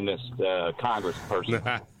auctionist Congress person.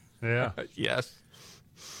 Yeah. Yes.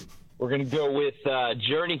 We're going to go with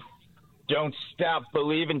Journey. Don't Stop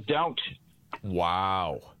Believing, Don't.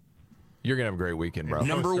 Wow. You're going to have a great weekend, bro.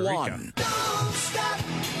 Number 1. Don't stop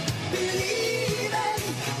believing.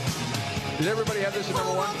 Did everybody have this at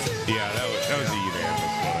number 1? Yeah, that was a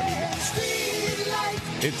unanimous one.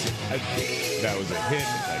 That was a hit.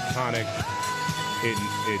 It's iconic.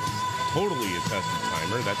 It's totally a tested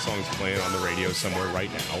timer. That song's playing on the radio somewhere right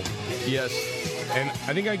now. Yes. And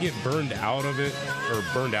I think I get burned out on it,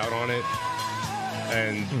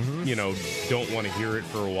 and don't want to hear it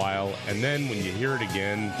for a while. And then when you hear it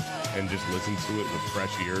again and just listen to it with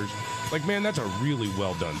fresh ears, like, man, that's a really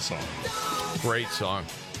well done song. Great song.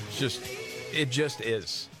 It just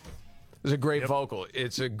is. It's a great vocal.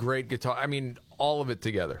 It's a great guitar. I mean, all of it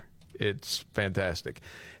together. It's fantastic.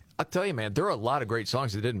 I'll tell you, man, there are a lot of great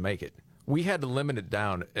songs that didn't make it. We had to limit it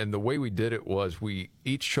down, and the way we did it was we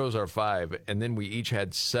each chose our 5, and then we each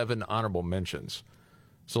had 7 honorable mentions.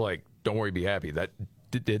 So, like, Don't Worry, Be Happy. That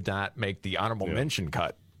did not make the honorable mention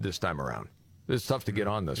cut this time around. It's tough to get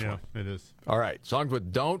on this one. Yeah, it is. All right, songs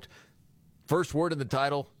with Don't. First word in the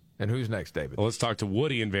title. And who's next, David? Well, let's talk to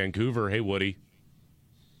Woody in Vancouver. Hey, Woody.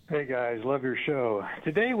 Hey, guys. Love your show.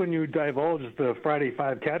 Today, when you divulged the Friday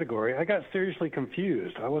 5 category, I got seriously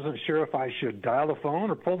confused. I wasn't sure if I should dial the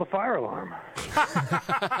phone or pull the fire alarm.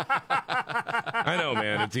 I know,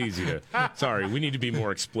 man. It's easy to... Sorry, we need to be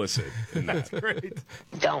more explicit in that. That's great.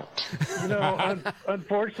 Don't.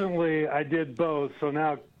 Unfortunately, I did both, so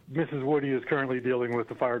now Mrs. Woody is currently dealing with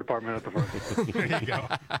the fire department at the front. There you go.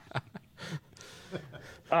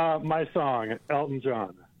 My song, Elton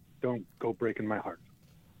John, Don't Go Breaking My Heart.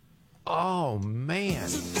 Oh, man.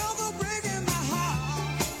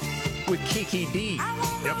 With Kiki D.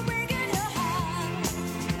 Yep.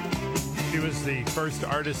 She was the first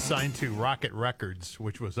artist signed to Rocket Records,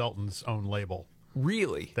 which was Elton's own label.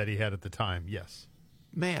 Really? That he had at the time, yes.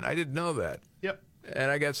 Man, I didn't know that. Yep. And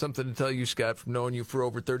I got something to tell you, Scott, from knowing you for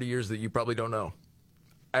over 30 years that you probably don't know.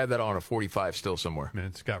 I had that on a 45 still somewhere. And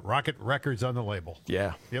it's got Rocket Records on the label.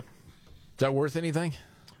 Yeah. Yep. Is that worth anything?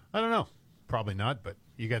 I don't know. Probably not, but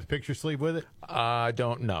you got the picture sleeve with it? I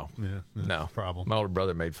don't know. Yeah, no problem. My older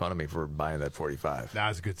brother made fun of me for buying that 45. That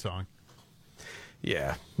was a good song.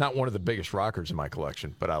 Yeah. Not one of the biggest rockers in my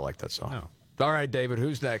collection, but I like that song. No. All right, David,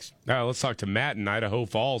 who's next? Let's talk to Matt in Idaho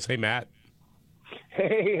Falls. Hey, Matt.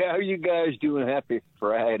 Hey, how are you guys doing? Happy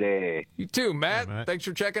Friday. You too, Matt. Hey, Matt. Thanks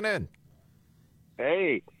for checking in.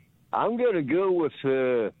 Hey, I'm going to go with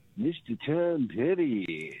Mr. Tom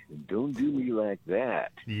Petty. Don't do me like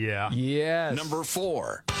that. Yeah. Yes. Number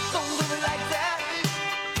 4. Don't do me like that.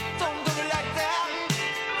 Don't do me like that.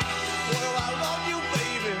 Well, I love you,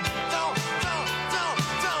 baby. Don't.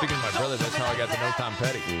 Speaking of my brother, that's how I got to know Tom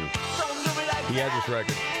Petty. He had this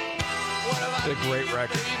record. It's a great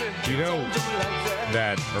record. Do you know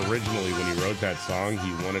that originally when he wrote that song,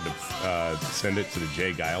 he wanted to send it to the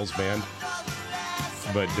Jay Giles Band?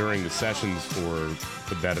 But during the sessions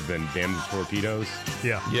that have been Damned Torpedoes,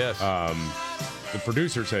 yes, the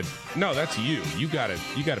producer said, "No, that's you. You got to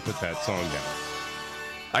put that song down."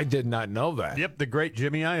 I did not know that. Yep, the great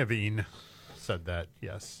Jimmy Iovine said that.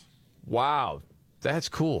 Yes. Wow, that's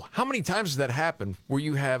cool. How many times does that happen where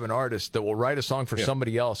you have an artist that will write a song for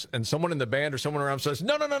somebody else, and someone in the band or someone around says,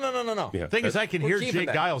 "No." Yeah. Thing is, I can hear Jay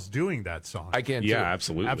Giles doing that song. I can. Yeah, too.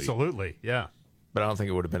 absolutely. Yeah. But I don't think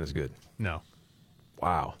it would have been as good. No.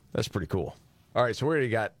 Wow, that's pretty cool. All right, so we already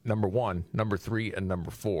got number 1, number 3, and number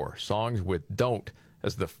 4. Songs with "Don't"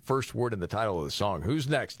 as the first word in the title of the song. Who's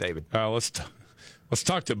next, David? Let's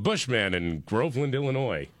talk to Bushman in Groveland,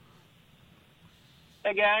 Illinois.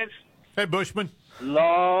 Hey, guys. Hey, Bushman.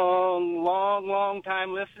 long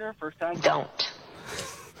time listener, first time. Don't.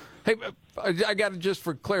 Hey, I got it just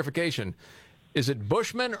for clarification. Is it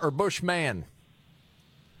Bushman or Bushman?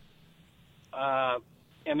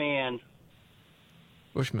 M-A-N.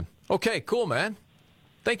 Bushman. Okay, cool, man.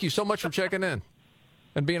 Thank you so much for checking in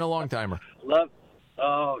and being a long-timer. Love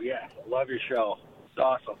your show. It's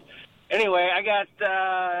awesome. Anyway, I got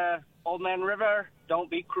Old Man River,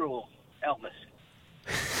 Don't Be Cruel, Elvis.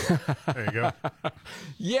 There you go.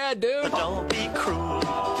 Yeah, dude. Don't be cruel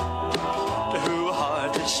to who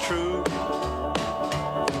heart is true.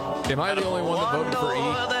 Am I the only one that voted for E?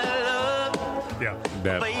 Yeah.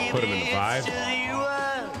 That put him in 5?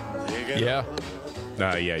 Yeah.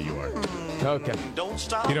 Yeah, you are. Okay.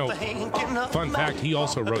 You know, fun fact, he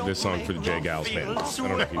also wrote this song for the J. Gals band. I don't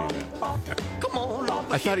know if you knew that.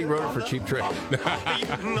 I thought he wrote it for Cheap Trick.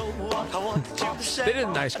 They did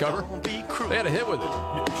a nice cover. They had a hit with it.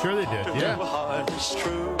 Sure they did. Yeah.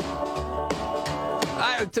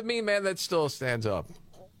 To me, man, that still stands up.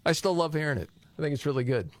 I still love hearing it. I think it's really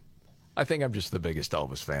good. I think I'm just the biggest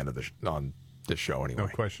Elvis fan of on this show anyway. No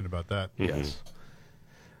question about that. Yes.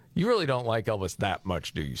 You really don't like Elvis that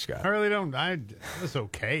much, do you, Scott? I really don't. That's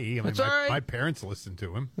okay. I mean, That's all right. My parents listened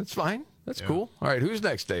to him. That's fine. That's cool. All right, who's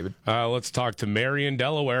next, David? Let's talk to Mary in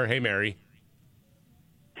Delaware. Hey, Mary.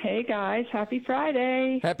 Hey, guys. Happy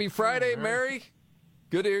Friday. Happy Friday, Mary.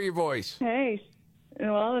 Good to hear your voice. Hey.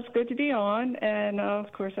 Well, it's good to be on. And,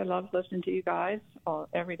 of course, I love listening to you guys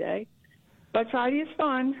every day. But Friday is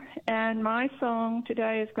fun. And my song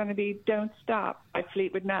today is going to be Don't Stop by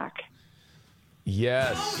Fleetwood Mac.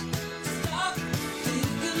 Yes.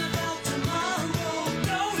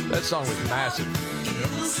 That song was massive. Yep.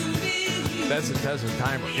 That's a Tesla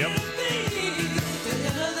timer. Yep.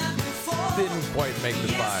 Didn't quite make the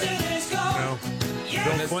 5. No.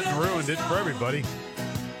 Bill Clinton ruined it for everybody.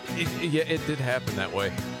 It did happen that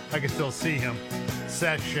way. I can still see him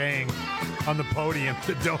sashaying on the podium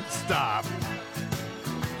to Don't Stop.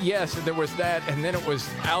 Yes, there was that, and then it was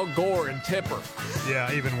Al Gore and Tipper.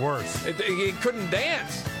 Yeah, even worse. He couldn't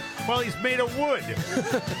dance. Well, he's made of wood.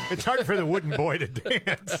 It's hard for the wooden boy to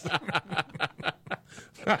dance.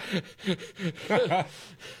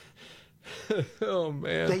 Oh,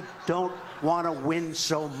 man. They don't want to win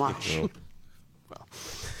so much. Well,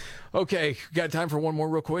 okay, got time for one more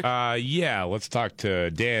real quick? Yeah, let's talk to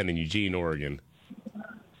Dan in Eugene, Oregon.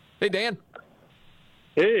 Hey, Dan.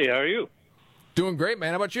 Hey, how are you? Doing great,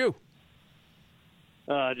 man. How about you?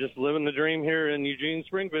 Just living the dream here in Eugene,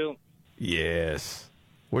 Springfield. Yes.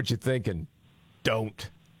 What you thinking? Don't.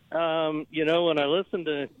 When I listen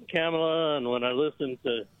to Kamala and when I listen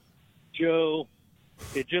to Joe,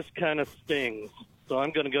 it just kind of stings. So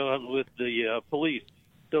I'm going to go out with the police.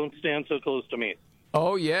 Don't stand so close to me.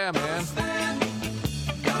 Oh, yeah, man.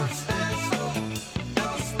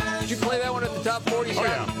 Did you play that one at the top 40? Oh,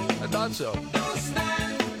 yeah. I thought so.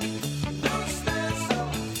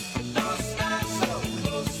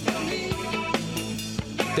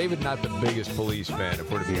 David, not the biggest police fan, if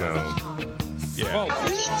we're to be honest. Yeah. We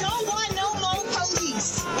don't want no more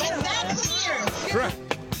police. Is that clear?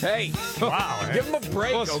 Hey. Wow. Give him a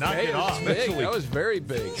break, Well, okay? It was big. That was very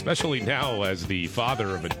big. Especially now as the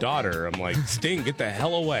father of a daughter, I'm like, Sting, get the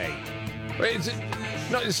hell away. Wait,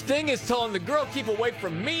 no, Sting is telling the girl, keep away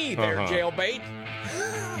from me there, jailbait.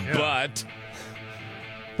 Yeah. But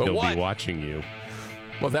he'll what? be watching you.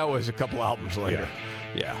 Well, that was a couple albums later.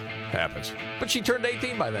 Yeah, happens. But she turned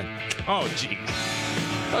 18 by then. Oh, jeez.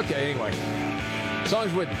 Okay, anyway.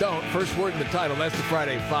 Songs with Don't. First word in the title. That's the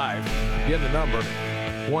Friday 5. You have the number.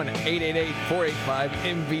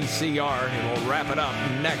 1-888-485-MVCR. And we'll wrap it up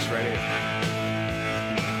next right here.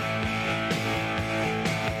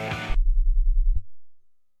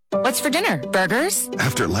 What's for dinner? Burgers?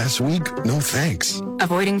 After last week, no thanks.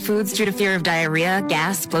 Avoiding foods due to fear of diarrhea,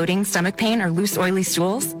 gas, bloating, stomach pain, or loose, oily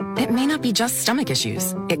stools? It may not be just stomach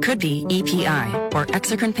issues. It could be EPI, or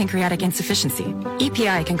exocrine pancreatic insufficiency.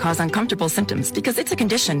 EPI can cause uncomfortable symptoms because it's a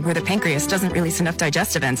condition where the pancreas doesn't release enough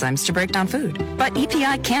digestive enzymes to break down food. But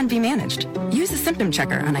EPI can be managed. Use the symptom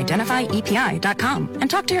checker on identifyepi.com and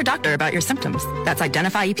talk to your doctor about your symptoms. That's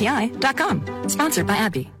identifyepi.com. Sponsored by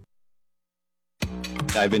AbbVie.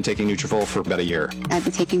 I've been taking Nutrafol for about a year. I've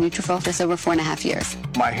been taking Nutrafol for just over 4.5 years.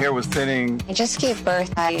 My hair was thinning. I just gave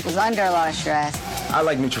birth. I was under a lot of stress. I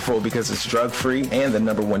like Nutrafol because it's drug-free and the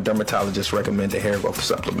 #1 dermatologist recommended hair growth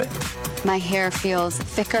supplement. My hair feels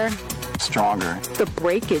thicker. Stronger. The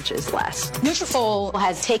breakage is less. Nutrafol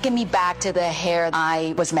has taken me back to the hair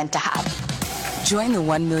I was meant to have. Join the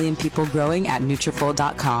 1 million people growing at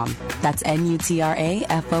Nutrafol.com. That's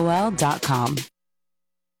Nutrafol.com.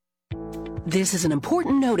 This is an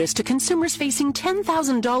important notice to consumers facing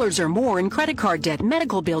 $10,000 or more in credit card debt,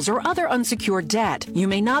 medical bills, or other unsecured debt. You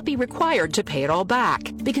may not be required to pay it all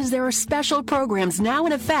back because there are special programs now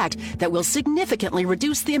in effect that will significantly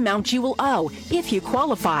reduce the amount you will owe if you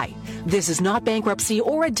qualify. This is not bankruptcy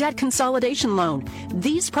or a debt consolidation loan.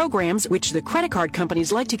 These programs, which the credit card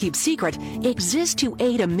companies like to keep secret, exist to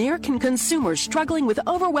aid American consumers struggling with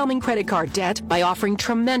overwhelming credit card debt by offering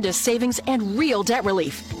tremendous savings and real debt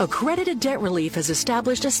relief. Accredited Debt Relief has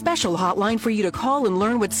established a special hotline for you to call and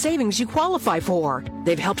learn what savings you qualify for.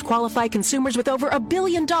 They've helped qualify consumers with over $1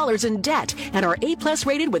 billion in debt and are A+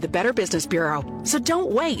 rated with the Better Business Bureau. So don't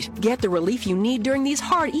wait. Get the relief you need during these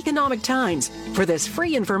hard economic times. For this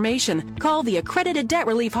free information, call the Accredited Debt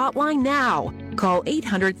Relief hotline now. Call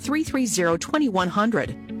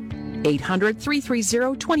 800-330-2100.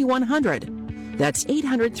 800-330-2100. That's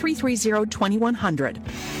 800-330-2100.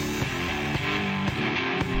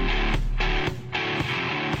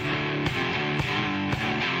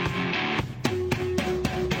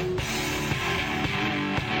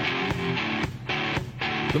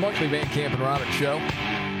 The Markley, Van Camp and Robbins Show.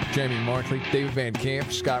 Jamie Markley, David Van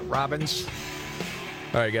Camp, Scott Robbins.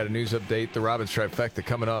 All right, got a news update. The Robbins trifecta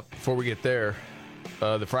coming up. Before we get there,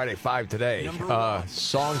 the Friday Five today.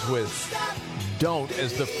 Songs with "don't"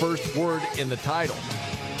 as the first word in the title.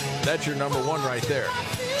 That's your number one right there.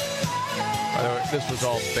 By the way, this was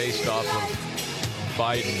all based off of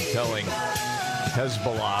Biden telling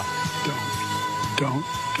Hezbollah, don't.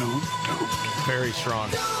 Very strong.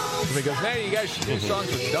 So he goes, hey, you guys should do songs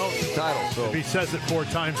with "don't" in the title. So if he says it 4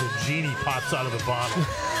 times, a genie pops out of the bottle.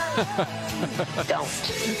 Don't.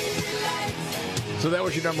 So that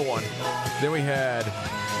was your number one. Then we had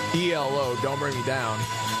ELO, Don't Bring Me Down,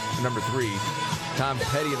 number 3. Tom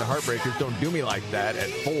Petty and the Heartbreakers, Don't Do Me Like That, at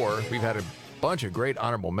 4. We've had a bunch of great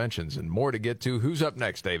honorable mentions and more to get to. Who's up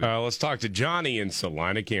next, David? Let's talk to Johnny in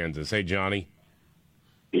Salina, Kansas. Hey, Johnny.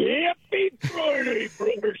 Happy Friday,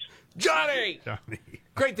 brothers. Johnny!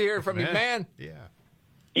 Great to hear from you, man. Yeah.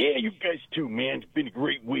 Yeah, you guys too, man. It's been a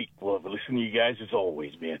great week. Love listening to you guys as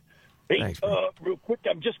always, man. Hey, thanks, man. Real quick,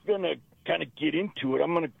 I'm just going to kind of get into it.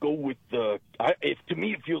 I'm going to go with, to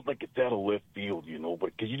me, it feels like it's out of left field,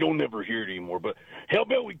 but because you don't ever hear it anymore. But how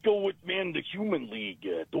about we go with, man, the Human League,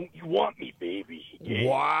 Don't You Want Me, Baby. Yeah.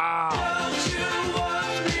 Wow. Don't you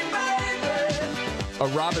want me, baby? A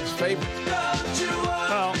Robbins favorite.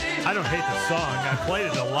 Well, I don't hate the song. I played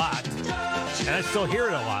it a lot, and I still hear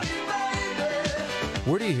it a lot.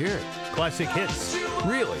 Where do you hear it? Classic hits.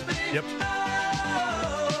 Really? Yep.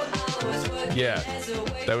 Yeah,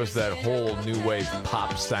 that was that whole new wave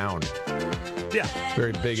pop sound. Yeah.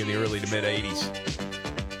 Very big in the early to mid 80s.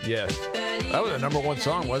 Yes. That was a number one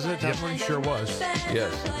song, wasn't it? Yep, sure was.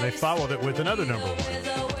 Yes. And they followed it with another number one.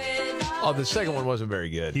 Oh, the second one wasn't very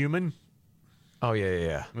good. Human? Oh,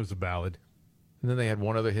 yeah. It was a ballad. And then they had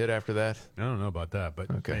one other hit after that? I don't know about that, but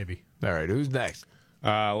maybe. All right, who's next?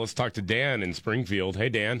 Let's talk to Dan in Springfield. Hey,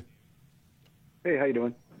 Dan. Hey, how you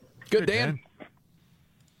doing? Good, Dan.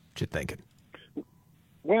 What you thinking?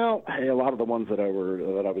 Well, hey, a lot of the ones that I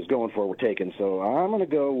was going for were taken, so I'm going to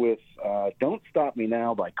go with "Don't Stop Me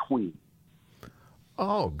Now" by Queen.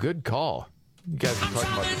 Oh, good call. You guys were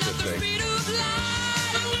talking about this yesterday.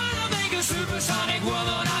 Supersonic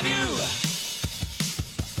woman of you.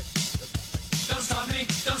 Don't stop me,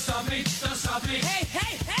 don't stop me, don't stop me. Hey,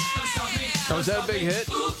 hey, hey! Don't stop me. Oh, was that a big hit?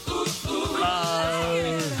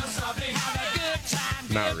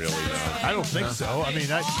 Not really, no. I don't think so. I mean, it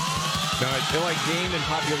gained in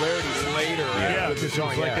popularity later. Yeah, with the it song.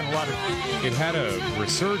 was like in a lot of. It had a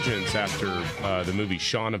resurgence after the movie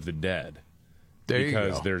Shaun of the Dead.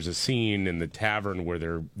 Because there's a scene in the tavern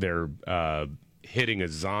where they're hitting a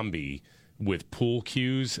zombie with pool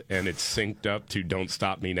cues, and it's synced up to "Don't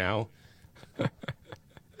Stop Me Now."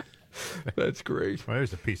 That's great. Well,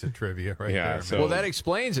 there's a piece of trivia right there. Well, that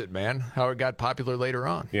explains it, man. How it got popular later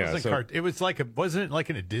on. Yeah, it was like wasn't it like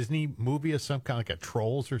in a Disney movie or some kind of like a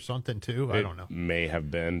Trolls or something too? I don't know. May have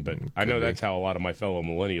been, but I know that's how a lot of my fellow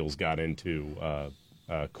millennials got into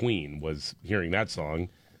Queen, was hearing that song,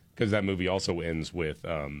 because that movie also ends with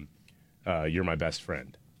 "You're My Best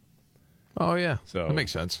Friend." Oh yeah, so that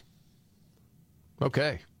makes sense.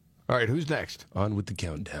 Okay. All right, who's next? On with the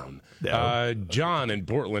countdown. John in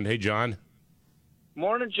Portland. Hey, John.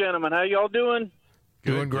 Morning, gentlemen. How y'all doing?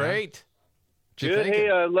 Doing great. Good. Hey,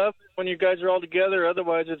 I love it when you guys are all together.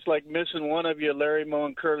 Otherwise, it's like missing one of you, Larry, Moe,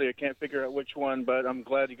 and Curly. I can't figure out which one, but I'm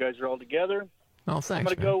glad you guys are all together. Oh, thanks. I'm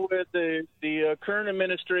going to go with the current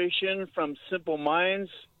administration from Simple Minds.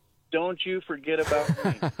 Don't you forget about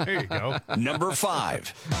me. There you go. Number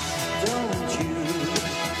 5. Don't you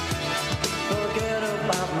forget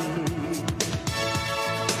about me.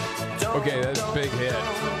 Okay, that's a big hit.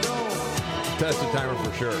 Test the timer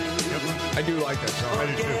for sure. Yep. I do like that song. I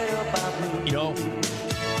do too. You know,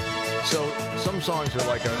 so some songs are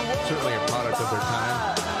like certainly a product of their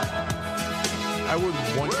time. I would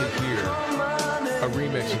want to hear a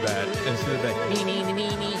remix of that instead of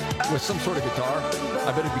that with some sort of guitar.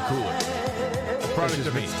 I bet it'd be cooler. A product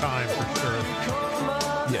of its time for sure.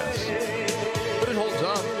 Yes. But it holds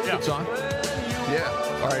up. Yeah. Good song. Yeah.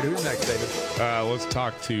 All right, who's next, David? Let's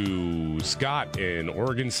talk to Scott in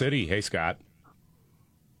Oregon City. Hey, Scott.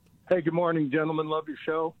 Hey, good morning, gentlemen. Love your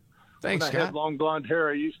show. Thanks, when Scott. I had long blonde hair,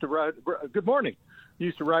 I used to ride. Good morning.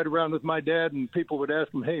 Used to ride around with my dad, and people would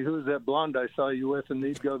ask him, "Hey, who's that blonde I saw you with?" And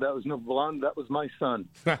he'd go, "That was no blonde. That was my son."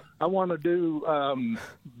 I want to do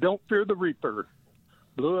 "Don't Fear the Reaper,"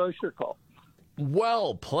 Blue Oyster Cult.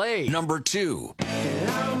 Well played. Number 2.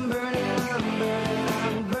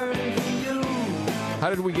 How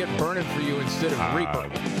did we get Burning for You instead of Reaper?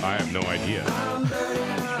 I have no idea.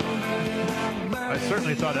 I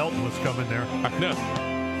certainly thought Elton was coming there. I know.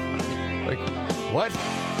 Like, what?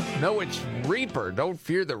 No, it's Reaper. Don't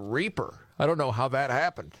fear the Reaper. I don't know how that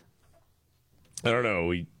happened. I don't know.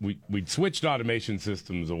 We switched automation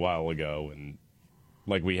systems a while ago, and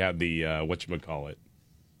like we had the whatchamacallit.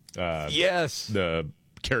 Yes. The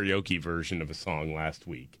karaoke version of a song last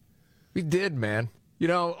week. We did, man. You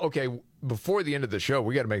know, okay, before the end of the show,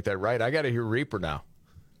 we got to make that right. I got to hear Reaper now.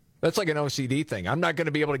 That's like an OCD thing. I'm not going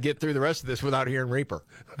to be able to get through the rest of this without hearing Reaper.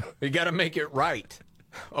 You got to make it right.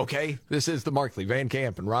 Okay? This is the Markley, Van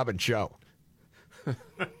Camp, and Robbins Show.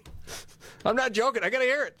 I'm not joking. I got to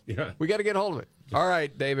hear it. Yeah. We got to get hold of it. All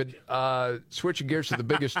right, David. Switching gears to the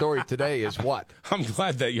biggest story today is what? I'm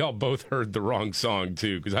glad that y'all both heard the wrong song,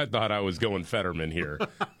 too, because I thought I was going Fetterman here.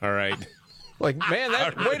 All right? Like, man,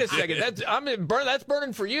 wait a second. That's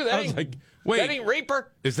Burning for You. That ain't, like, wait, that ain't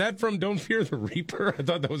Reaper. Is that from Don't Fear the Reaper? I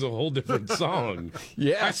thought that was a whole different song.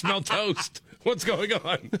 Yeah. I smell toast. What's going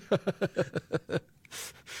on?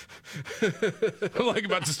 I'm like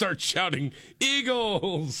about to start shouting,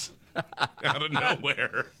 Eagles! Out of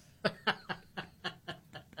nowhere.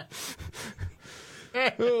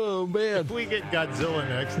 Oh, man. If we get Godzilla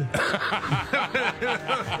next.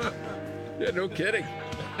 Yeah, no kidding.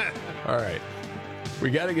 All right. We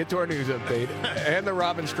got to get to our news update and the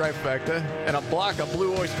Robbins trifecta and a block of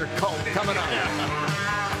Blue Oyster Cult coming up.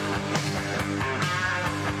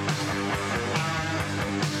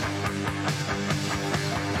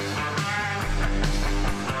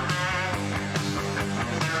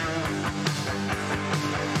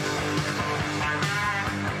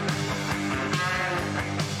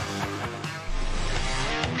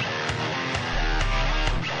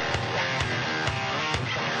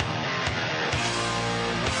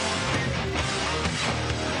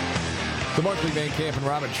 The Markley, Van Camp, and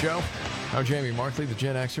Robbins Show. I'm Jamie Markley, the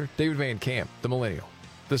Gen Xer. David Van Camp, the Millennial.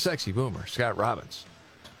 The Sexy Boomer, Scott Robbins.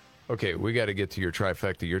 Okay, we got to get to your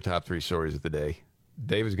trifecta, your top 3 stories of the day.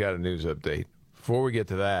 David's got a news update. Before we get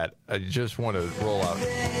to that, I just want to roll out.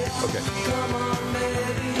 Okay. Come on,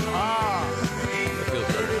 baby. That feels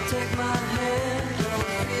better.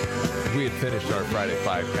 We had finished our Friday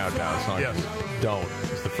 5 countdown song. Yes. Don't.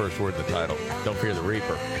 It's the first word in the title. Don't Fear the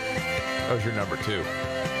Reaper. That was your number 2.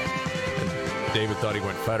 David thought he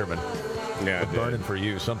went Fetterman. Yeah, Burning for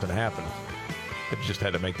You. Something happened. I just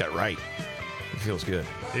had to make that right. It feels good.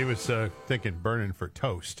 He was thinking burning for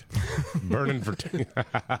toast. Burning for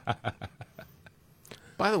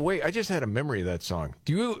By the way, I just had a memory of that song.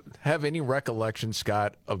 Do you have any recollection,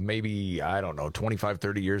 Scott, of maybe, I don't know, 25,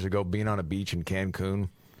 30 years ago being on a beach in Cancun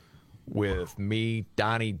with me,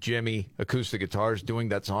 Donnie, Jimmy, acoustic guitars doing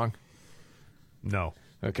that song? No.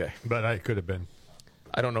 Okay. But I could have been.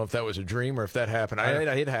 I don't know if that was a dream or if that happened.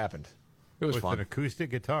 It happened. It was with fun. an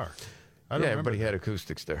acoustic guitar. Yeah, everybody had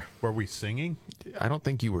acoustics there. Were we singing? I don't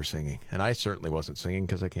think you were singing, and I certainly wasn't singing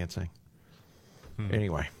because I can't sing.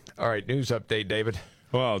 Anyway, all right, news update, David.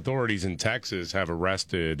 Well, authorities in Texas have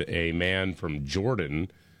arrested a man from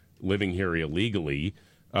Jordan living here illegally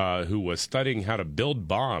who was studying how to build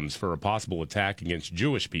bombs for a possible attack against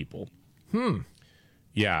Jewish people.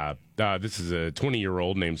 Yeah, this is a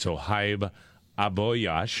 20-year-old named Sohaib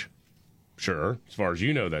Aboyash. Sure, as far as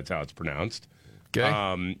you know, that's how it's pronounced.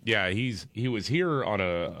 Okay. Yeah, he was here on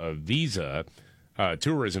a visa,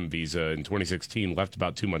 tourism visa in 2016, left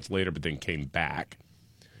about 2 months later, but then came back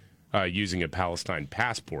using a Palestine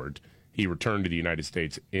passport. He returned to the United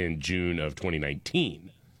States in June of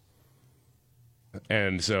 2019.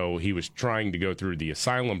 And so he was trying to go through the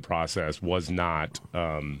asylum process, was not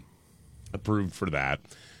approved for that,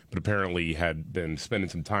 but apparently had been spending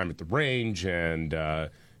some time at the range and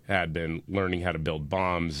had been learning how to build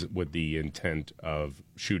bombs with the intent of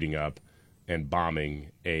shooting up and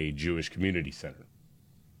bombing a Jewish community center.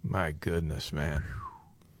 My goodness, man.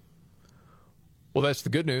 Well, that's the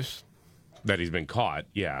good news. That he's been caught,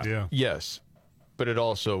 yeah. Yes, but it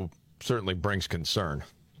also certainly brings concern.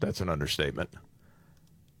 That's an understatement.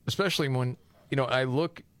 Especially when, I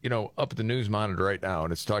look, up at the news monitor right now,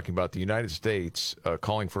 and it's talking about the United States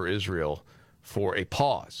calling for Israel for a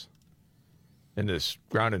pause in this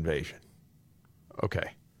ground invasion.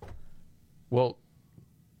 Okay. Well,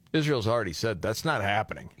 Israel's already said that's not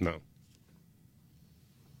happening. No.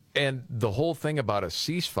 And the whole thing about a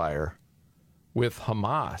ceasefire with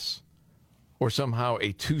Hamas or somehow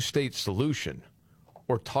a two-state solution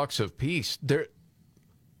or talks of peace, there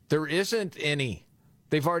isn't any.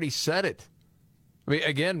 They've already said it. I mean,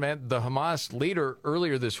 again, man, the Hamas leader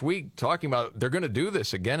earlier this week talking about they're going to do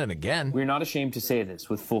this again and again. We're not ashamed to say this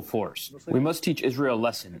with full force. We must teach Israel a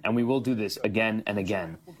lesson, and we will do this again and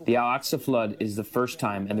again. The Al-Aqsa flood is the first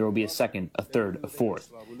time, and there will be a second, a third, a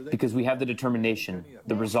fourth, because we have the determination,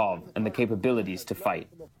 the resolve, and the capabilities to fight.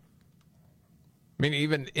 I mean,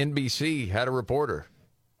 even NBC had a reporter,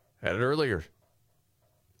 had it earlier,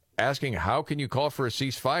 asking how can you call for a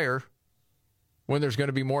ceasefire when there's going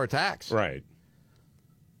to be more attacks? Right.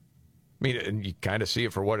 I mean, and you kind of see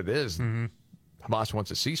it for what it is. Mm-hmm. Hamas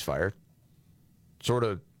wants a ceasefire, sort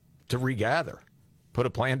of to regather, put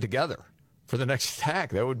a plan together for the next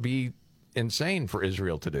attack. That would be insane for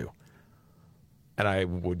Israel to do. And I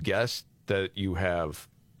would guess that you have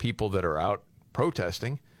people that are out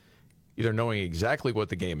protesting, either knowing exactly what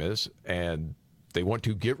the game is and they want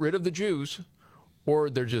to get rid of the Jews,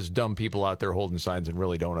 or they're just dumb people out there holding signs and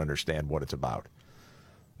really don't understand what it's about.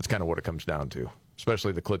 That's kind of what it comes down to.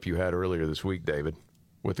 Especially the clip you had earlier this week, David,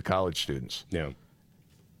 with the college students. Yeah.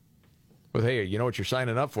 But hey, you know what you're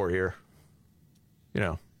signing up for here?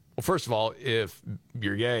 Well, first of all, if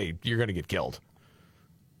you're gay, you're going to get killed.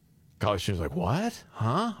 College students are like, what?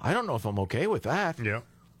 Huh? I don't know if I'm okay with that. Yeah.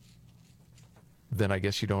 Then I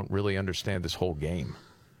guess you don't really understand this whole game.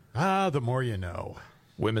 The more you know.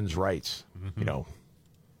 Women's rights,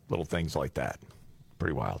 little things like that.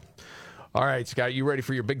 Pretty wild. All right, Scott, you ready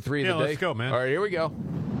for your big three of the day? Let's go, man. All right, here we go.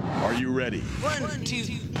 Are you ready? 1,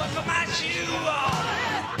 2, buckle my shoe on.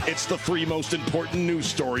 It's the three most important news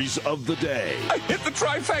stories of the day. I hit the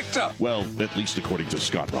trifecta. Well, at least according to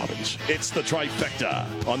Scott Robbins. It's the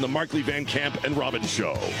trifecta on the Markley, Van Camp, and Robbins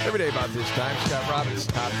Show. Every day about this time, Scott Robbins'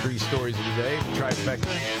 top three stories of the day.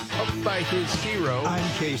 Trifecta up by his hero. I'm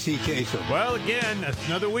KC Kasem. Well, again, that's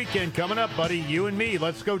another weekend coming up, buddy. You and me,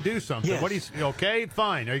 let's go do something. Yes. What are you, okay?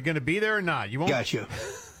 Fine. Are you going to be there or not? You won't. Gotcha.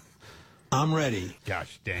 I'm ready.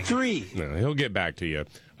 Gosh dang it. 3. No, he'll get back to you.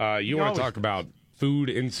 You want to talk about food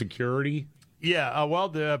insecurity? Yeah, well,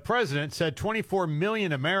 the president said 24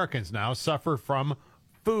 million Americans now suffer from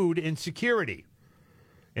food insecurity.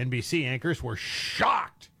 NBC anchors were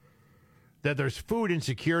shocked that there's food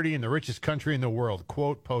insecurity in the richest country in the world,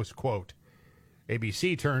 quote, post quote.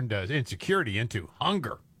 ABC turned insecurity into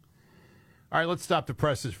hunger. All right, let's stop the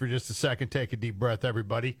presses for just a second. Take a deep breath,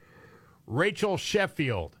 everybody. Rachel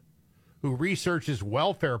Sheffield, who researches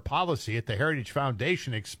welfare policy at the Heritage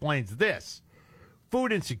Foundation, explains this.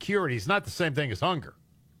 Food insecurity is not the same thing as hunger.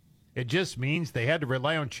 It just means they had to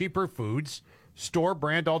rely on cheaper foods,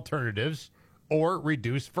 store-brand alternatives, or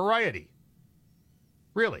reduced variety.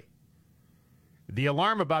 Really. The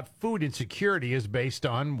alarm about food insecurity is based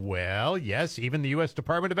on, well, yes, even the U.S.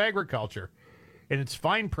 Department of Agriculture, in its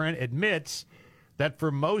fine print, admits that for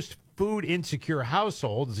most food insecure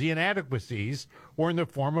households, the inadequacies were in the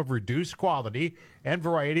form of reduced quality and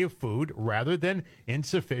variety of food rather than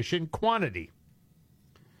insufficient quantity.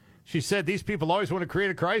 She said these people always want to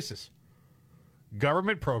create a crisis.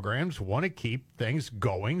 Government programs want to keep things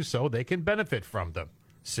going so they can benefit from them.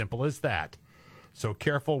 Simple as that. So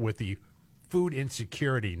careful with the food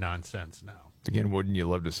insecurity nonsense now. Again, wouldn't you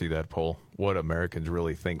love to see that poll? What Americans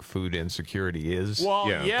really think food insecurity is? Well,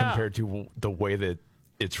 yeah. Compared to the way that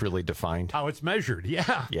it's really defined. How it's measured,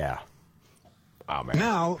 yeah. Yeah. Wow, man.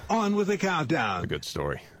 Now, on with the countdown. A good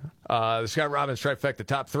story. The Scott Robbins trifecta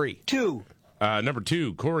top 3. 2. Number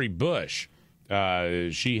 2, Cori Bush.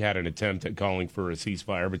 She had an attempt at calling for a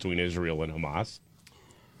ceasefire between Israel and Hamas.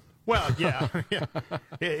 Well, yeah.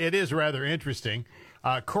 It is rather interesting.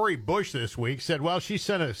 Cori Bush this week said, well, she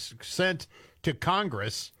sent to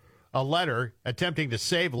Congress a letter attempting to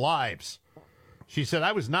save lives. She said,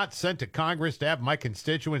 I was not sent to Congress to have my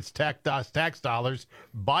constituents' tax dollars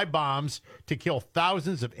buy bombs to kill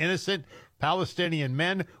thousands of innocent Palestinian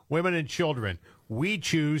men, women, and children. We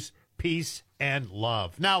choose peace and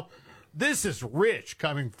love. Now, this is rich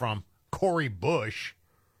coming from Cori Bush.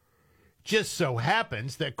 Just so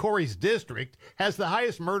happens that Corey's district has the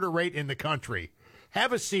highest murder rate in the country.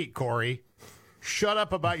 Have a seat, Corey. Shut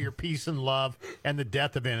up about your peace and love and the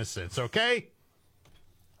death of innocents, okay?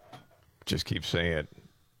 Just keep saying it.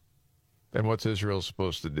 And what's Israel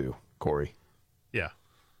supposed to do, Corey? Yeah.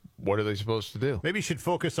 What are they supposed to do? Maybe you should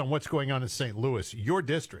focus on what's going on in St. Louis, your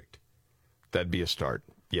district. That'd be a start.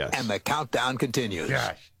 Yes. And the countdown continues.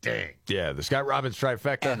 Gosh dang. Yeah, the Scott Robbins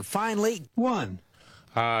trifecta. And finally, one.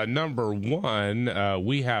 Number one,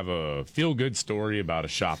 we have a feel-good story about a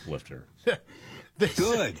shoplifter.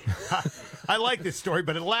 Good. I like this story,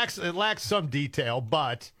 but it lacks some detail,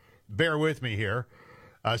 but bear with me here.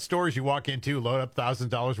 Stores you walk into, load up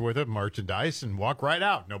 $1,000 worth of merchandise, and walk right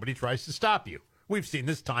out. Nobody tries to stop you. We've seen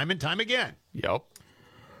this time and time again. Yep.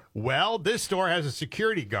 Well, this store has a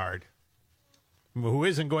security guard who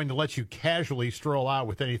isn't going to let you casually stroll out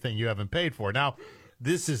with anything you haven't paid for. Now,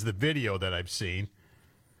 this is the video that I've seen.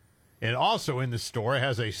 And also in the store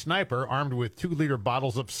has a sniper armed with 2-liter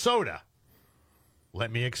bottles of soda.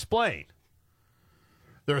 Let me explain.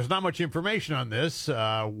 There is not much information on this,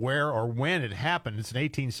 where or when it happened. It's an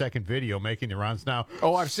 18-second video making the rounds now.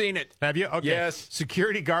 Oh, I've seen it. Have you? Okay. Yes.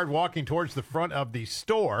 Security guard walking towards the front of the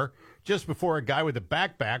store just before a guy with a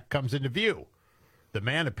backpack comes into view. The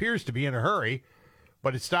man appears to be in a hurry,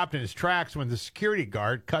 but is stopped in his tracks when the security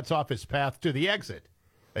guard cuts off his path to the exit.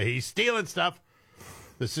 He's stealing stuff.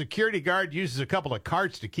 The security guard uses a couple of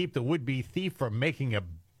carts to keep the would-be thief from making a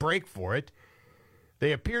break for it.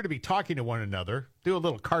 They appear to be talking to one another, do a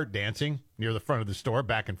little cart dancing near the front of the store,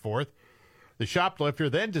 back and forth. The shoplifter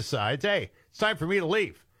then decides, hey, it's time for me to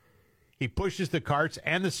leave. He pushes the carts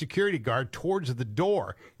and the security guard towards the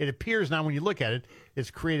door. It appears now when you look at it, it's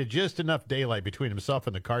created just enough daylight between himself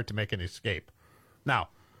and the cart to make an escape. Now,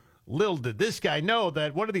 little did this guy know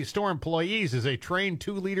that one of these store employees is a trained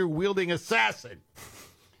 2-liter wielding assassin.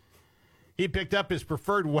 He picked up his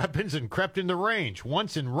preferred weapons and crept into range.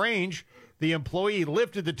 Once in range, the employee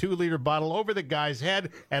lifted the 2-liter bottle over the guy's head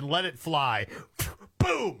and let it fly.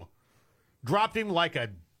 Boom! Dropped him like a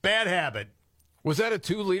bad habit. Was that a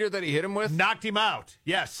 2-liter that he hit him with? Knocked him out,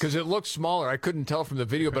 yes. Because it looks smaller. I couldn't tell from the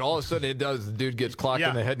video, but all of a sudden it does. The dude gets clocked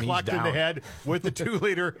in the head and he's down. Clocked in the head with the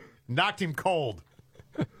 2-liter, knocked him cold.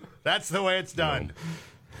 That's the way it's done.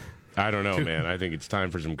 I don't know, man. I think it's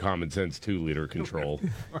time for some common sense 2-liter control.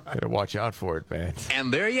 Gotta watch out for it, man.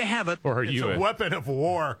 And there you have it. Or are It's you a weapon of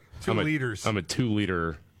war, 2 liters. I'm a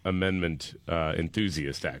 2-liter amendment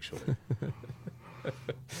enthusiast, actually.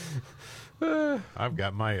 I've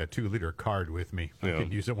got my 2-liter card with me. I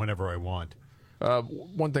can use it whenever I want.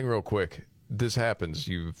 One thing real quick. This happens,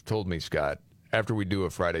 you've told me, Scott, after we do a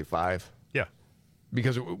Friday 5. Yeah.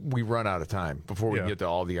 Because we run out of time before we get to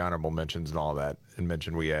all the honorable mentions and all that. And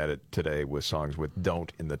mention we added today with songs with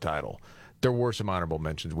 "don't" in the title. There were some honorable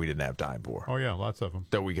mentions we didn't have time for. Oh, yeah, lots of them.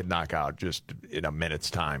 That we could knock out just in a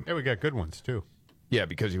minute's time. Yeah, we got good ones, too. Yeah,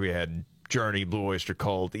 because we had Journey, Blue Oyster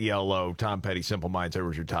Cult, ELO, Tom Petty, Simple Minds. That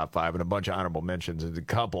was your top 5, and a bunch of honorable mentions. And a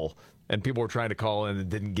couple, and people were trying to call in and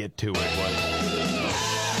didn't get to it.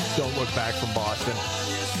 Was "Don't Look Back" from Boston.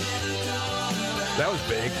 That was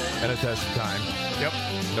big and a test of time. Yep.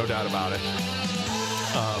 No doubt about it.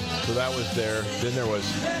 So that was there. Then there was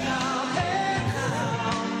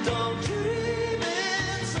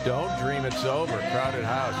 "Don't Dream It's Over," Crowded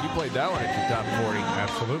House. You played that one at your top 40.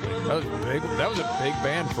 Absolutely. That was big. That was a big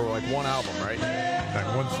band for like one album, right?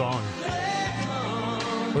 That one song.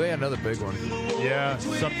 Well, they had another big one. Yeah,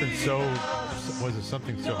 something so. Was it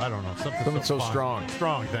something so? I don't know. Something so fun. strong.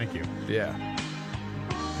 Strong, thank you. Yeah.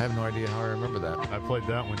 I have no idea how I remember that. I played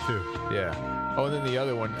that one too. Yeah. Oh, and then the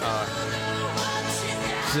other one,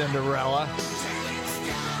 Cinderella.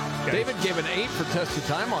 Okay. David gave an 8 for Test of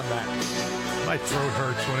Time on that. My throat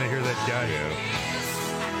hurts when I hear that guy.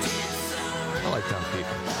 I like Tom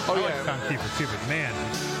Keefer. Oh, I like Tom Keefer too, but man.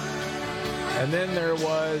 And then there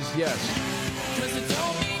was,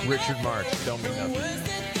 Richard Marx, "Don't Mean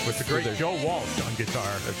Nothing." With the great Joe Walsh on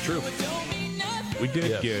guitar. That's true. We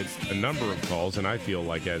did get a number of calls, and I feel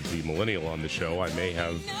like as the millennial on the show, I may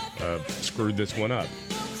have screwed this one up.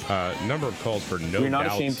 Number of calls for no We're not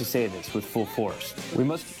doubts. ashamed to say this with full force. We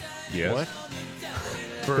must... Yes.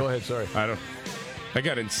 What? Go ahead, sorry. I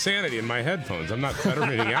got insanity in my headphones. I'm not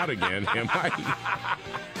federating out again, am I?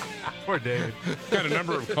 Poor David. Got a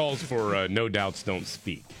number of calls for No Doubts Don't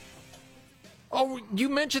Speak. Oh, you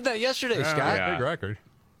mentioned that yesterday, Scott. Yeah. Big record.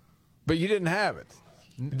 But you didn't have it.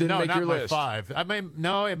 Didn't no, make not your my list. 5. I mean,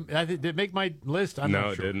 no, did it make my list? I'm No,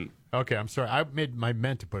 not it sure. didn't. Okay, I'm sorry. I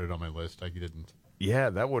meant to put it on my list. I didn't.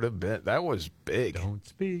 Yeah, that would have been. That was big. Don't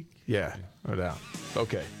speak. Yeah, no doubt.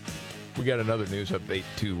 Okay. We got another news update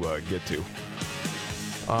to get to.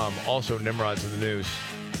 Also, Nimrod's in the news.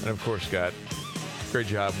 And, of course, Scott, great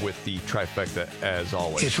job with the trifecta, as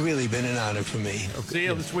always. It's really been an honor for me. See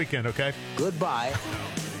you this weekend, okay? Goodbye.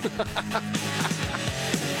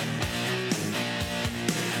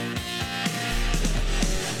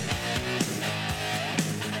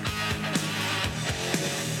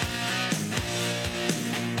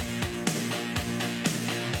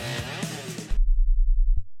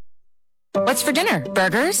 What's for dinner?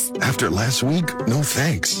 Burgers? After last week, no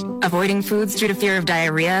thanks. Avoiding foods due to fear of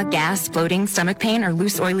diarrhea, gas, bloating, stomach pain, or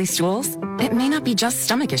loose, oily stools? It may not be just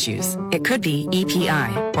stomach issues. It could be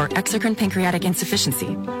EPI, or exocrine pancreatic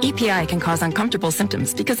insufficiency. EPI can cause uncomfortable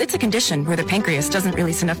symptoms because it's a condition where the pancreas doesn't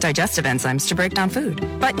release enough digestive enzymes to break down food.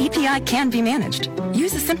 But EPI can be managed.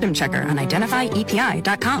 Use a symptom checker on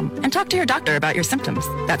identifyepi.com and talk to your doctor about your symptoms.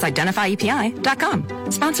 That's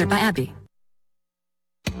identifyepi.com. Sponsored by AbbVie.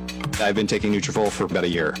 I've been taking Nutrafol for about a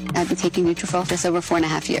year. I've been taking Nutrafol just over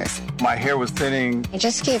 4.5 years. My hair was thinning. I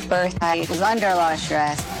just gave birth. I was under a lot of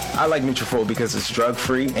stress. I like Nutrafol because it's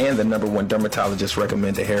drug-free and the #1 dermatologist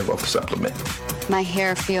recommended hair growth supplement. My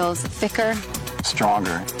hair feels thicker,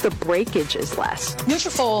 stronger. The breakage is less.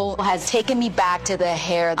 Nutrafol has taken me back to the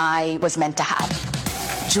hair I was meant to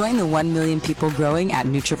have. Join the 1 million people growing at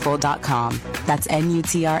Nutrafol.com. That's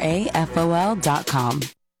Nutrafol.com.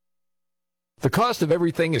 The cost of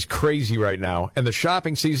everything is crazy right now, and the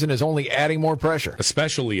shopping season is only adding more pressure.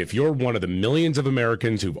 Especially if you're one of the millions of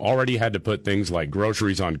Americans who've already had to put things like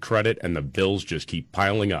groceries on credit and the bills just keep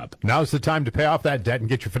piling up. Now's the time to pay off that debt and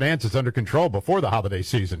get your finances under control before the holiday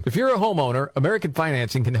season. If you're a homeowner, American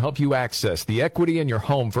Financing can help you access the equity in your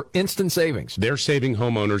home for instant savings. They're saving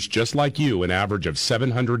homeowners just like you an average of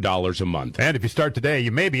 $700 a month. And if you start today,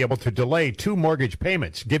 you may be able to delay 2 mortgage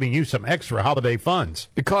payments, giving you some extra holiday funds.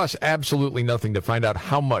 It costs absolutely nothing to find out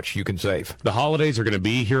how much you can save. The holidays are going to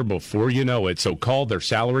be here before you know it, so call their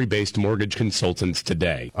salary-based mortgage consultants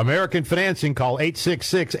today. American Financing, call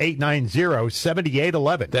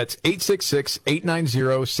 866-890-7811. That's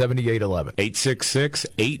 866-890-7811.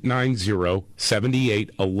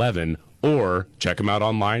 866-890-7811. Or check them out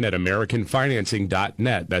online at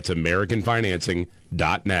AmericanFinancing.net. That's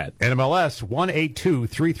AmericanFinancing.net. NMLS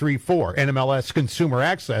 182334.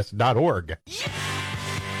 NMLSConsumerAccess.org.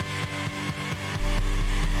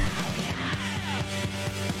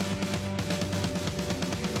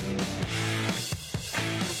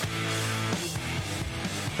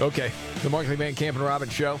 Okay, the Markley, Van Camp and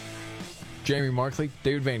Robbins Show. Jamie Markley,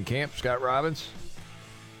 David Van Camp, Scott Robbins.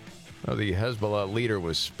 Well, the Hezbollah leader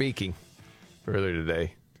was speaking earlier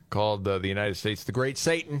today, called the United States the Great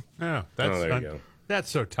Satan. Oh, there you go. That's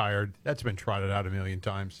so tired. That's been trotted out a million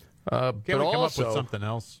times. Can we come up with something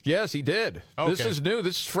else? Yes, he did. Okay. This is new.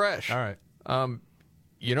 This is fresh. All right.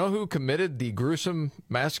 You know who committed the gruesome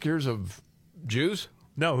massacres of Jews?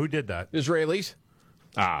 No, who did that? Israelis.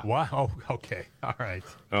 Wow. Oh, okay. All right.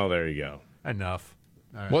 Oh, there you go. Enough.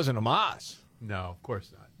 All right. Wasn't Hamas. No, of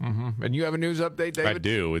course not. Mm-hmm. And you have a news update, David? I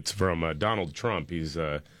do. It's from Donald Trump. He was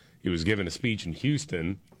giving a speech in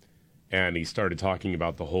Houston, and he started talking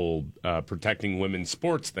about the whole protecting women's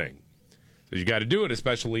sports thing. So you got to do it,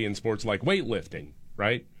 especially in sports like weightlifting,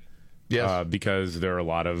 right? Yes. Because there are a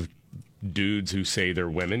lot of dudes who say they're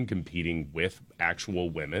women competing with actual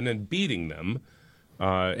women and beating them.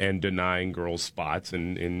 And denying girls spots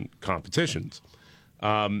in competitions.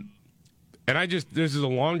 And this is a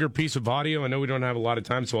longer piece of audio. I know we don't have a lot of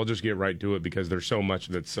time, so I'll just get right to it because there's so much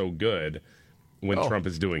that's so good when Trump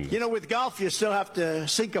is doing this. You know, with golf, you still have to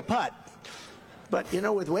sink a putt. But, you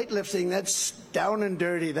know, with weightlifting, that's down and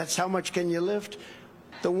dirty. That's how much can you lift.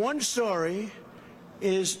 The one story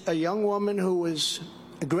is a young woman who was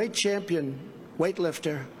a great champion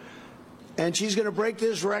weightlifter. And she's going to break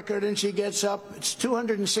this record, and she gets up. It's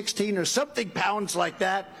 216 or something pounds like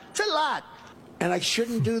that. It's a lot. And I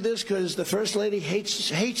shouldn't do this because the First Lady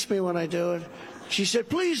hates me when I do it. She said,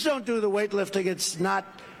 please don't do the weightlifting. It's not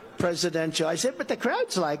presidential. I said, but the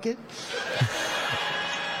crowds like it.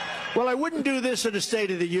 Well, I wouldn't do this at a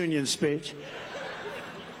State of the Union speech.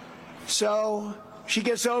 So she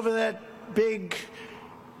gets over that big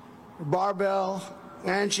barbell,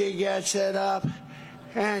 and she gets it up.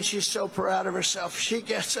 And she's so proud of herself. She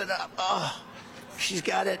gets it up. Oh, she's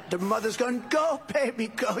got it. The mother's going, go, baby,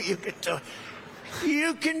 go. You can do it.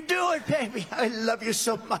 You can do it, baby. I love you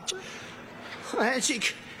so much. And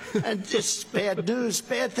it's bad news.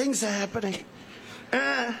 Bad things are happening.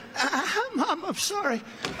 Mom, I'm sorry.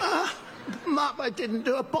 Mom, I didn't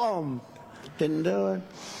do it. Boom. Didn't do it.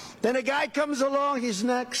 Then a guy comes along. He's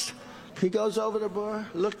next. He goes over the bar,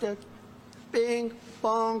 looked at, bing,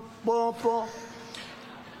 bong, boom, boom.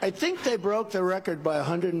 I think they broke the record by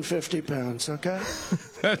 150 pounds, okay?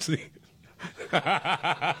 That's the.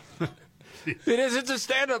 It is. It's a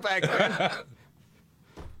stand-up act, man.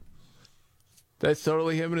 That's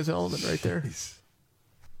totally him in his element right there.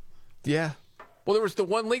 Yeah. Well, there was the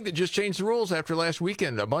one league that just changed the rules after last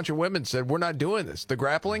weekend. A bunch of women said, we're not doing this. The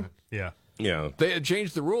grappling. Yeah. Yeah. They had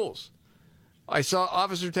changed the rules. I saw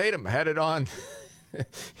Officer Tatum had it on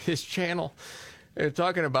his channel. And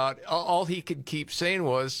talking about all he could keep saying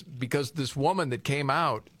was because this woman that came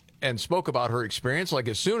out and spoke about her experience, like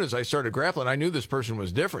as soon as I started grappling, I knew this person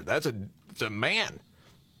was different. It's a man.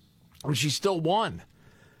 And she still won.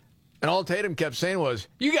 And all Tatum kept saying was,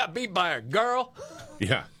 you got beat by a girl.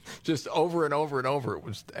 Yeah. Just over and over and over. It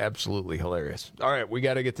was absolutely hilarious. All right, we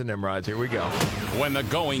got to get to Nimrods. Here we go. When the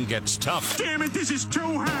going gets tough. Damn it, this is too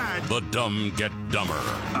hard. The dumb get dumber.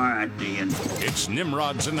 All right, Dean. It's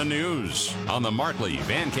Nimrods in the News on the Markley,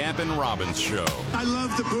 Van Camp, and Robbins Show. I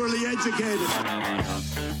love the poorly educated.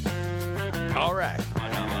 All right.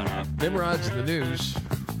 Nimrods in the News.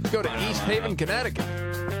 Go to East Haven, Connecticut.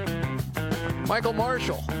 Michael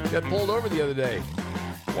Marshall got pulled over the other day.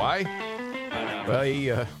 Why? Well,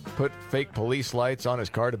 he put fake police lights on his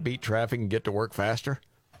car to beat traffic and get to work faster.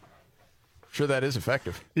 Sure, that is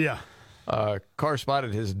effective. Yeah. Car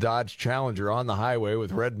spotted his Dodge Challenger on the highway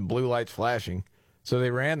with red and blue lights flashing. So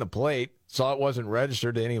they ran the plate, saw it wasn't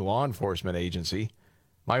registered to any law enforcement agency.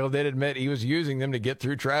 Michael did admit he was using them to get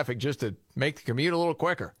through traffic just to make the commute a little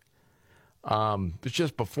quicker. It's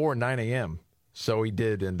just before 9 a.m., so he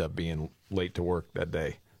did end up being late to work that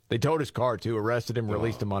day. They towed his car, too, arrested him,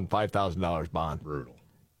 released him on $5,000 bond. Brutal.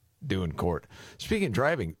 Due in court. Speaking of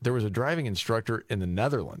driving, there was a driving instructor in the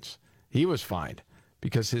Netherlands. He was fined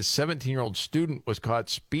because his 17-year-old student was caught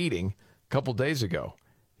speeding a couple days ago.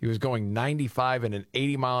 He was going 95 in an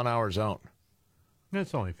 80-mile-an-hour zone.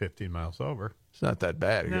 That's only 15 miles over. It's not that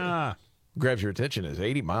bad. Nah. Grabs your attention is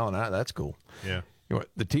 80 mile an hour. That's cool. Yeah. You know what,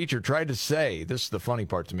 the teacher tried to say, this is the funny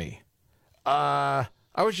part to me.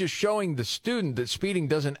 I was just showing the student that speeding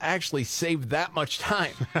doesn't actually save that much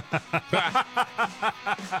time.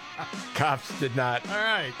 Cops did not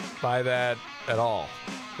buy that at all.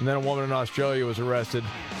 And then a woman in Australia was arrested.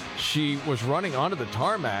 She was running onto the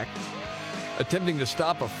tarmac, attempting to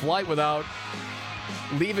stop a flight without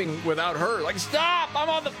leaving without her. Like, stop! I'm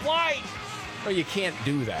on the flight! No, you can't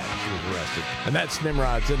do that. She was arrested. And that's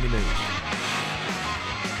Nimrod's in the News.